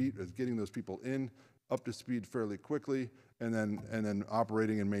missed a beat of getting those people in, up to speed fairly quickly, and then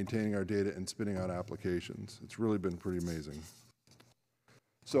operating and maintaining our data and spinning out applications. It's really been pretty amazing.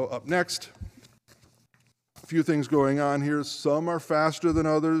 So up next, a few things going on here. Some are faster than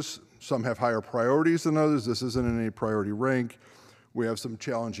others. Some have higher priorities than others. This isn't in any priority rank. We have some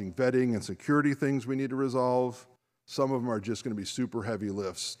challenging vetting and security things we need to resolve. Some of them are just going to be super heavy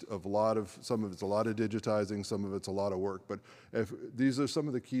lifts some of it's a lot of digitizing, some of it's a lot of work. But these are some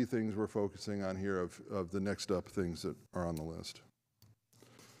of the key things we're focusing on here of the next up things that are on the list.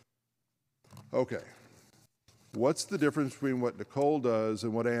 Okay. What's the difference between what Nicole does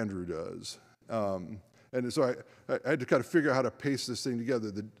and what Andrew does? And so I had to kind of figure out how to paste this thing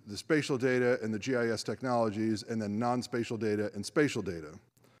together, the spatial data and the GIS technologies, and then non-spatial data and spatial data.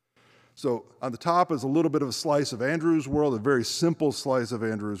 So on the top is a little bit of a slice of Andrew's world, a very simple slice of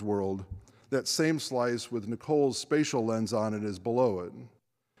Andrew's world. That same slice with Nicole's spatial lens on it is below it.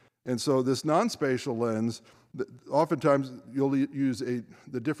 And so this non-spatial lens, oftentimes you'll use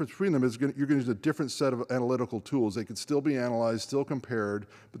the difference between them is you're going to use a different set of analytical tools. They could still be analyzed, still compared,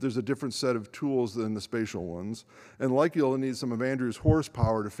 but there's a different set of tools than the spatial ones. And likely you'll need some of Andrew's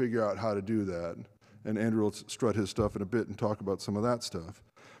horsepower to figure out how to do that. And Andrew will strut his stuff in a bit and talk about some of that stuff.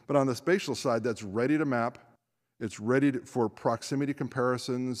 But on the spatial side, that's ready to map. It's ready for proximity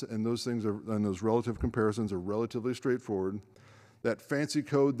comparisons, and those things and those relative comparisons are relatively straightforward. That fancy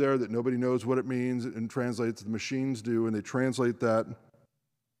code there that nobody knows what it means and translates, the machines do, and they translate that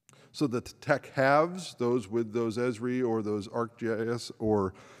so that the tech halves, those with those Esri or those ArcGIS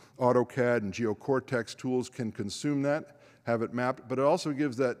or AutoCAD and GeoCortex tools can consume that, have it mapped, but it also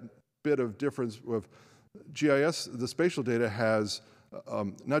gives that bit of difference of GIS, the spatial data has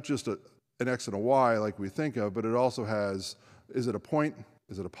not just an X and a Y like we think of, but it also has, is it a point,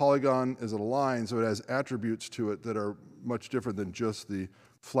 is it a polygon, is it a line? So it has attributes to it that are much different than just the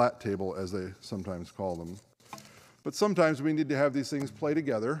flat table, as they sometimes call them. But sometimes we need to have these things play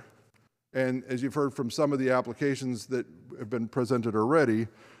together. And as you've heard from some of the applications that have been presented already,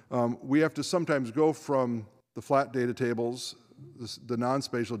 we have to sometimes go from the flat data tables, the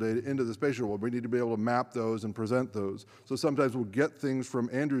non-spatial data, into the spatial world. We need to be able to map those and present those. So sometimes we'll get things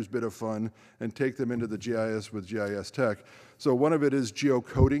from Andrew's bit of fun and take them into the GIS with GIS tech. So one of it is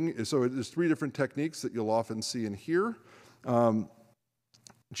geocoding. So there's 3 different techniques that you'll often see in here.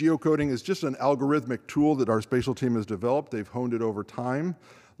 Geocoding is just an algorithmic tool that our spatial team has developed. They've honed it over time.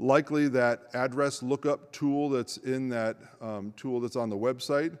 Likely that address lookup tool that's in that tool that's on the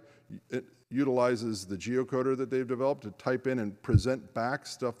website, it utilizes the geocoder that they've developed to type in and present back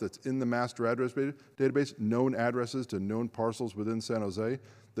stuff that's in the master address database, known addresses to known parcels within San Jose,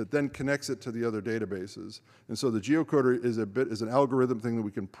 that then connects it to the other databases. And so the geocoder is an algorithm thing that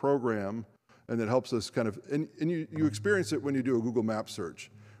we can program, and that helps us kind of, and you experience it when you do a Google Map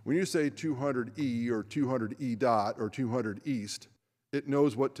search. When you say 200E or 200E dot or 200 east, it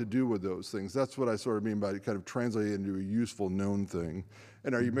knows what to do with those things. That's what I sort of mean by kind of translating into a useful known thing.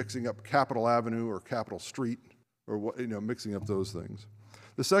 And are you mixing up Capitol Avenue or Capitol Street, or what, mixing up those things?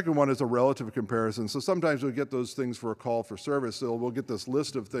 The second one is a relative comparison. So sometimes we'll get those things for a call for service. So we'll get this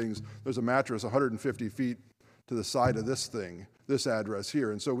list of things. There's a mattress 150 feet to the side of this thing, this address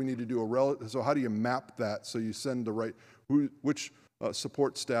here. And so we need to do a relative. So how do you map that so you send the right, which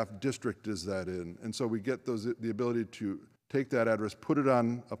support staff district is that in? And so we get the ability to take that address, put it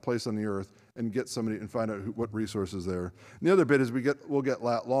on a place on the earth, and get somebody and find out what resources there. And the other bit is we'll get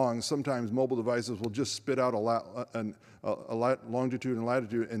lat longs. Sometimes mobile devices will just spit out a longitude and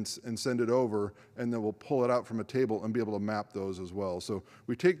latitude and send it over, and then we'll pull it out from a table and be able to map those as well. So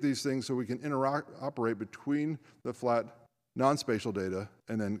we take these things so we can operate between the flat non-spatial data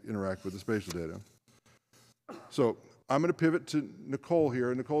and then interact with the spatial data. So I'm going to pivot to Nicole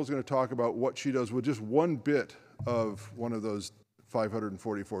here. Nicole's going to talk about what she does with just one bit of one of those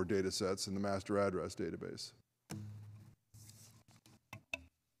 544 data sets in the master address database.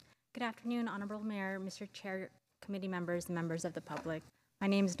 Good afternoon, Honorable Mayor, Mr. Chair, committee members, and members of the public. My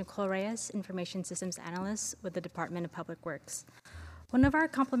name is Nicole Reyes, Information Systems Analyst with the Department of Public Works. One of our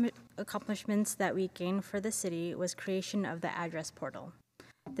accomplishments that we gained for the city was creation of the address portal.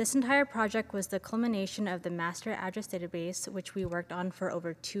 This entire project was the culmination of the master address database, which we worked on for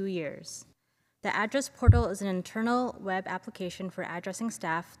over 2 years. The address portal is an internal web application for addressing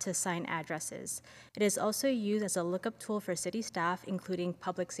staff to assign addresses. It is also used as a lookup tool for city staff, including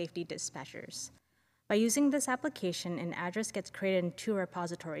public safety dispatchers. By using this application, an address gets created in two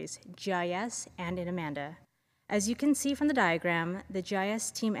repositories, GIS and in Amanda. As you can see from the diagram, the GIS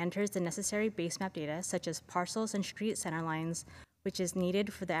team enters the necessary base map data, such as parcels and street center lines, which is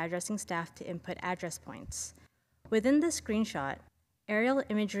needed for the addressing staff to input address points. Within the screenshot, aerial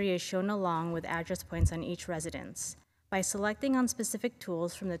imagery is shown along with address points on each residence. By selecting on specific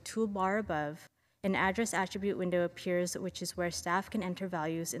tools from the toolbar above, an address attribute window appears, which is where staff can enter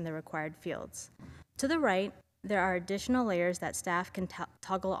values in the required fields. To the right, there are additional layers that staff can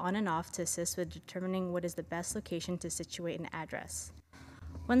toggle on and off to assist with determining what is the best location to situate an address.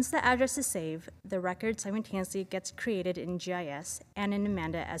 Once the address is saved, the record simultaneously gets created in GIS and in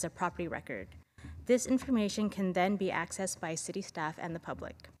Amanda as a property record. This information can then be accessed by city staff and the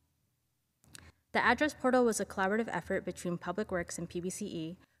public. The address portal was a collaborative effort between Public Works and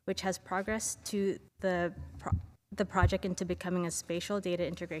PBCE, which has progressed to the project into becoming a spatial data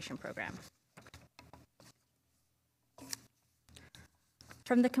integration program.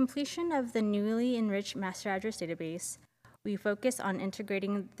 From the completion of the newly enriched master address database, we focus on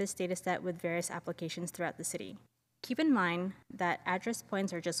integrating this dataset with various applications throughout the city. Keep in mind that address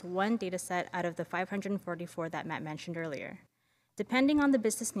points are just one dataset out of the 544 that Matt mentioned earlier. Depending on the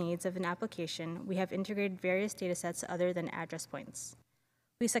business needs of an application, we have integrated various datasets other than address points.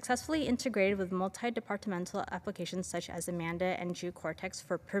 We successfully integrated with multi-departmental applications such as Amanda and GeoCortex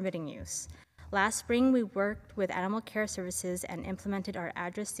for permitting use. Last spring, we worked with Animal Care Services and implemented our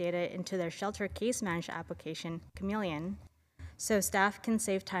address data into their shelter case management application, Chameleon, so staff can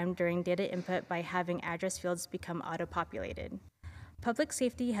save time during data input by having address fields become auto-populated. Public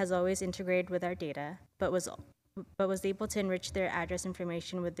safety has always integrated with our data, but was able to enrich their address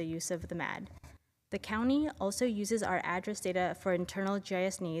information with the use of the MAD. The county also uses our address data for internal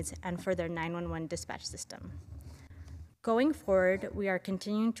GIS needs and for their 911 dispatch system. Going forward, we are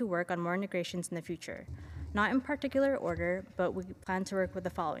continuing to work on more integrations in the future. Not in particular order, but we plan to work with the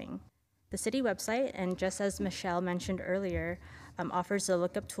following. The city website, and just as Michelle mentioned earlier, offers a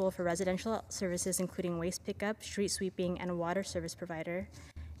lookup tool for residential services including waste pickup, street sweeping, and water service provider.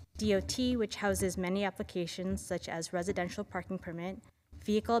 DOT, which houses many applications such as residential parking permit,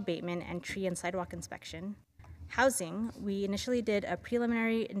 vehicle abatement, and tree and sidewalk inspection. Housing, we initially did a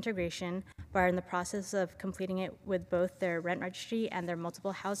preliminary integration, but are in the process of completing it with both their rent registry and their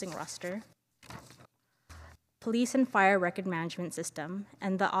multiple housing roster. Police and Fire Record Management System,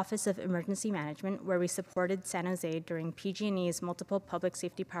 and the Office of Emergency Management, where we supported San Jose during PG&E's multiple public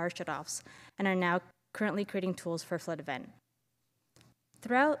safety power shutoffs and are now currently creating tools for flood event.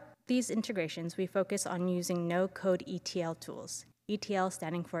 Throughout these integrations, we focus on using no-code ETL tools, ETL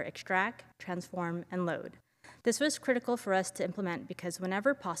standing for extract, transform, and load. This was critical for us to implement because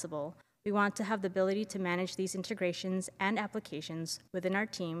whenever possible, we want to have the ability to manage these integrations and applications within our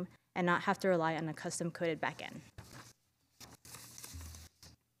team and not have to rely on a custom-coded backend.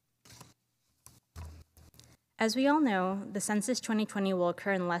 As we all know, the Census 2020 will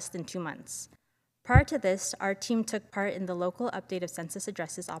occur in less than 2 months. Prior to this, our team took part in the Local Update of Census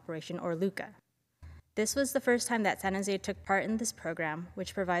Addresses Operation, or LUCA. This was the first time that San Jose took part in this program,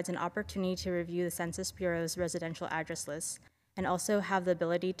 which provides an opportunity to review the Census Bureau's residential address list and also have the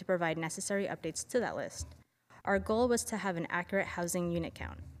ability to provide necessary updates to that list. Our goal was to have an accurate housing unit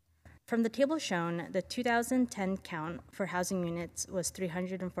count. From the table shown, the 2010 count for housing units was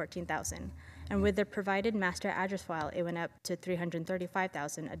 314,000, and with the provided master address file, it went up to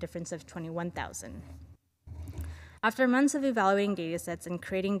 335,000, a difference of 21,000. After months of evaluating datasets and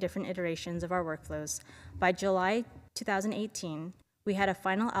creating different iterations of our workflows, by July 2018, we had a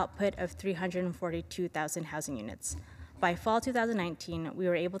final output of 342,000 housing units. By fall 2019, we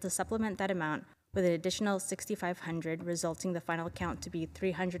were able to supplement that amount with an additional 6,500, resulting the final count to be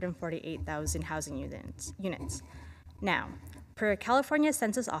 348,000 housing units. Now, per California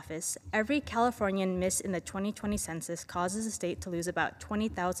Census Office, every Californian missed in the 2020 census causes the state to lose about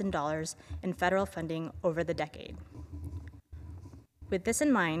 $20,000 in federal funding over the decade. With this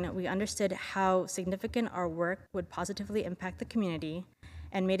in mind, we understood how significant our work would positively impact the community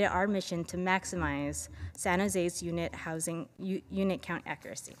and made it our mission to maximize San Jose's unit count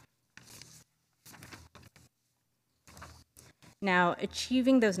accuracy. Now,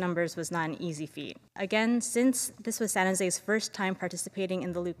 achieving those numbers was not an easy feat. Again, since this was San Jose's first time participating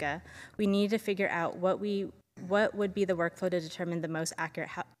in the LUCA, we needed to figure out what would be the workflow to determine the most accurate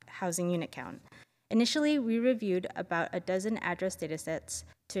housing unit count. Initially, we reviewed about a dozen address datasets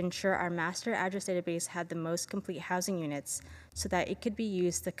to ensure our master address database had the most complete housing units so that it could be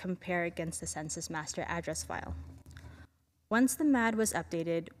used to compare against the census master address file. Once the MAD was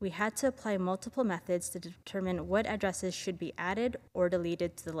updated, we had to apply multiple methods to determine what addresses should be added or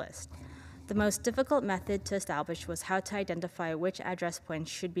deleted to the list. The most difficult method to establish was how to identify which address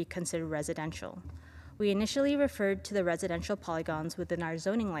points should be considered residential. We initially referred to the residential polygons within our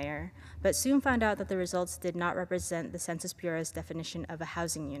zoning layer, but soon found out that the results did not represent the Census Bureau's definition of a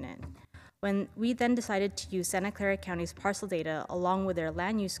housing unit. When we then decided to use Santa Clara County's parcel data along with their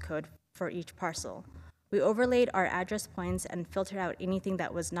land use code for each parcel. We overlaid our address points and filtered out anything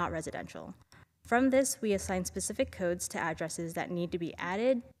that was not residential. From this, we assigned specific codes to addresses that need to be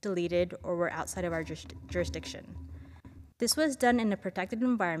added, deleted, or were outside of our jurisdiction. This was done in a protected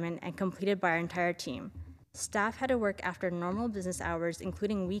environment and completed by our entire team. Staff had to work after normal business hours,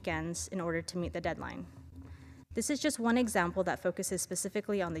 including weekends, in order to meet the deadline. This is just one example that focuses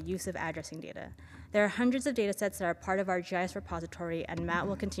specifically on the use of addressing data. There are hundreds of data sets that are part of our GIS repository, and Matt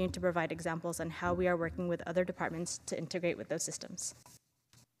will continue to provide examples on how we are working with other departments to integrate with those systems.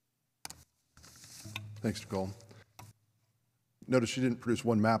 Thanks, Nicole. Notice she didn't produce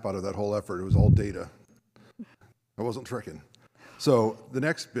one map out of that whole effort. It was all data. I wasn't tricking. So the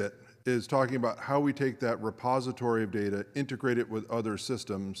next bit is talking about how we take that repository of data, integrate it with other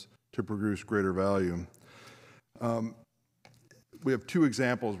systems to produce greater value. We have two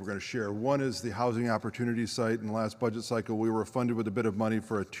examples we're going to share. One is the housing opportunity site. In the last budget cycle, we were funded with a bit of money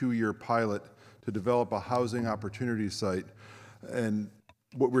for a 2-year pilot to develop a housing opportunity site. And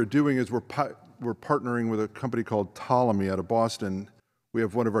what we're doing is we're partnering with a company called Ptolemy out of Boston. We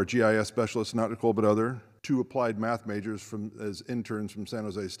have one of our GIS specialists, not Nicole, but other, 2 applied math majors as interns from San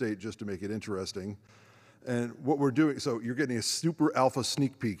Jose State, just to make it interesting. And what we're doing, so you're getting a super alpha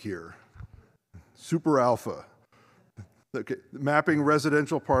sneak peek here. Super alpha. Okay, mapping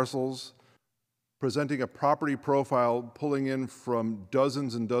residential parcels, presenting a property profile, pulling in from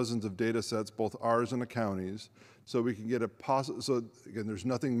dozens and dozens of data sets, both ours and the counties, so we can get so again, there's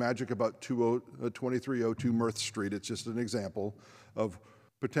nothing magic about 2302 Mirth Street. It's just an example of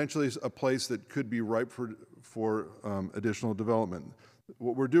potentially a place that could be ripe for additional development.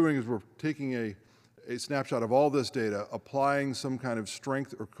 What we're doing is we're taking a snapshot of all this data, applying some kind of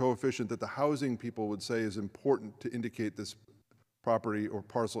strength or coefficient that the housing people would say is important to indicate this property or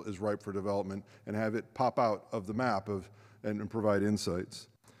parcel is ripe for development, and have it pop out of the map and provide insights.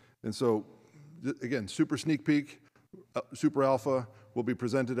 And so, again, super sneak peek, super alpha will be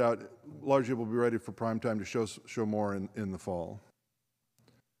presented out, largely will be ready for prime time to show more in the fall.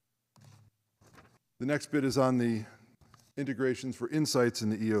 The next bit is on the integrations for insights in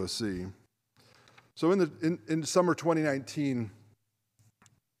the EOC. So in summer 2019,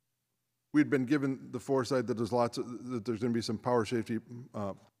 we'd been given the foresight that there's going to be some power safety,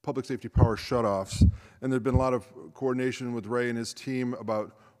 public safety power shutoffs, and there'd been a lot of coordination with Ray and his team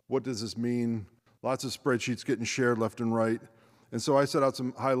about what does this mean. Lots of spreadsheets getting shared left and right, and so I set out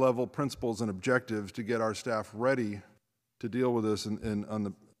some high-level principles and objectives to get our staff ready to deal with this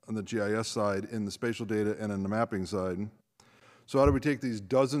on the GIS side, in the spatial data, and in the mapping side. So how do we take these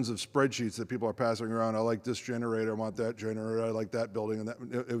dozens of spreadsheets that people are passing around? I like this generator, I want that generator, I like that building, and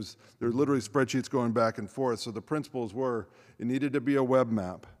there were literally spreadsheets going back and forth. So the principles were, it needed to be a web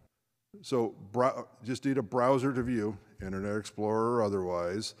map. So just need a browser to view, Internet Explorer or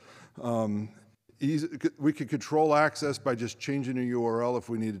otherwise. We could control access by just changing a URL if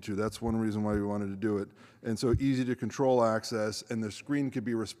we needed to. That's one reason why we wanted to do it. And so easy to control access, and the screen could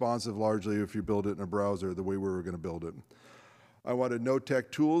be responsive largely if you build it in a browser the way we were going to build it. I wanted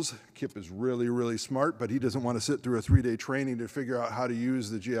no-tech tools. Kip is really, really smart, but he doesn't want to sit through a 3-day training to figure out how to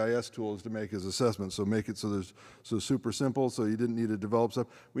use the GIS tools to make his assessment. So make it so super simple, so you didn't need to develop stuff.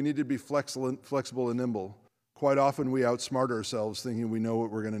 We need to be flexible and nimble. Quite often we outsmart ourselves thinking we know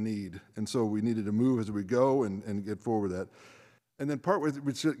what we're going to need. And so we needed to move as we go and get forward with that. And then part where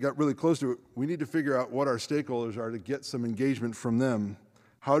we got really close to it, we need to figure out what our stakeholders are to get some engagement from them.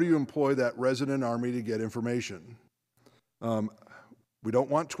 How do you employ that resident army to get information? We don't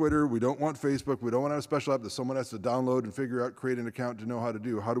want Twitter, we don't want Facebook, we don't want to have a special app that someone has to download and figure out, create an account to know how to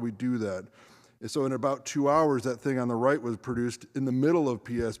do. How do we do that? And so in about 2 hours, that thing on the right was produced in the middle of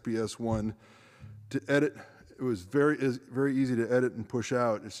PSPS1 to edit. It was very easy to edit and push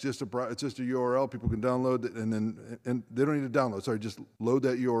out. It's just a URL. People can download it, and they don't need to download. Sorry, just load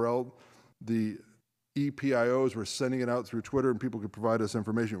that URL. The EPIOs were sending it out through Twitter, and people could provide us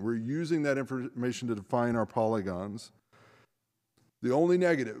information. We're using that information to define our polygons. The only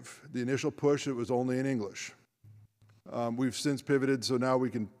negative, the initial push, it was only in English. We've since pivoted, so now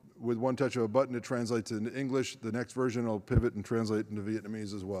we can with one touch of a button, it translates into English. The next version will pivot and translate into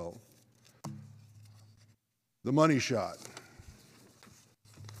Vietnamese as well. The money shot.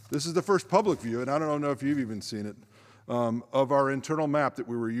 This is the first public view, and I don't know if you've even seen it, of our internal map that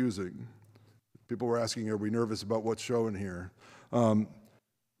we were using. People were asking, are we nervous about what's shown here?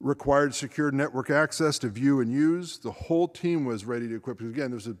 Required secure network access to view and use. The whole team was ready to equip. Because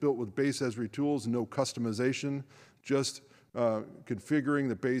again, this was built with base Esri tools, no customization, just configuring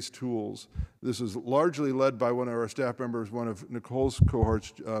the base tools. This was largely led by one of our staff members, one of Nicole's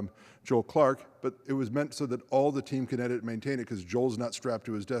cohorts, Joel Clark, but it was meant so that all the team can edit and maintain it because Joel's not strapped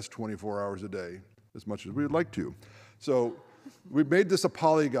to his desk 24 hours a day, as much as we would like to. So we made this a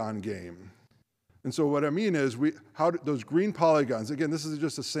polygon game. And so what I mean is, those green polygons, again, this is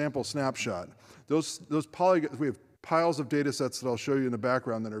just a sample snapshot. Those polygons, we have piles of data sets that I'll show you in the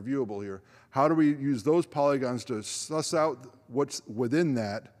background that are viewable here. How do we use those polygons to suss out what's within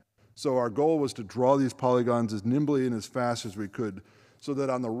that? So our goal was to draw these polygons as nimbly and as fast as we could, so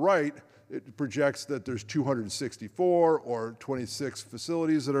that on the right, it projects that there's 264 or 26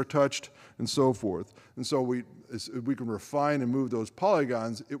 facilities that are touched and so forth. And so if we can refine and move those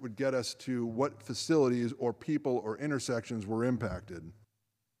polygons, it would get us to what facilities or people or intersections were impacted.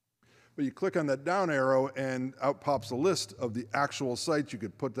 But you click on that down arrow and out pops a list of the actual sites. You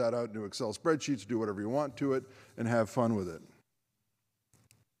could put that out into Excel spreadsheets, do whatever you want to it, and have fun with it.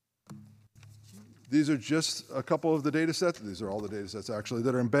 These are just a couple of the data sets. These are all the data sets actually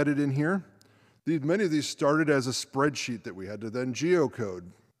that are embedded in here. Many of these started as a spreadsheet that we had to then geocode.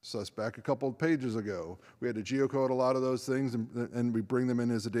 So that's back a couple of pages ago. We had to geocode a lot of those things and we bring them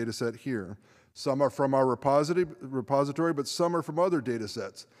in as a data set here. Some are from our repository, but some are from other data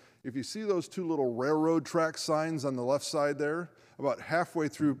sets. If you see those two little railroad track signs on the left side there, about halfway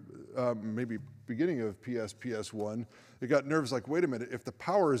through, maybe beginning of PS1, it got nervous, like, wait a minute, if the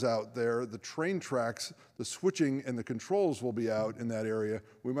power is out there, the train tracks, the switching and the controls will be out in that area.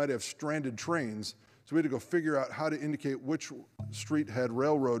 We might have stranded trains. So we had to go figure out how to indicate which street had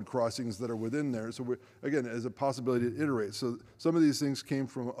railroad crossings that are within there. So again, as a possibility to iterate. So some of these things came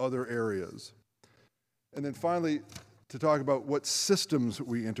from other areas. And then finally, to talk about what systems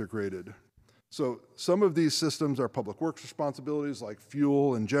we integrated. So some of these systems are public works responsibilities like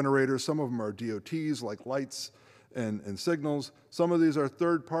fuel and generators. Some of them are DOTs like lights and signals. Some of these are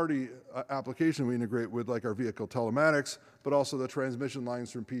third-party application we integrate with, like our vehicle telematics, but also the transmission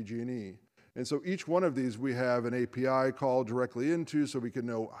lines from PG&E. And so each one of these we have an API call directly into so we can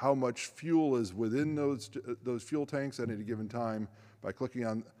know how much fuel is within those fuel tanks at any given time by clicking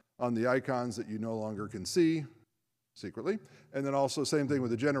on the icons that you no longer can see secretly. And then also same thing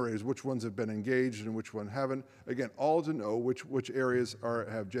with the generators, which ones have been engaged and which one haven't. Again, all to know which areas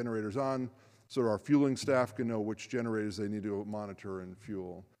have generators on, so our fueling staff can know which generators they need to monitor and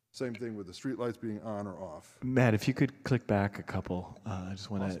fuel. Same thing with the streetlights being on or off. Matt, if you could click back a couple, I just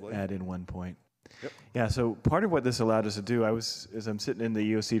want to add in one point. Yep. Yeah, so part of what this allowed us to do, as I'm sitting in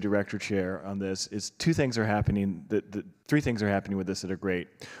the EOC director chair on this, is three things are happening with this that are great.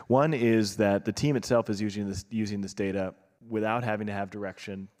 One is that the team itself is using this data without having to have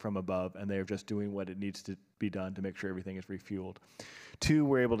direction from above, and they're just doing what it needs to be done to make sure everything is refueled. Two,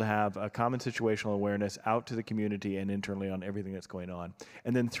 we're able to have a common situational awareness out to the community and internally on everything that's going on.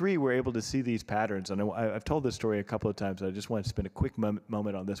 And then three, we're able to see these patterns. And I've told this story a couple of times, but I just want to spend a quick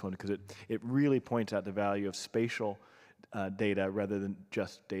moment on this one because it really points out the value of spatial data rather than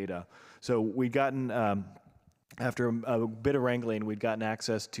just data. So we'd gotten, after a bit of wrangling, we'd gotten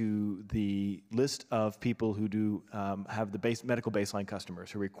access to the list of people who do have the medical baseline customers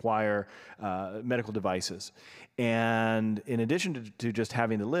who require medical devices. And in addition to just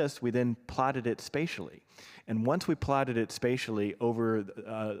having the list, we then plotted it spatially. And once we plotted it spatially over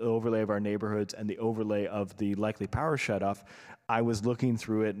the overlay of our neighborhoods and the overlay of the likely power shutoff, I was looking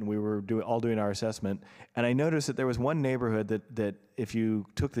through it and we were all doing our assessment. And I noticed that there was one neighborhood that if you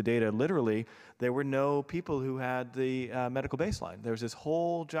took the data literally, there were no people who had the medical baseline. There was this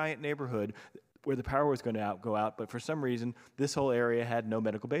whole giant neighborhood where the power was going to go out, but for some reason, this whole area had no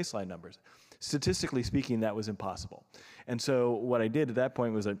medical baseline numbers. Statistically speaking, that was impossible. And so what I did at that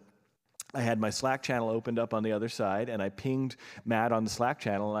point was I had my Slack channel opened up on the other side, and I pinged Matt on the Slack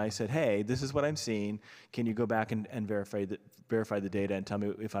channel, and I said, hey, this is what I'm seeing. Can you go back and verify the data and tell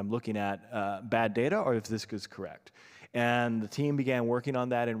me if I'm looking at bad data or if this is correct? And the team began working on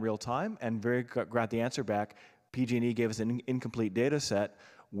that in real time and got the answer back. PG&E gave us an incomplete data set.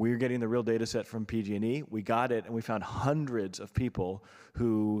 We're getting the real data set from PG&E. We got it, and we found hundreds of people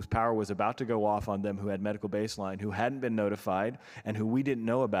whose power was about to go off on them, who had medical baseline, who hadn't been notified, and who we didn't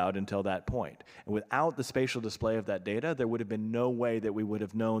know about until that point. And without the spatial display of that data, there would have been no way that we would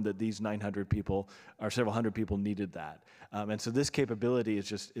have known that these 900 people, or several hundred people, needed that. And so this capability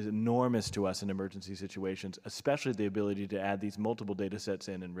is enormous to us in emergency situations, especially the ability to add these multiple data sets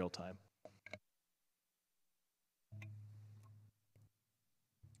in real time.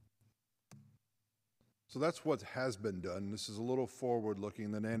 So that's what has been done. This is a little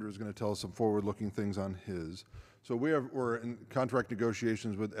forward-looking. Then Andrew is going to tell us some forward-looking things on his. So we're in contract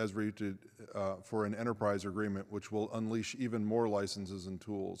negotiations with Esri for an enterprise agreement, which will unleash even more licenses and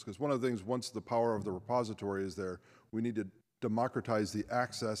tools. Because one of the things, once the power of the repository is there, we need to democratize the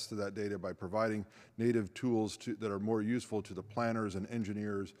access to that data by providing native tools that are more useful to the planners and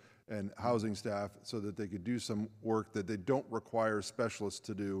engineers and housing staff so that they could do some work that they don't require specialists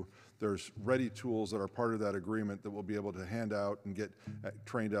to do. There's ready tools that are part of that agreement that we'll be able to hand out and get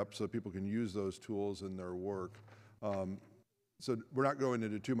trained up so people can use those tools in their work. So we're not going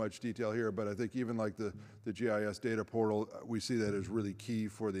into too much detail here, but I think even like the GIS data portal, we see that as really key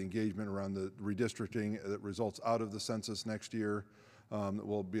for the engagement around the redistricting that results out of the census next year. That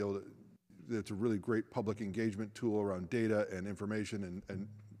we'll be able to, it's a really great public engagement tool around data and information and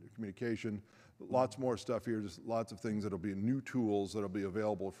communication. Lots more stuff here, just lots of things that'll be new tools that'll be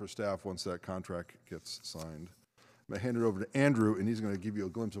available for staff once that contract gets signed. I'm going to hand it over to Andrew, and he's going to give you a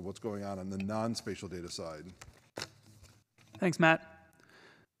glimpse of what's going on the non-spatial data side. Thanks, Matt.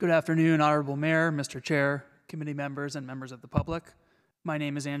 Good afternoon, Honorable Mayor, Mr. Chair, committee members, and members of the public. My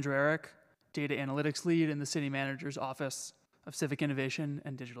name is Andrew Eric, Data Analytics Lead in the City Manager's Office of Civic Innovation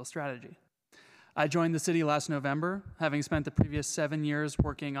and Digital Strategy. I joined the city last November, having spent the previous 7 years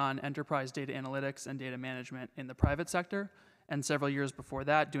working on enterprise data analytics and data management in the private sector, and several years before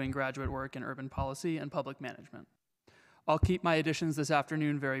that doing graduate work in urban policy and public management. I'll keep my additions this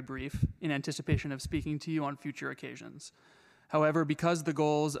afternoon very brief in anticipation of speaking to you on future occasions. However, because the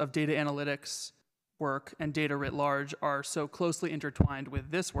goals of data analytics work and data writ large are so closely intertwined with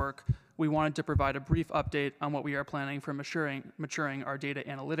this work, we wanted to provide a brief update on what we are planning for maturing our data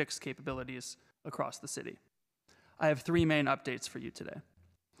analytics capabilities across the city. I have 3 main updates for you today.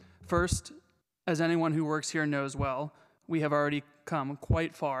 First, as anyone who works here knows well, we have already come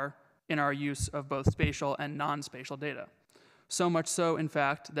quite far in our use of both spatial and non-spatial data. So much so, in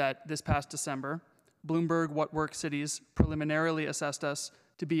fact, that this past December, Bloomberg What Works Cities preliminarily assessed us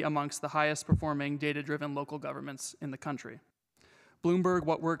to be amongst the highest performing data-driven local governments in the country. Bloomberg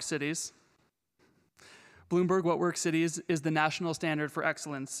What Works Cities is the national standard for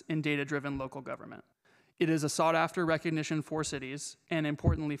excellence in data-driven local government. It is a sought-after recognition for cities, and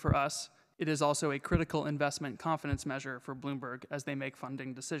importantly for us, it is also a critical investment confidence measure for Bloomberg as they make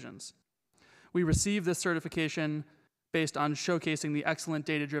funding decisions. We received this certification based on showcasing the excellent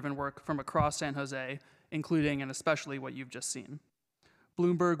data-driven work from across San Jose, including and especially what you've just seen.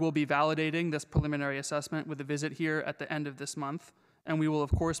 Bloomberg will be validating this preliminary assessment with a visit here at the end of this month, and we will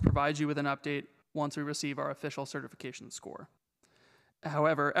of course provide you with an update once we receive our official certification score.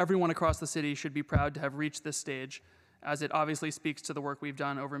 However, everyone across the city should be proud to have reached this stage, as it obviously speaks to the work we've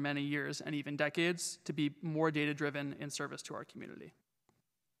done over many years and even decades to be more data-driven in service to our community.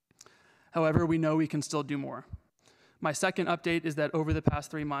 However, we know we can still do more. My second update is that over the past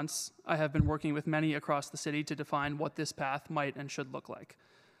 3 months, I have been working with many across the city to define what this path might and should look like.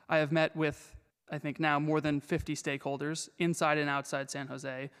 I have met with, I think now, more than 50 stakeholders inside and outside San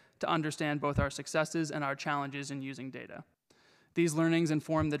Jose to understand both our successes and our challenges in using data. These learnings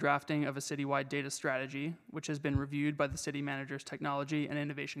inform the drafting of a citywide data strategy, which has been reviewed by the City Manager's Technology and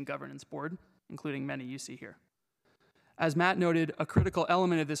Innovation Governance Board, including many you see here. As Matt noted, a critical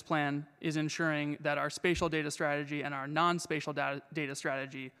element of this plan is ensuring that our spatial data strategy and our non-spatial data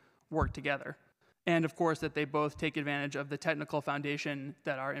strategy work together. And of course, that they both take advantage of the technical foundation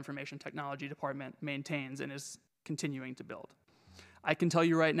that our information technology department maintains and is continuing to build. I can tell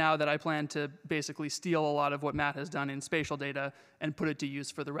you right now that I plan to basically steal a lot of what Matt has done in spatial data and put it to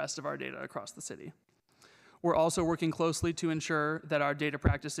use for the rest of our data across the city. We're also working closely to ensure that our data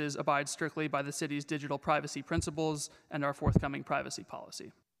practices abide strictly by the city's digital privacy principles and our forthcoming privacy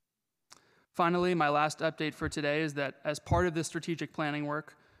policy. Finally, my last update for today is that as part of this strategic planning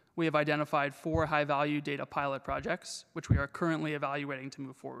work, we have identified 4 high-value data pilot projects, which we are currently evaluating to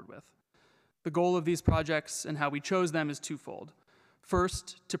move forward with. The goal of these projects and how we chose them is twofold.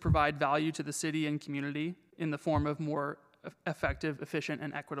 First, to provide value to the city and community in the form of more effective, efficient,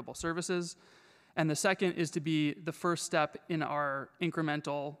 and equitable services. And the second is to be the first step in our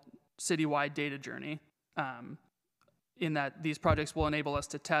incremental citywide data journey in that these projects will enable us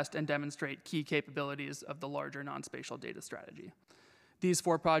to test and demonstrate key capabilities of the larger non-spatial data strategy. These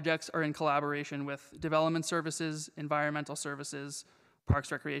 4 projects are in collaboration with Development Services, Environmental Services,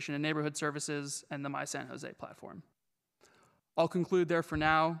 Parks, Recreation, and Neighborhood Services, and the My San Jose platform. I'll conclude there for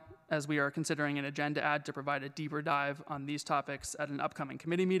now, as we are considering an agenda add to provide a deeper dive on these topics at an upcoming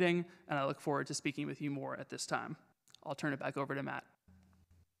committee meeting, and I look forward to speaking with you more at this time. I'll turn it back over to Matt.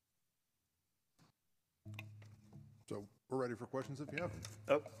 So we're ready for questions if you have them.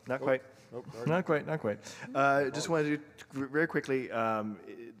 Oh, not quite. Oh, not quite, not quite. Just wanted to very quickly,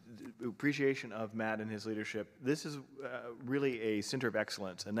 appreciation of Matt and his leadership. This is really a center of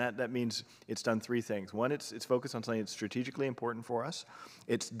excellence, and that means it's done 3 things. One, it's focused on something that's strategically important for us.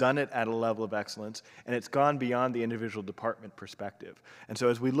 It's done it at a level of excellence, and it's gone beyond the individual department perspective. And so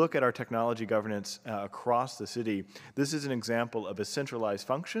as we look at our technology governance across the city, this is an example of a centralized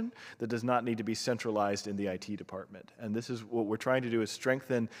function that does not need to be centralized in the IT department. And this is what we're trying to do, is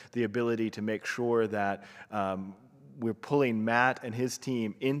strengthen the ability to make sure that we're pulling Matt and his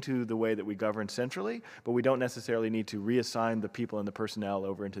team into the way that we govern centrally, but we don't necessarily need to reassign the people and the personnel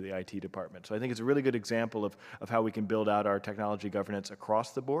over into the IT department. So I think it's a really good example of how we can build out our technology governance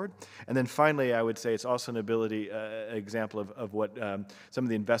across the board. And then finally, I would say it's also an example of what some of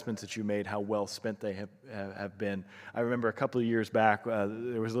the investments that you made, how well spent they have been. I remember a couple of years back,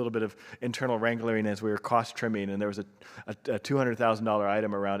 there was a little bit of internal wrangling as we were cost trimming, and there was a $200,000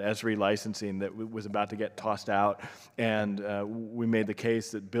 item around Esri licensing that was about to get tossed out. And we made the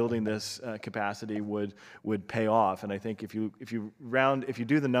case that building this capacity would pay off. And I think if you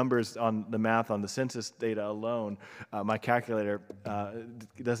do the numbers on the math on the census data alone, my calculator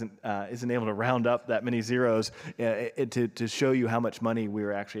isn't able to round up that many zeros to show you how much money we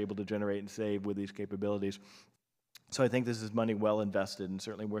were actually able to generate and save with these capabilities. So I think this is money well invested, and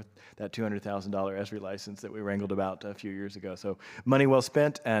certainly worth that $200,000 Esri license that we wrangled about a few years ago. So money well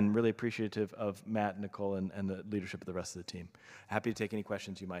spent, and really appreciative of Matt, Nicole, and the leadership of the rest of the team. Happy to take any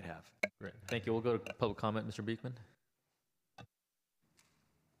questions you might have. Great. Thank you. We'll go to public comment. Mr. Beekman.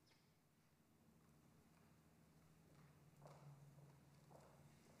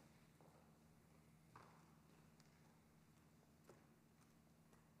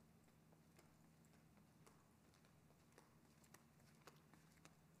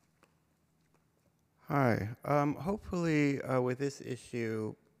 Hi. Hopefully, with this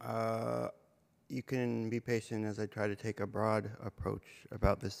issue, you can be patient as I try to take a broad approach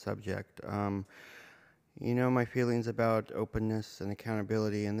about this subject. You know my feelings about openness and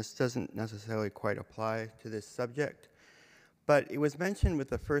accountability, and this doesn't necessarily quite apply to this subject. But it was mentioned with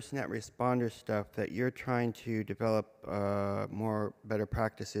the FirstNet responder stuff that you're trying to develop better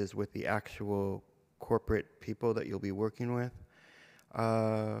practices with the actual corporate people that you'll be working with.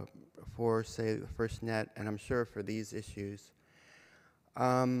 For, say, the FirstNet, and I'm sure for these issues.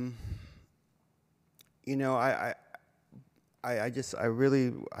 You know, I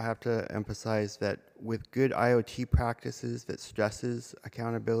really have to emphasize that with good IoT practices that stresses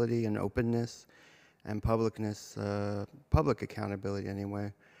accountability and openness and publicness, public accountability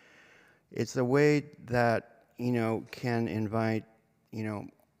anyway, it's a way that, you know, can invite, you know,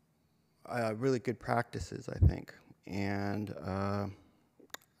 really good practices, I think. And,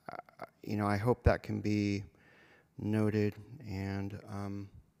 you know, I hope that can be noted, and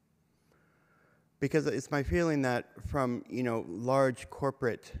because it's my feeling that from, you know, large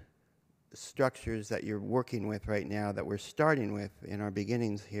corporate structures that you're working with right now, that we're starting with in our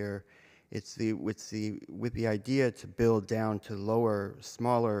beginnings here, it's with the idea to build down to lower,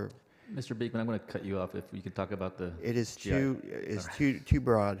 smaller. Mr. Beekman, I'm going to cut you off if we could talk about the. It is too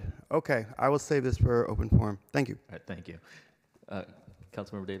broad. Okay, I will save this for open forum. Thank you. All right, thank you.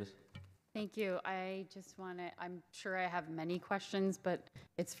 Councilmember Davis. Thank you. I just want to, I'm sure I have many questions, but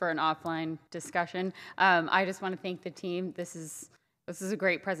it's for an offline discussion. I just want to thank the team. This is a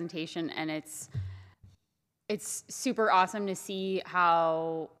great presentation, and it's super awesome to see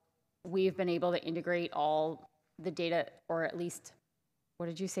how we've been able to integrate all the data, or at least, what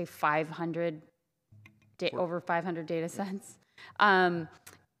did you say, 500, over 500 data sets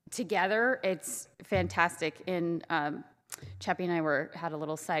together. It's fantastic. And Chappie and I had a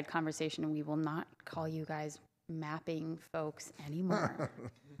little side conversation, and we will not call you guys mapping folks anymore.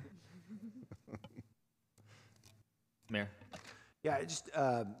 Mayor. Yeah, I just,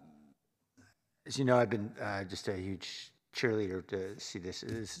 as you know, I've been just a huge cheerleader to see this.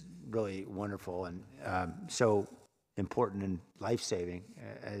 It is really wonderful and so important and life-saving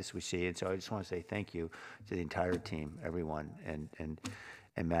as we see. And so I just want to say thank you to the entire team, everyone, and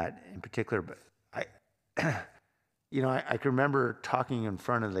Matt in particular. But you know, I can remember talking in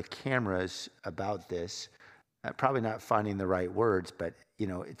front of the cameras about this probably not finding the right words, but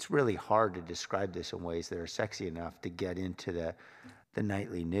it's really hard to describe this in ways that are sexy enough to get into the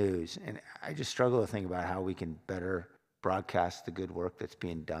nightly news. And I just struggle to think about how we can better broadcast the good work that's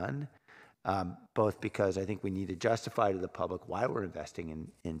being done, both because I think we need to justify to the public why we're investing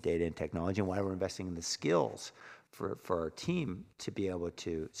in data and technology and why we're investing in the skills for our team to be able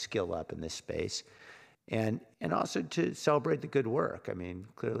to skill up in this space, and also to celebrate the good work. I mean,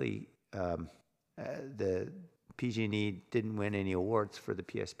 clearly the PG&E didn't win any awards for the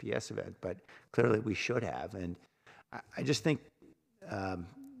PSPS event, but clearly we should have. And I just think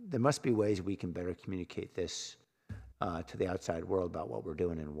there must be ways we can better communicate this to the outside world about what we're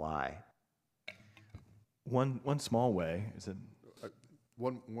doing and why. One small way is that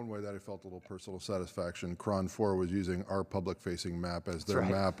one way that I felt a little personal satisfaction, Cron 4 was using our public-facing map as their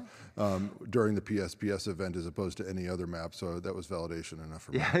map during the PSPS event as opposed to any other map, so that was validation enough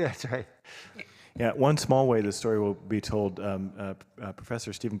for me. Yeah, that's right. Yeah, one small way the story will be told,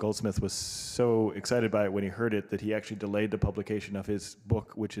 Professor Stephen Goldsmith was so excited by it when he heard it that he actually delayed the publication of his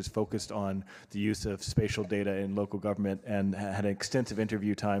book, which is focused on the use of spatial data in local government, and had an extensive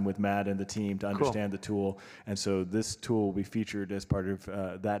interview time with Matt and the team to understand the tool. And so this tool will be featured as part of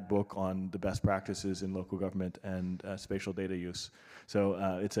that book on the best practices in local government and spatial data use.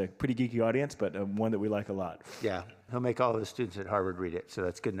 So it's a pretty geeky audience, but one that we like a lot. Yeah, he'll make all the students at Harvard read it, so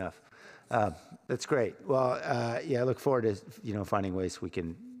that's good enough. That's great. Well, yeah, I look forward to finding ways we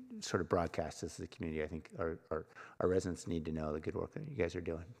can sort of broadcast this to the community. I think our residents need to know the good work that you guys are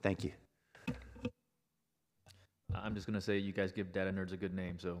doing. Thank you. I'm just going to say you guys give data nerds a good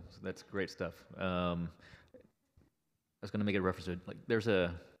name, so that's great stuff. I was going to make a reference to, like,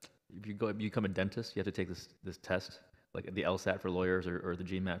 if you become a dentist, you have to take this test, like the LSAT for lawyers or the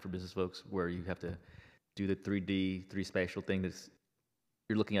GMAT for business folks, where you have to do the 3D, spatial thing that's,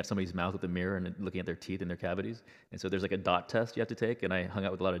 you're looking at somebody's mouth with a mirror and looking at their teeth and their cavities. And so there's like a dot test you have to take. And I hung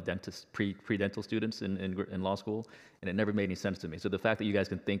out with a lot of dentists, pre-dental students in law school, and it never made any sense to me. So the fact that you guys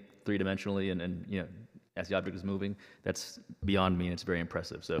can think three-dimensionally and as the object is moving, that's beyond me, and it's very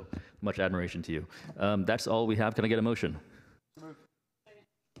impressive. So much admiration to you. That's all we have. Can I get a motion?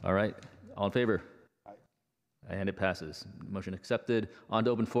 All right. All in favor? Aye. And it passes. Motion accepted. On to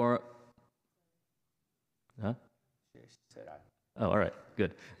open forum. Huh? Oh, all right,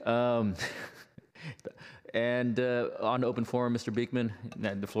 good. And on to open forum, Mr. Beekman,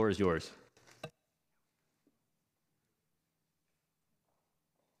 the floor is yours.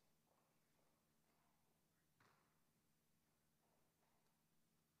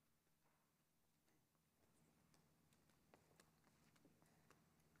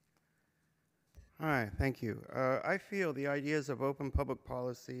 Hi, thank you. I feel the ideas of open public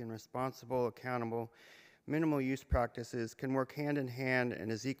policy and responsible, accountable, minimal use practices can work hand in hand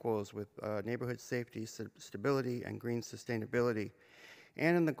and as equals with neighborhood safety, stability, and green sustainability,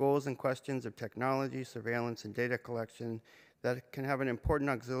 and in the goals and questions of technology, surveillance, and data collection that can have an important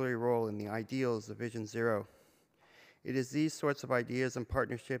auxiliary role in the ideals of Vision Zero. It is these sorts of ideas and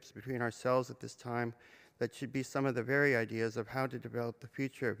partnerships between ourselves at this time that should be some of the very ideas of how to develop the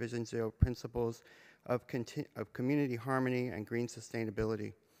future of Vision Zero principles of community harmony and green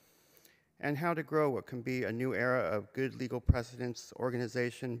sustainability, and how to grow what can be a new era of good legal precedents,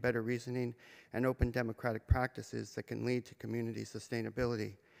 organization, better reasoning, and open democratic practices that can lead to community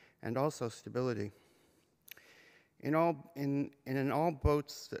sustainability and also stability. In an all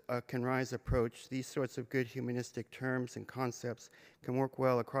boats can rise approach, these sorts of good humanistic terms and concepts can work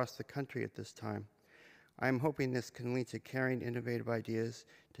well across the country at this time. I'm hoping this can lead to carrying innovative ideas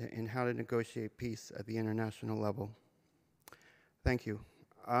in how to negotiate peace at the international level. Thank you.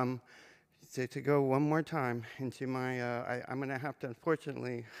 To go one more time into my, I'm going to have to,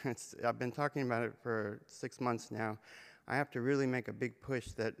 unfortunately, I've been talking about it for 6 months now. I have to really make a big push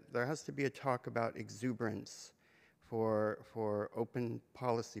that there has to be a talk about exuberance for open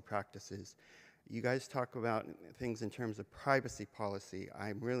policy practices. You guys talk about things in terms of privacy policy.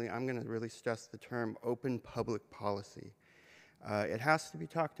 I'm going to really stress the term open public policy. It has to be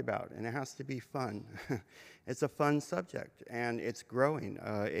talked about, and it has to be fun. It's a fun subject, and it's growing.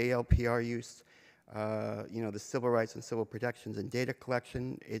 ALPR use, the civil rights and civil protections and data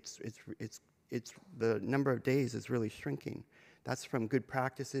collection, the number of days is really shrinking. That's from good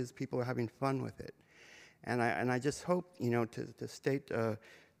practices. People are having fun with it. And I just hope, to state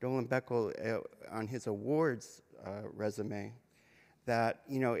Dolan Beckel on his awards resume, that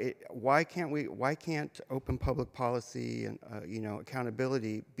why can't open public policy and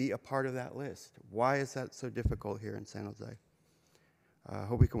accountability be a part of that list? Why is that so difficult here in San Jose?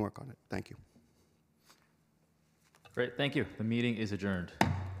 Hope we can work on it. Thank you. Great, thank you. The meeting is adjourned.